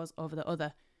one I chose over the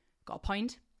other, got a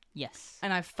point. Yes.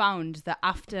 And I've found that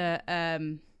after,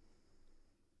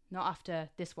 not after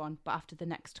this one, but after the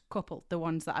next couple, the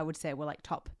ones that I would say were like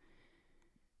top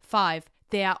 5,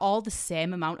 they are all the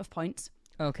same amount of points.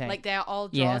 Okay. Like they are all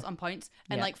draws Yeah. on points.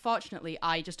 And Yeah. like, fortunately,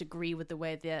 I just agree with the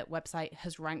way the website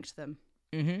has ranked them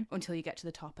until you get to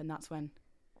the top. And that's when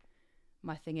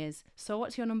my thing is. So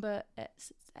what's your number?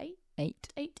 8?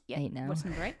 8. Yeah. 8 now. What's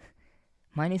number 8?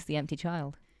 Mine is The Empty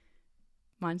Child.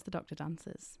 Mine's The Doctor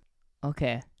Dances.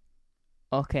 Okay.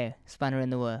 Spanner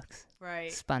in the works.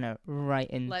 Right. Spanner right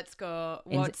in. Let's go.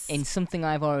 In something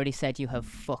I've already said you have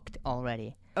fucked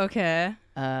already. Okay.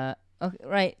 Okay,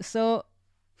 right. So,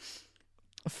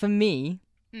 for me,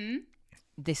 Mm?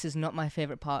 this is not my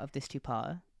favourite part of this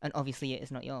two-parter, and obviously it is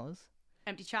not yours.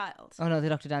 Empty Child. Oh no, the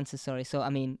Doctor Dances. Sorry. So I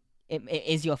mean, it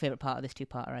is your favourite part of this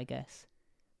two-parter, I guess.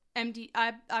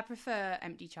 I prefer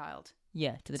Empty Child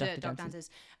Yeah, to the to Doctor Doctor Dances. Dances.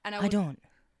 And I don't.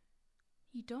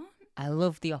 You don't? I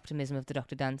love the optimism of the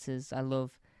Doctor Dances. I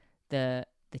love the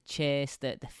chase,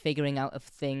 the figuring out of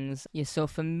things. Yeah. So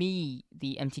for me,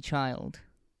 the Empty Child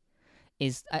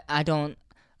is I don't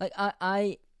like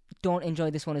I don't enjoy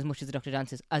this one as much as the Doctor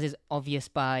Dances, as is obvious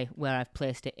by where I've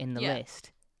placed it in the Yeah.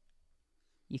 list.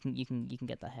 You can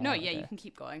get that hair. No, out yeah, you there. can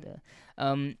keep going.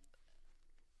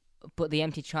 But the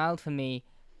Empty Child for me,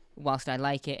 whilst I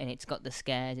like it and it's got the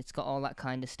scares, it's got all that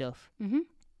kind of stuff,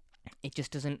 it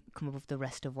just doesn't come above the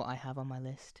rest of what I have on my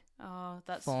list. Oh,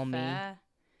 that's For me. fair.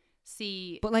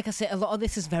 See, But like I said, a lot of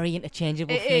this is very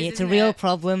interchangeable It for me. is, It's a isn't real it?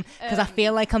 problem because I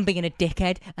feel like I'm being a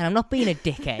dickhead, and I'm not being a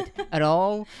dickhead at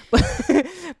all.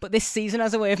 But this season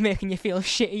has a way of making you feel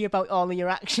shitty about all of your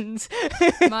actions,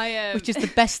 my which is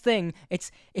the best thing.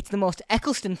 It's the most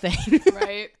Eccleston thing.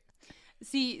 right.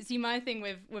 See, my thing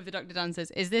with the Doctor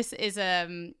Dancers is this is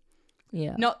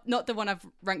Yeah. not the one I've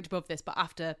ranked above this, but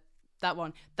after that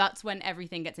one, that's when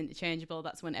everything gets interchangeable.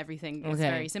 That's when everything is Okay.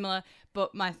 very similar.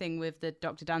 But my thing with the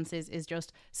Doctor Dances is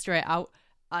just straight out.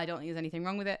 I don't think there's anything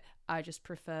wrong with it. I just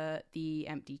prefer the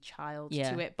Empty Child Yeah.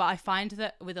 to it. But I find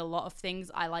that with a lot of things,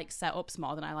 I like setups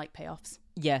more than I like payoffs.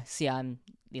 Yeah. See, I'm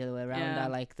the other way around. Yeah. I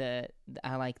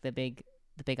like the big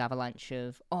avalanche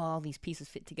of all these pieces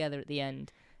fit together at the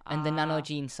end, and the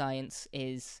nanogene science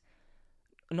is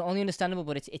not only understandable,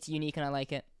 but it's unique, and I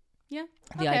like it. Yeah.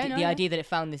 The Okay, idea that it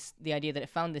found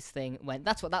this thing went,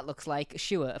 that's what that looks like.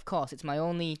 Sure, of course, it's the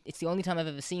only time I've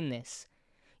ever seen this.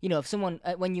 You know, if someone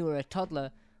when you were a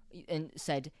toddler and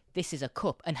said this is a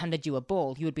cup and handed you a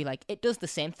bowl, you would be like, it does the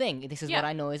same thing. This is what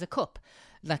I know is a cup.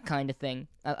 That kind of thing.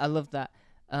 I love that.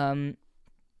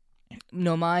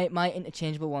 No, my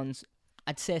interchangeable ones,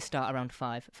 I'd say start around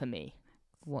 5 for me.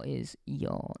 What is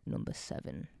your number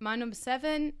 7? My number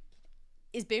 7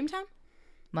 is Boomtown.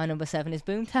 My number 7 is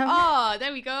Boomtown. Oh,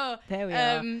 there we go. There we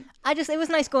are. It was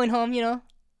nice going home, you know.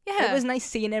 Yeah. It was nice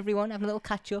seeing everyone, having a little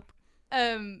catch up.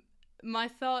 My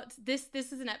thoughts. This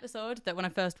is an episode that when I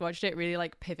first watched it really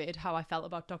like pivoted how I felt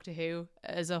about Doctor Who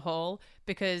as a whole,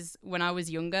 because when I was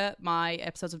younger, my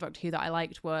episodes of Doctor Who that I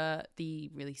liked were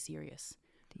the really serious,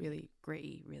 really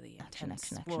gritty, really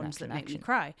intense ones that make me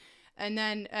cry. And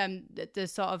then the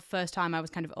sort of first time I was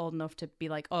kind of old enough to be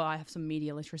like, oh, I have some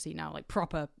media literacy now, like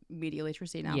proper media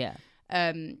literacy now. Yeah.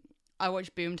 I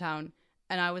watched Boomtown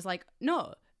and I was like,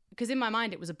 no, because in my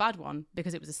mind it was a bad one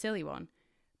because it was a silly one,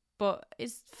 but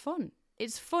it's fun.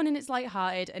 it's fun and it's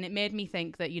lighthearted, and it made me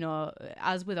think that, you know,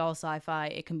 as with all sci-fi,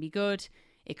 it can be good,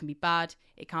 it can be bad,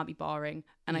 it can't be boring.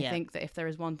 And I think that if there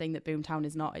is one thing that Boomtown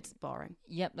is not, it's boring.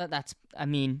 Yep, that's. I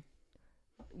mean,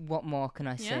 what more can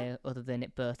I say other than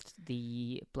it birthed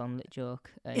the Blonde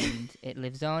joke, and it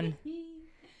lives on.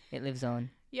 It lives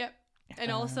on. Yep.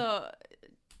 And also,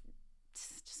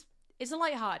 it's a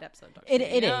lighthearted episode. It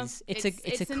is. It's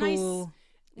a cool.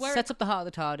 Nice, it sets up the heart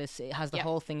of the TARDIS. It has the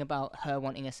whole thing about her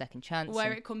wanting a second chance.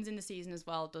 Where it comes in the season as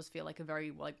well does feel like a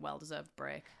very well-deserved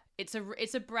break. It's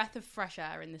a breath of fresh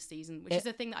air in this season, which is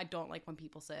a thing that I don't like when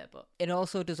people say it. But it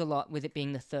also does a lot with it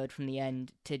being the third from the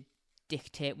end to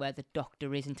dictate where the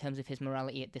Doctor is in terms of his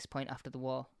morality at this point after the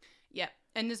war. Yeah,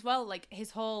 and as well, like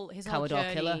his whole Cowardor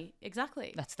journey. killer.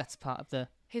 Exactly. That's part of the.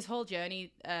 His whole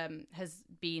journey has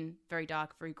been very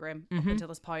dark, very grim up until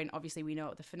this point. Obviously, we know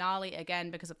at the finale,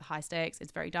 again, because of the high stakes,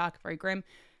 it's very dark, very grim.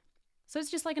 So it's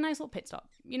just like a nice little pit stop,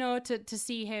 you know, to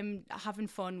see him having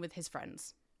fun with his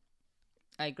friends.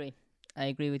 I agree. I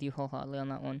agree with you wholeheartedly on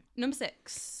that one. Number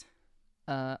 6.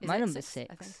 My number six.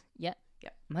 I think. Yeah.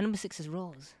 My number 6 is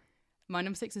Rose. My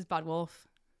number 6 is Bad Wolf.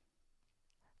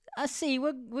 I see.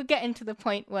 We're getting to the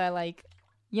point where, like,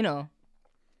 you know.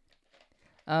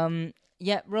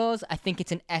 Yeah, Rose. I think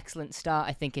it's an excellent start.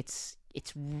 I think it's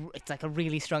like a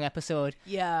really strong episode.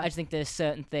 Yeah. I just think there's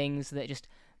certain things that just.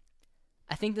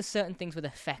 I think there's certain things with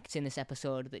effects in this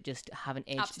episode that just haven't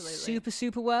aged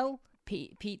super well.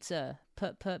 Pizza,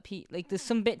 Pete. Like there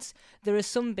are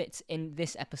some bits in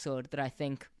this episode that I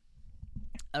think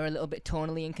are a little bit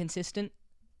tonally inconsistent.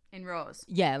 In Rose.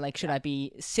 Yeah, like should I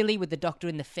be silly with the Doctor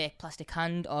in the fake plastic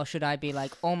hand, or should I be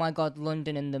like, oh my god,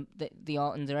 London and the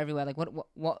Ortons are everywhere? Like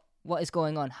what is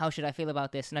going on? How should I feel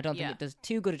about this? And I don't think it does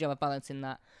too good a job of balancing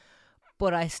that.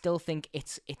 But I still think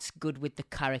it's good with the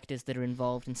characters that are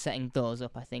involved, and setting those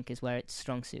up, I think, is where its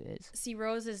strong suit is. See,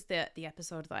 Rose is the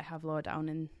episode that I have lower down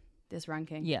in this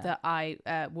ranking. Yeah. That I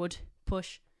would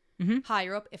push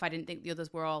higher up if I didn't think the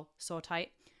others were all so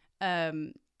tight.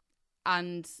 And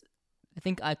I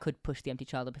think I could push The Empty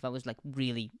Child up if I was like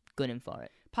really gunning for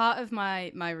it. Part of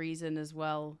my reason as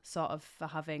well, sort of, for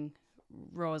having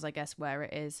Rose, I guess, where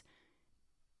it is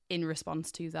in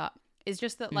response to that, is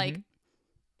just that, like,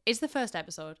 it's the first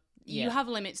episode. Yeah. You have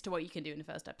limits to what you can do in the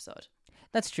first episode.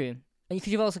 That's true.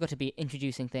 Because you've also got to be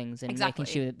introducing things and Exactly.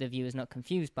 making sure that the viewer's not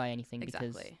confused by anything,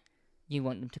 because Exactly. you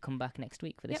want them to come back next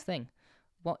week for this thing.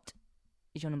 What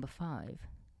is your number 5?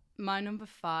 My number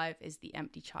 5 is The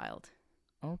Empty Child.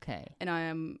 Okay. And I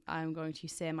am going to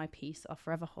say my piece or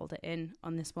forever hold it in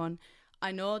on this one.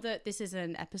 I know that this is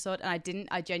an episode, and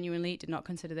I genuinely did not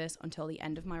consider this until the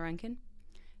end of my ranking,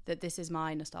 that this is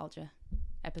my nostalgia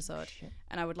episode. Shit.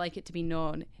 And I would like it to be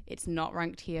known, it's not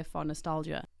ranked here for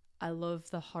nostalgia. I love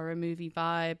the horror movie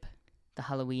vibe. The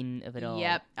Halloween of it all.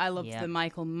 Yep. I love the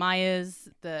Michael Myers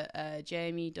that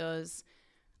Jamie does.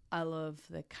 I love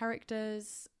the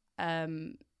characters.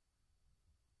 I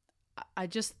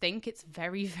just think it's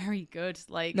very, very good.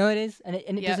 Like, no, it is, and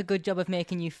it does a good job of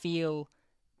making you feel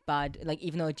bad. Like,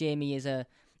 even though Jamie is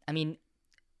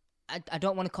I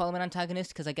don't want to call him an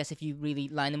antagonist, because I guess if you really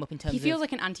line them up in terms of... He feels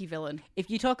like an anti-villain. If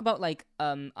you talk about, like,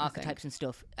 archetypes and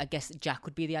stuff, I guess Jack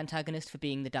would be the antagonist for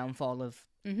being the downfall of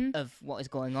what is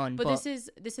going on. But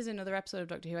this is another episode of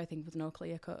Doctor Who, I think, with no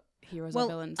clear-cut heroes or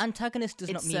villains. Antagonist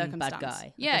does not mean bad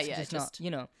guy. Yeah, It's not,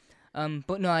 you know.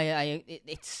 But no,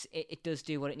 it does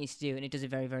do what it needs to do, and it does it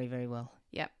very, very, very well.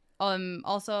 Yeah.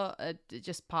 Also,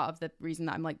 just part of the reason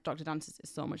that I'm like, Dr. Dance is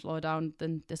so much lower down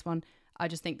than this one, I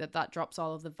just think that drops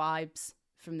all of the vibes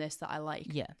from this that I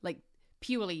like. Yeah. Like,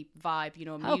 purely vibe, you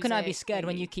know, music. How can I be scared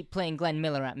when you keep playing Glenn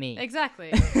Miller at me? Exactly.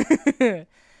 The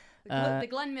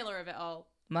Glenn Miller of it all.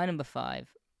 My number 5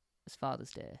 is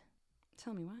Father's Day.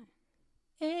 Tell me why.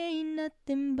 Ain't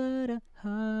nothing but a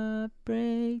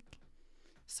heartbreak.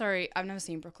 Sorry, I've never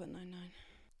seen Brooklyn Nine-Nine.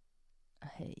 I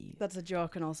hate you. That's a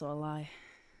joke and also a lie.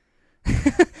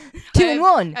 2 in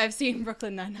 1. I've seen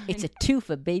Brooklyn Nine-Nine. It's a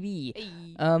twofer, baby. Hey.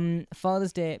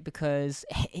 Father's Day, because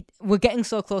we're getting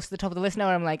so close to the top of the list now,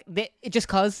 where I'm like, just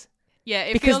cause. Yeah,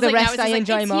 it because feels the like rest now it's I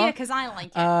enjoy like, more. It's because I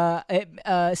like it.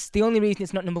 The only reason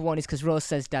it's not number 1 is because Rose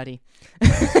says daddy.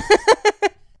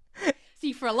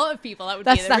 See, for a lot of people, that would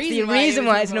that's be the reason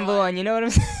why it's number 1. You know what I'm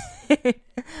saying?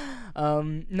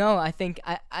 No, I think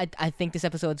I think this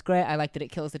episode's great. I like that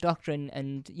it kills the Doctor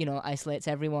and you know, isolates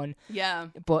everyone. Yeah.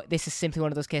 But this is simply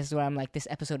one of those cases where I'm like, this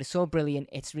episode is so brilliant.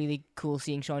 It's really cool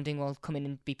seeing Sean Dingwall come in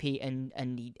and be Pete, and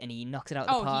he knocks it out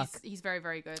of the park. He's very,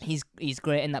 very good. He's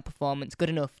great in that performance. Good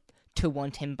enough to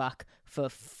want him back for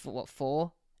what,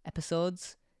 4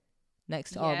 episodes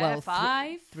next? Yeah,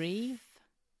 5,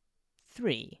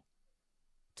 3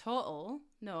 total.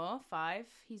 No, 5.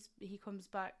 He comes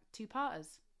back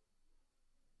 2-parters.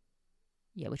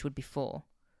 Yeah, which would be 4.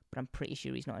 But I'm pretty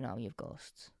sure he's not in Army of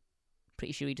Ghosts.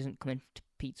 Pretty sure he doesn't come into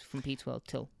Pete's World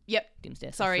till Yep.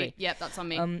 Doomsday. So Sorry. 3. Yep, that's on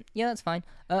me. Yeah, that's fine.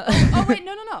 Oh wait,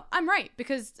 no. I'm right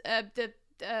because the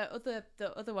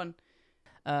other one.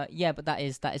 Yeah, but that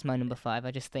is my number 5.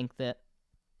 I just think that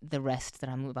the rest that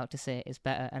I'm about to say is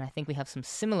better, and I think we have some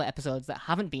similar episodes that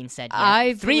haven't been said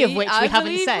yet. 3 of which we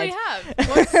haven't said.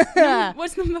 We have.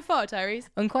 What's number 4, Tyrese?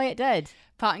 Unquiet Dead.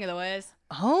 Parting of the Ways.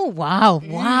 Oh wow!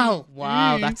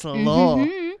 That's low.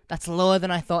 Mhm. That's lower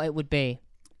than I thought it would be.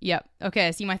 Yep.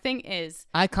 Okay. See, my thing is,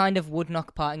 I kind of would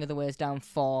knock Parting of the Ways down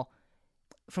from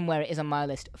where it is on my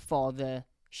list for the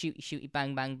shooty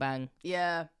bang bang bang.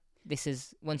 yeah, This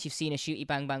is, once you've seen a shooty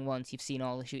bang bang once, you've seen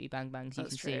all the shooty bang bangs you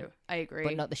that's can true. I agree. see,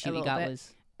 but not the a shooty little bit.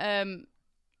 gatlers.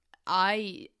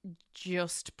 I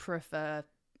just prefer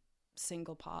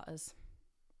single parters.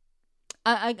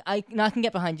 I can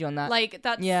get behind you on that. Like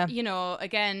that's Yeah.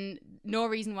 again, no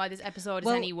reason why this episode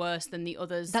Well, is any worse than the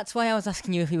others. That's why I was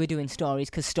asking you if we were doing stories,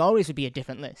 because stories would be a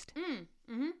different list.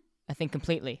 Mm-hmm. I think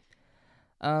completely.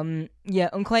 Yeah,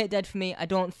 Unquiet Dead for me. I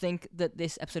don't think that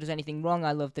this episode has anything wrong.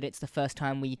 I love that it's the first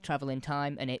time we travel in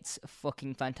time, and it's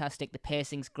fucking fantastic. The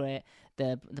pacing's great.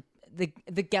 The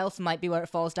Gelth might be where it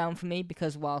falls down for me,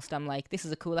 because whilst I'm like, this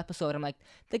is a cool episode, I'm like,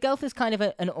 the Gelth is kind of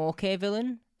an okay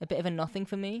villain, a bit of a nothing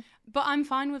for me. But I'm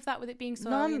fine with that, with it being so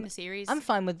early in the series. I'm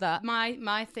fine with that.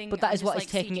 My thing. But that I'm is what just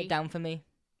is like taking CG. it down for me.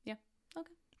 Yeah.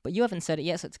 Okay. But you haven't said it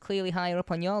yet, so it's clearly higher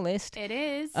up on your list. It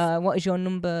is. What is your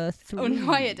number 3?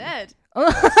 Unquiet Dead.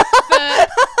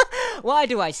 Why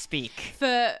do I speak?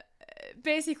 For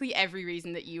basically every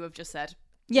reason that you have just said.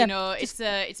 Yeah, You know, it's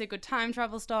a good time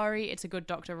travel story. It's a good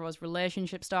Dr. Rose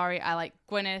relationship story. I like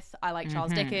Gwyneth. I like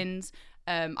Charles Dickens.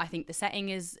 I think the setting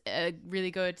is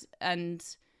really good. And,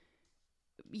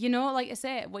 like I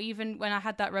say, even when I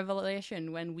had that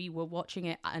revelation when we were watching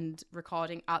it and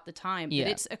recording at the time, Yeah.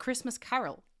 that it's a Christmas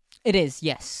Carol. It is,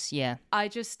 yes, yeah. I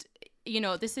just,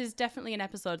 this is definitely an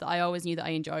episode that I always knew that I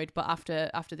enjoyed. But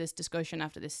after this discussion,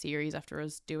 after this series, after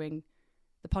us doing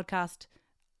the podcast,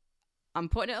 I'm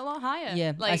putting it a lot higher.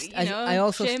 Yeah, like I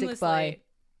also stick shamelessly.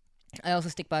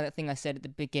 by that thing I said at the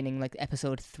beginning, like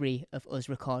episode 3 of us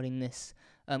recording this,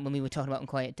 when we were talking about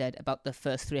Unquiet Dead, about the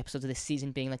first 3 episodes of this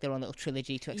season being like their own little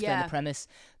trilogy to explain Yeah. the premise.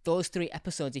 Those 3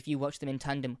 episodes, if you watch them in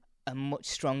tandem, are much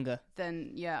stronger.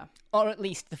 Then yeah, Or at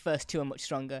least the first 2 are much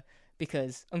stronger,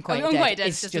 because Unquiet Unquiet Dead Dead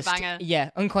is is just a banger.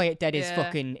 Yeah, Unquiet Dead is Yeah.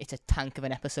 fucking, it's a tank of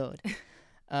an episode.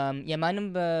 Yeah, my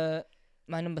number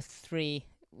 3,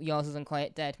 yours is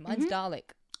Unquiet Dead. Mine's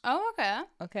Dalek. Oh, okay.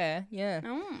 Okay, yeah.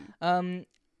 Oh.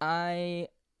 I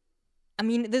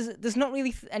mean, there's not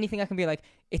really anything I can be like,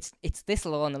 it's this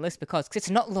low on the list, because it's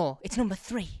not low. It's number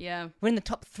 3. Yeah. We're in the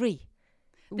top 3.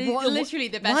 Literally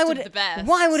the best of the best.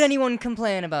 Why would anyone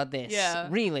complain about this? Yeah.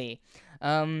 Really?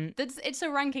 It's a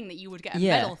ranking that you would get a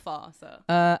Yeah. medal for.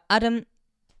 So Adam,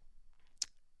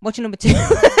 what's your number 2?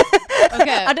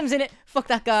 okay. Adam's in it. Fuck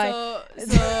that guy.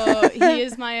 So he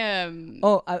is my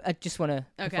Oh, I just want to,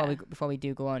 Okay. before we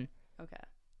do go on, Okay.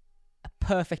 a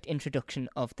perfect introduction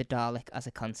of the Dalek as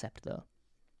a concept, though.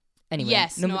 Anyway,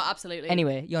 Yes. No. Absolutely.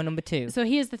 Anyway, your number 2. So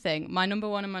here's the thing: my number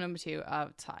 1 and my number 2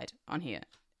 are tied on here,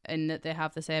 in that they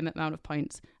have the same amount of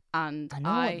points. And I know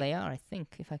what they are, I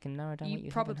think, if I can narrow down You what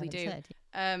you probably haven't do.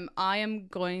 said. I am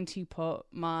going to put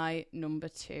my number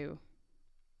 2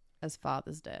 as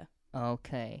Father's Day.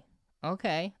 Okay.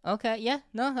 Yeah,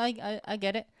 no, I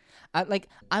get it.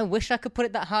 I wish I could put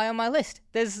it that high on my list.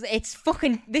 It's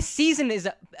fucking, this season is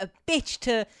a bitch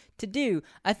to do.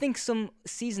 I think some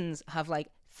seasons have like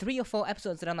 3 or 4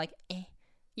 episodes that I'm like, eh.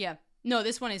 Yeah. No,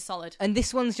 this one is solid. And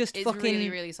this one's just It's fucking,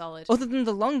 really, really solid. other than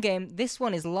the long game, this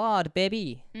one is lard,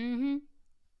 baby. Mm-hmm.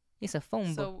 It's a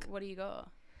phone So book. what do you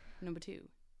got? Number 2.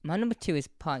 My number 2 is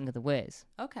Parting of the Ways.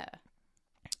 Okay.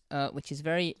 Which is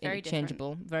very Very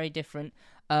interchangeable, very different.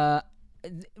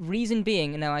 Reason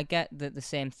being, now I get the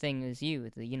same thing as you.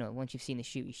 Once you've seen the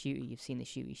shooty, you've seen the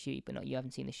shooty, but you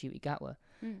haven't seen the shooty gatwa.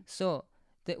 So,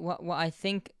 what I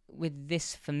think with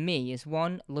this for me is,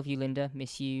 1, love you, Linda,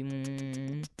 miss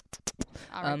you.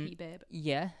 R.I.P. babe.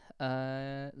 Yeah,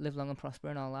 live long and prosper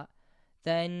and all that.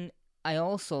 Then I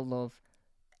also love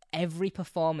every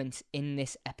performance in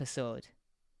this episode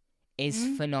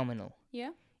is phenomenal.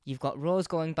 Yeah. You've got Rose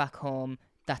going back home.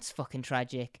 That's fucking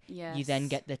tragic. Yes. You then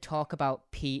get the talk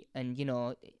about Pete, and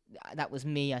that was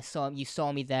me. You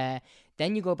saw me there.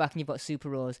 Then you go back and you've got Super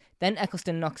Rose. Then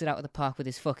Eccleston knocks it out of the park with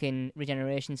his fucking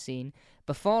regeneration scene.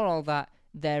 Before all that,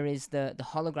 there is the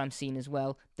hologram scene as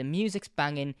well. The music's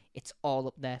banging. It's all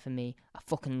up there for me. I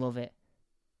fucking love it.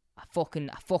 I fucking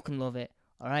love it.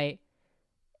 All right.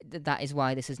 that is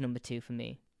why this is number 2 for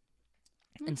me.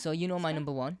 And so you know my fair.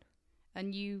 number 1.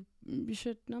 And you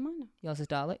should know mine now. Yours is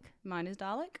Dalek. Mine is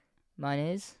Dalek. Mine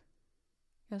is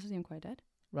Yours is Quite Dead.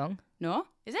 wrong. No?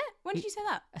 Is it? When did you say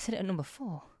that? I said it at number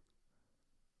 4.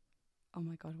 Oh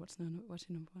my god, what's your number 1?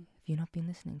 Have you not been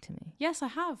listening to me? Yes, I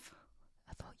have.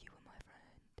 I thought you were my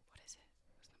friend. What is it?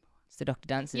 What's number 1? It's the Dr.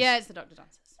 Dances. Yeah, it's the Dr.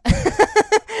 Dances.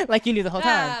 Like you knew the whole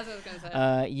time. That's what I was going to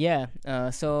say. Yeah.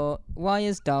 So why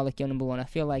is Dalek your number 1? I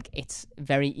feel like it's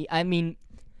very. I mean,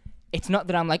 it's not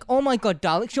that I'm like, oh my god,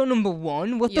 Dalek's your number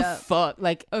 1. What the Yeah. fuck?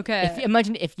 Like, Okay.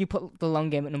 imagine if you put the Long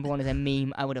Game at number 1 as a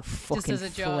meme, I would have fucking as a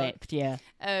joke. flipped. Yeah.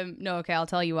 No, okay, I'll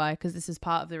tell you why, because this is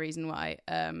part of the reason why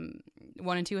 1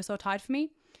 and 2 are so tied for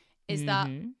me. Is that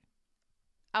Mhm.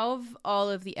 of all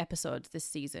of the episodes this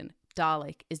season,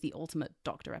 Dalek is the ultimate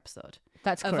Doctor episode.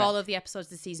 That's Of correct. all of the episodes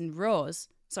this season,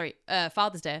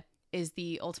 Father's Day is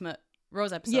the ultimate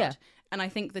Rose episode. Yeah. And I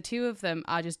think the two of them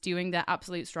are just doing their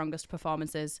absolute strongest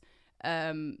performances.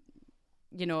 In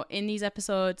these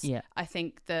episodes. Yeah. I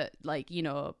think that,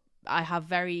 I have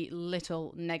very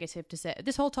little negative to say.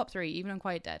 This whole top 3, even on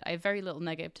Quiet Dead, I have very little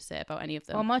negative to say about any of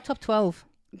them. Oh, my top 12.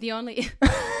 The only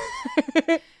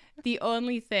the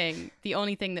only thing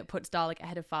that puts Dalek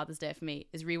ahead of Father's Day for me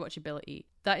is rewatchability.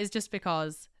 That is just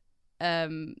because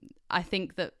I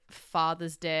think that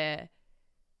Father's Day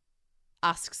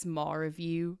asks more of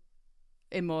you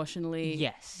emotionally.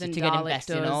 Yes. than To get Dalek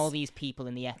invested in does. all these people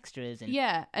and the extras. And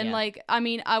Yeah, and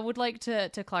Yeah. I would like to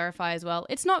clarify as well.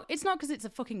 It's not because it's a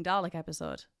fucking Dalek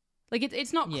episode. Like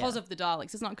it's not because Yeah. of the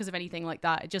Daleks. It's not because of anything like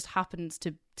that. It just happens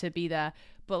to be there.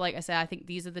 But like I say, I think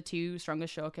these are the two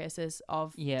strongest showcases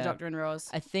of the Yeah. Doctor and Rose.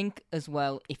 I think as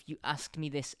well, if you asked me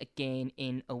this again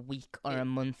in a week or a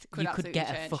month, could you could absolutely get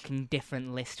a change. fucking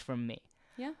different list from me.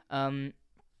 Yeah.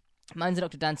 Mine's the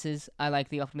Doctor Dances. I like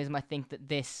the optimism. I think that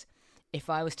this, if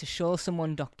I was to show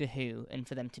someone Doctor Who and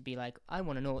for them to be like, I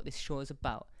want to know what this show is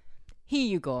about, here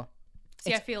you go.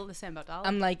 See, I It's- feel the same about Dalek.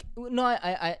 I'm like, no,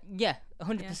 I yeah,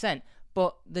 100%.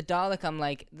 But the Dalek, I'm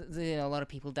like, a lot of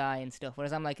people die and stuff.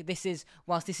 Whereas I'm like,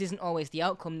 whilst this isn't always the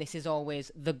outcome, this is always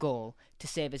the goal, to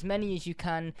save as many as you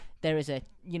can. There is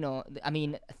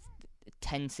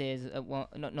 10 says at one,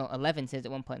 no, 11 says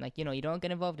at one point, like, you don't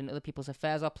get involved in other people's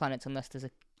affairs or planets unless there's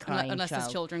a crying Unless child.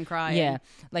 there's children crying. Yeah,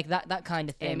 like that kind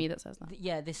of thing. Amy that says that.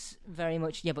 Yeah, this very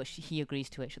much. Yeah, but he agrees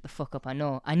to it. Shut the fuck up. I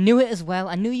know. I knew it as well.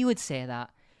 I knew you would say that.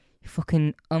 You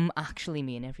fucking actually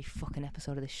me in every fucking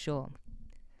episode of this show. I'm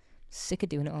sick of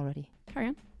doing it already.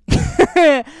 Carry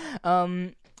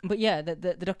on. But yeah, the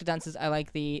Doctor Dances. I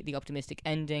like the optimistic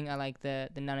ending. I like the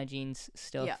Nana Jeans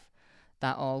stuff. Yeah.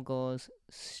 That all goes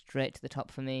straight to the top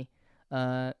for me.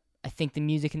 I think the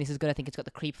music in this is good. I think it's got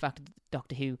the creep factor that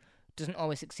Doctor Who doesn't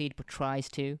always succeed, but tries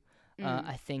to.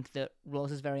 I think that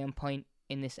Rose is very on point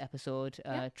in this episode,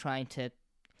 trying to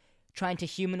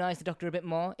humanize the Doctor a bit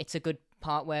more. It's a good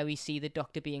part where we see the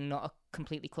Doctor being not a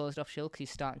completely closed off shell, because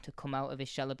he's starting to come out of his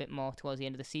shell a bit more towards the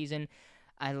end of the season.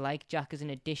 I like Jack as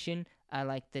an addition. I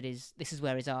like that this is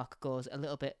where his arc goes a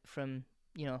little bit from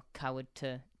coward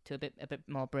to a bit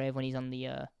more brave when he's on the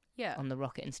on the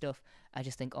rocket and stuff. I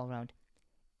just think all round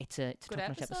it's a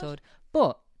top-notch episode.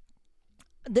 But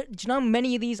do you know how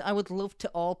many of these I would love to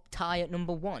all tie at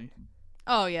number 1?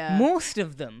 Oh yeah. Most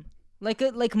of them.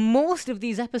 Like most of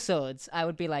these episodes, I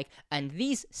would be like, and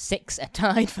these 6 are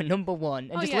tied for number 1,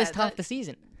 and just list half the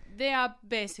season. They are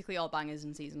basically all bangers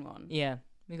in season 1. Yeah,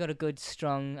 we got a good,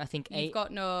 strong, I think 8.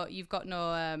 You've got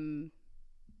no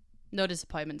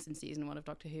disappointments in season 1 of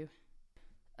Doctor Who.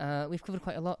 We've covered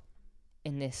quite a lot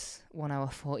in this 1 hour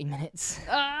 40 minutes.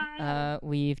 Ah!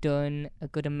 We've done a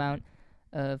good amount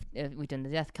of. We've done the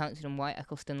death counts. We've done White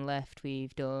Eccleston left.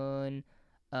 We've done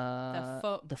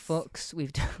the fucks.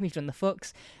 We've done the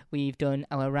fucks. We've done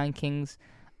our rankings.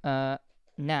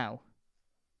 Now,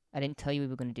 I didn't tell you we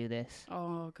were going to do this.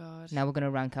 Oh god. Now we're going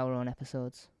to rank our own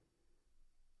episodes.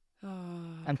 Oh.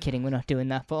 I'm kidding. We're not doing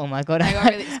that. But oh my god, I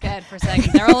got really scared for a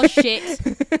second. They're all shit.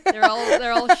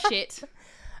 They're all shit.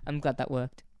 I'm glad that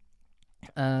worked.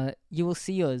 You will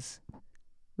see us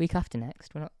week after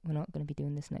next. We're not going to be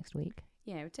doing this next week.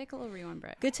 Yeah, we'll take a little rewind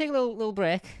break. Gonna take a little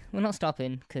break. We're not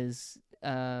stopping because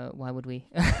why would we?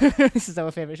 This is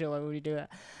our favourite show. Why would we do it?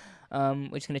 We're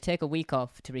just gonna take a week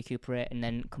off to recuperate and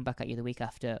then come back at you the week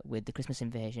after with the Christmas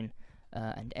Invasion.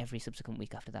 And every subsequent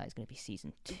week after that is going to be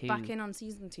season 2. Back in on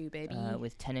season 2, baby.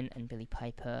 With Tennant and Billy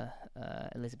Piper.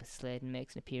 Elizabeth Sladen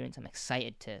makes an appearance. I'm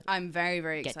excited to I'm very,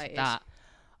 very get excited. to that.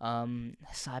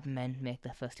 Cybermen make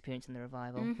their first appearance in the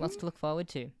revival. Lots to look forward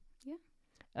to.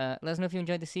 Yeah. Let us know if you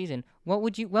enjoyed the season. How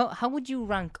would you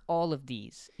rank all of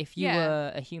these if you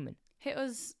were a human? Hit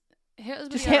us with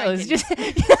Just your hit us.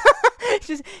 rankings. Just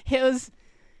Just hit us.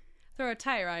 Throw a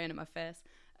tire iron at my face.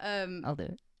 I'll do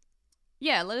it.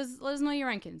 Yeah, let us know your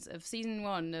rankings of season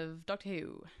 1 of Doctor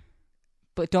Who.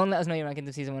 But don't let us know your rankings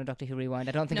of season 1 of Doctor Who Rewind.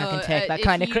 I don't think I No, can take that if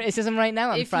kind of you- criticism right now.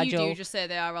 I'm if fragile. you do just say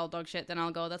they are all dog shit, then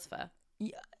I'll go, that's fair.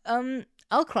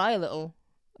 I'll cry a little,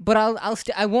 but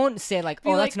I won't say like, Be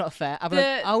oh, like, that's not fair. I'll be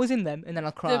like, I was in them, and then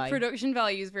I'll cry. The production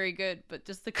value is very good, but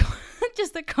just the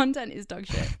just the content is dog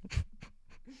shit.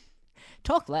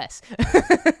 Talk less.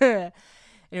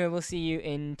 Anyway, we'll see you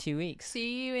in 2 weeks.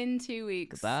 See you in 2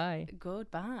 weeks. Goodbye.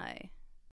 Goodbye.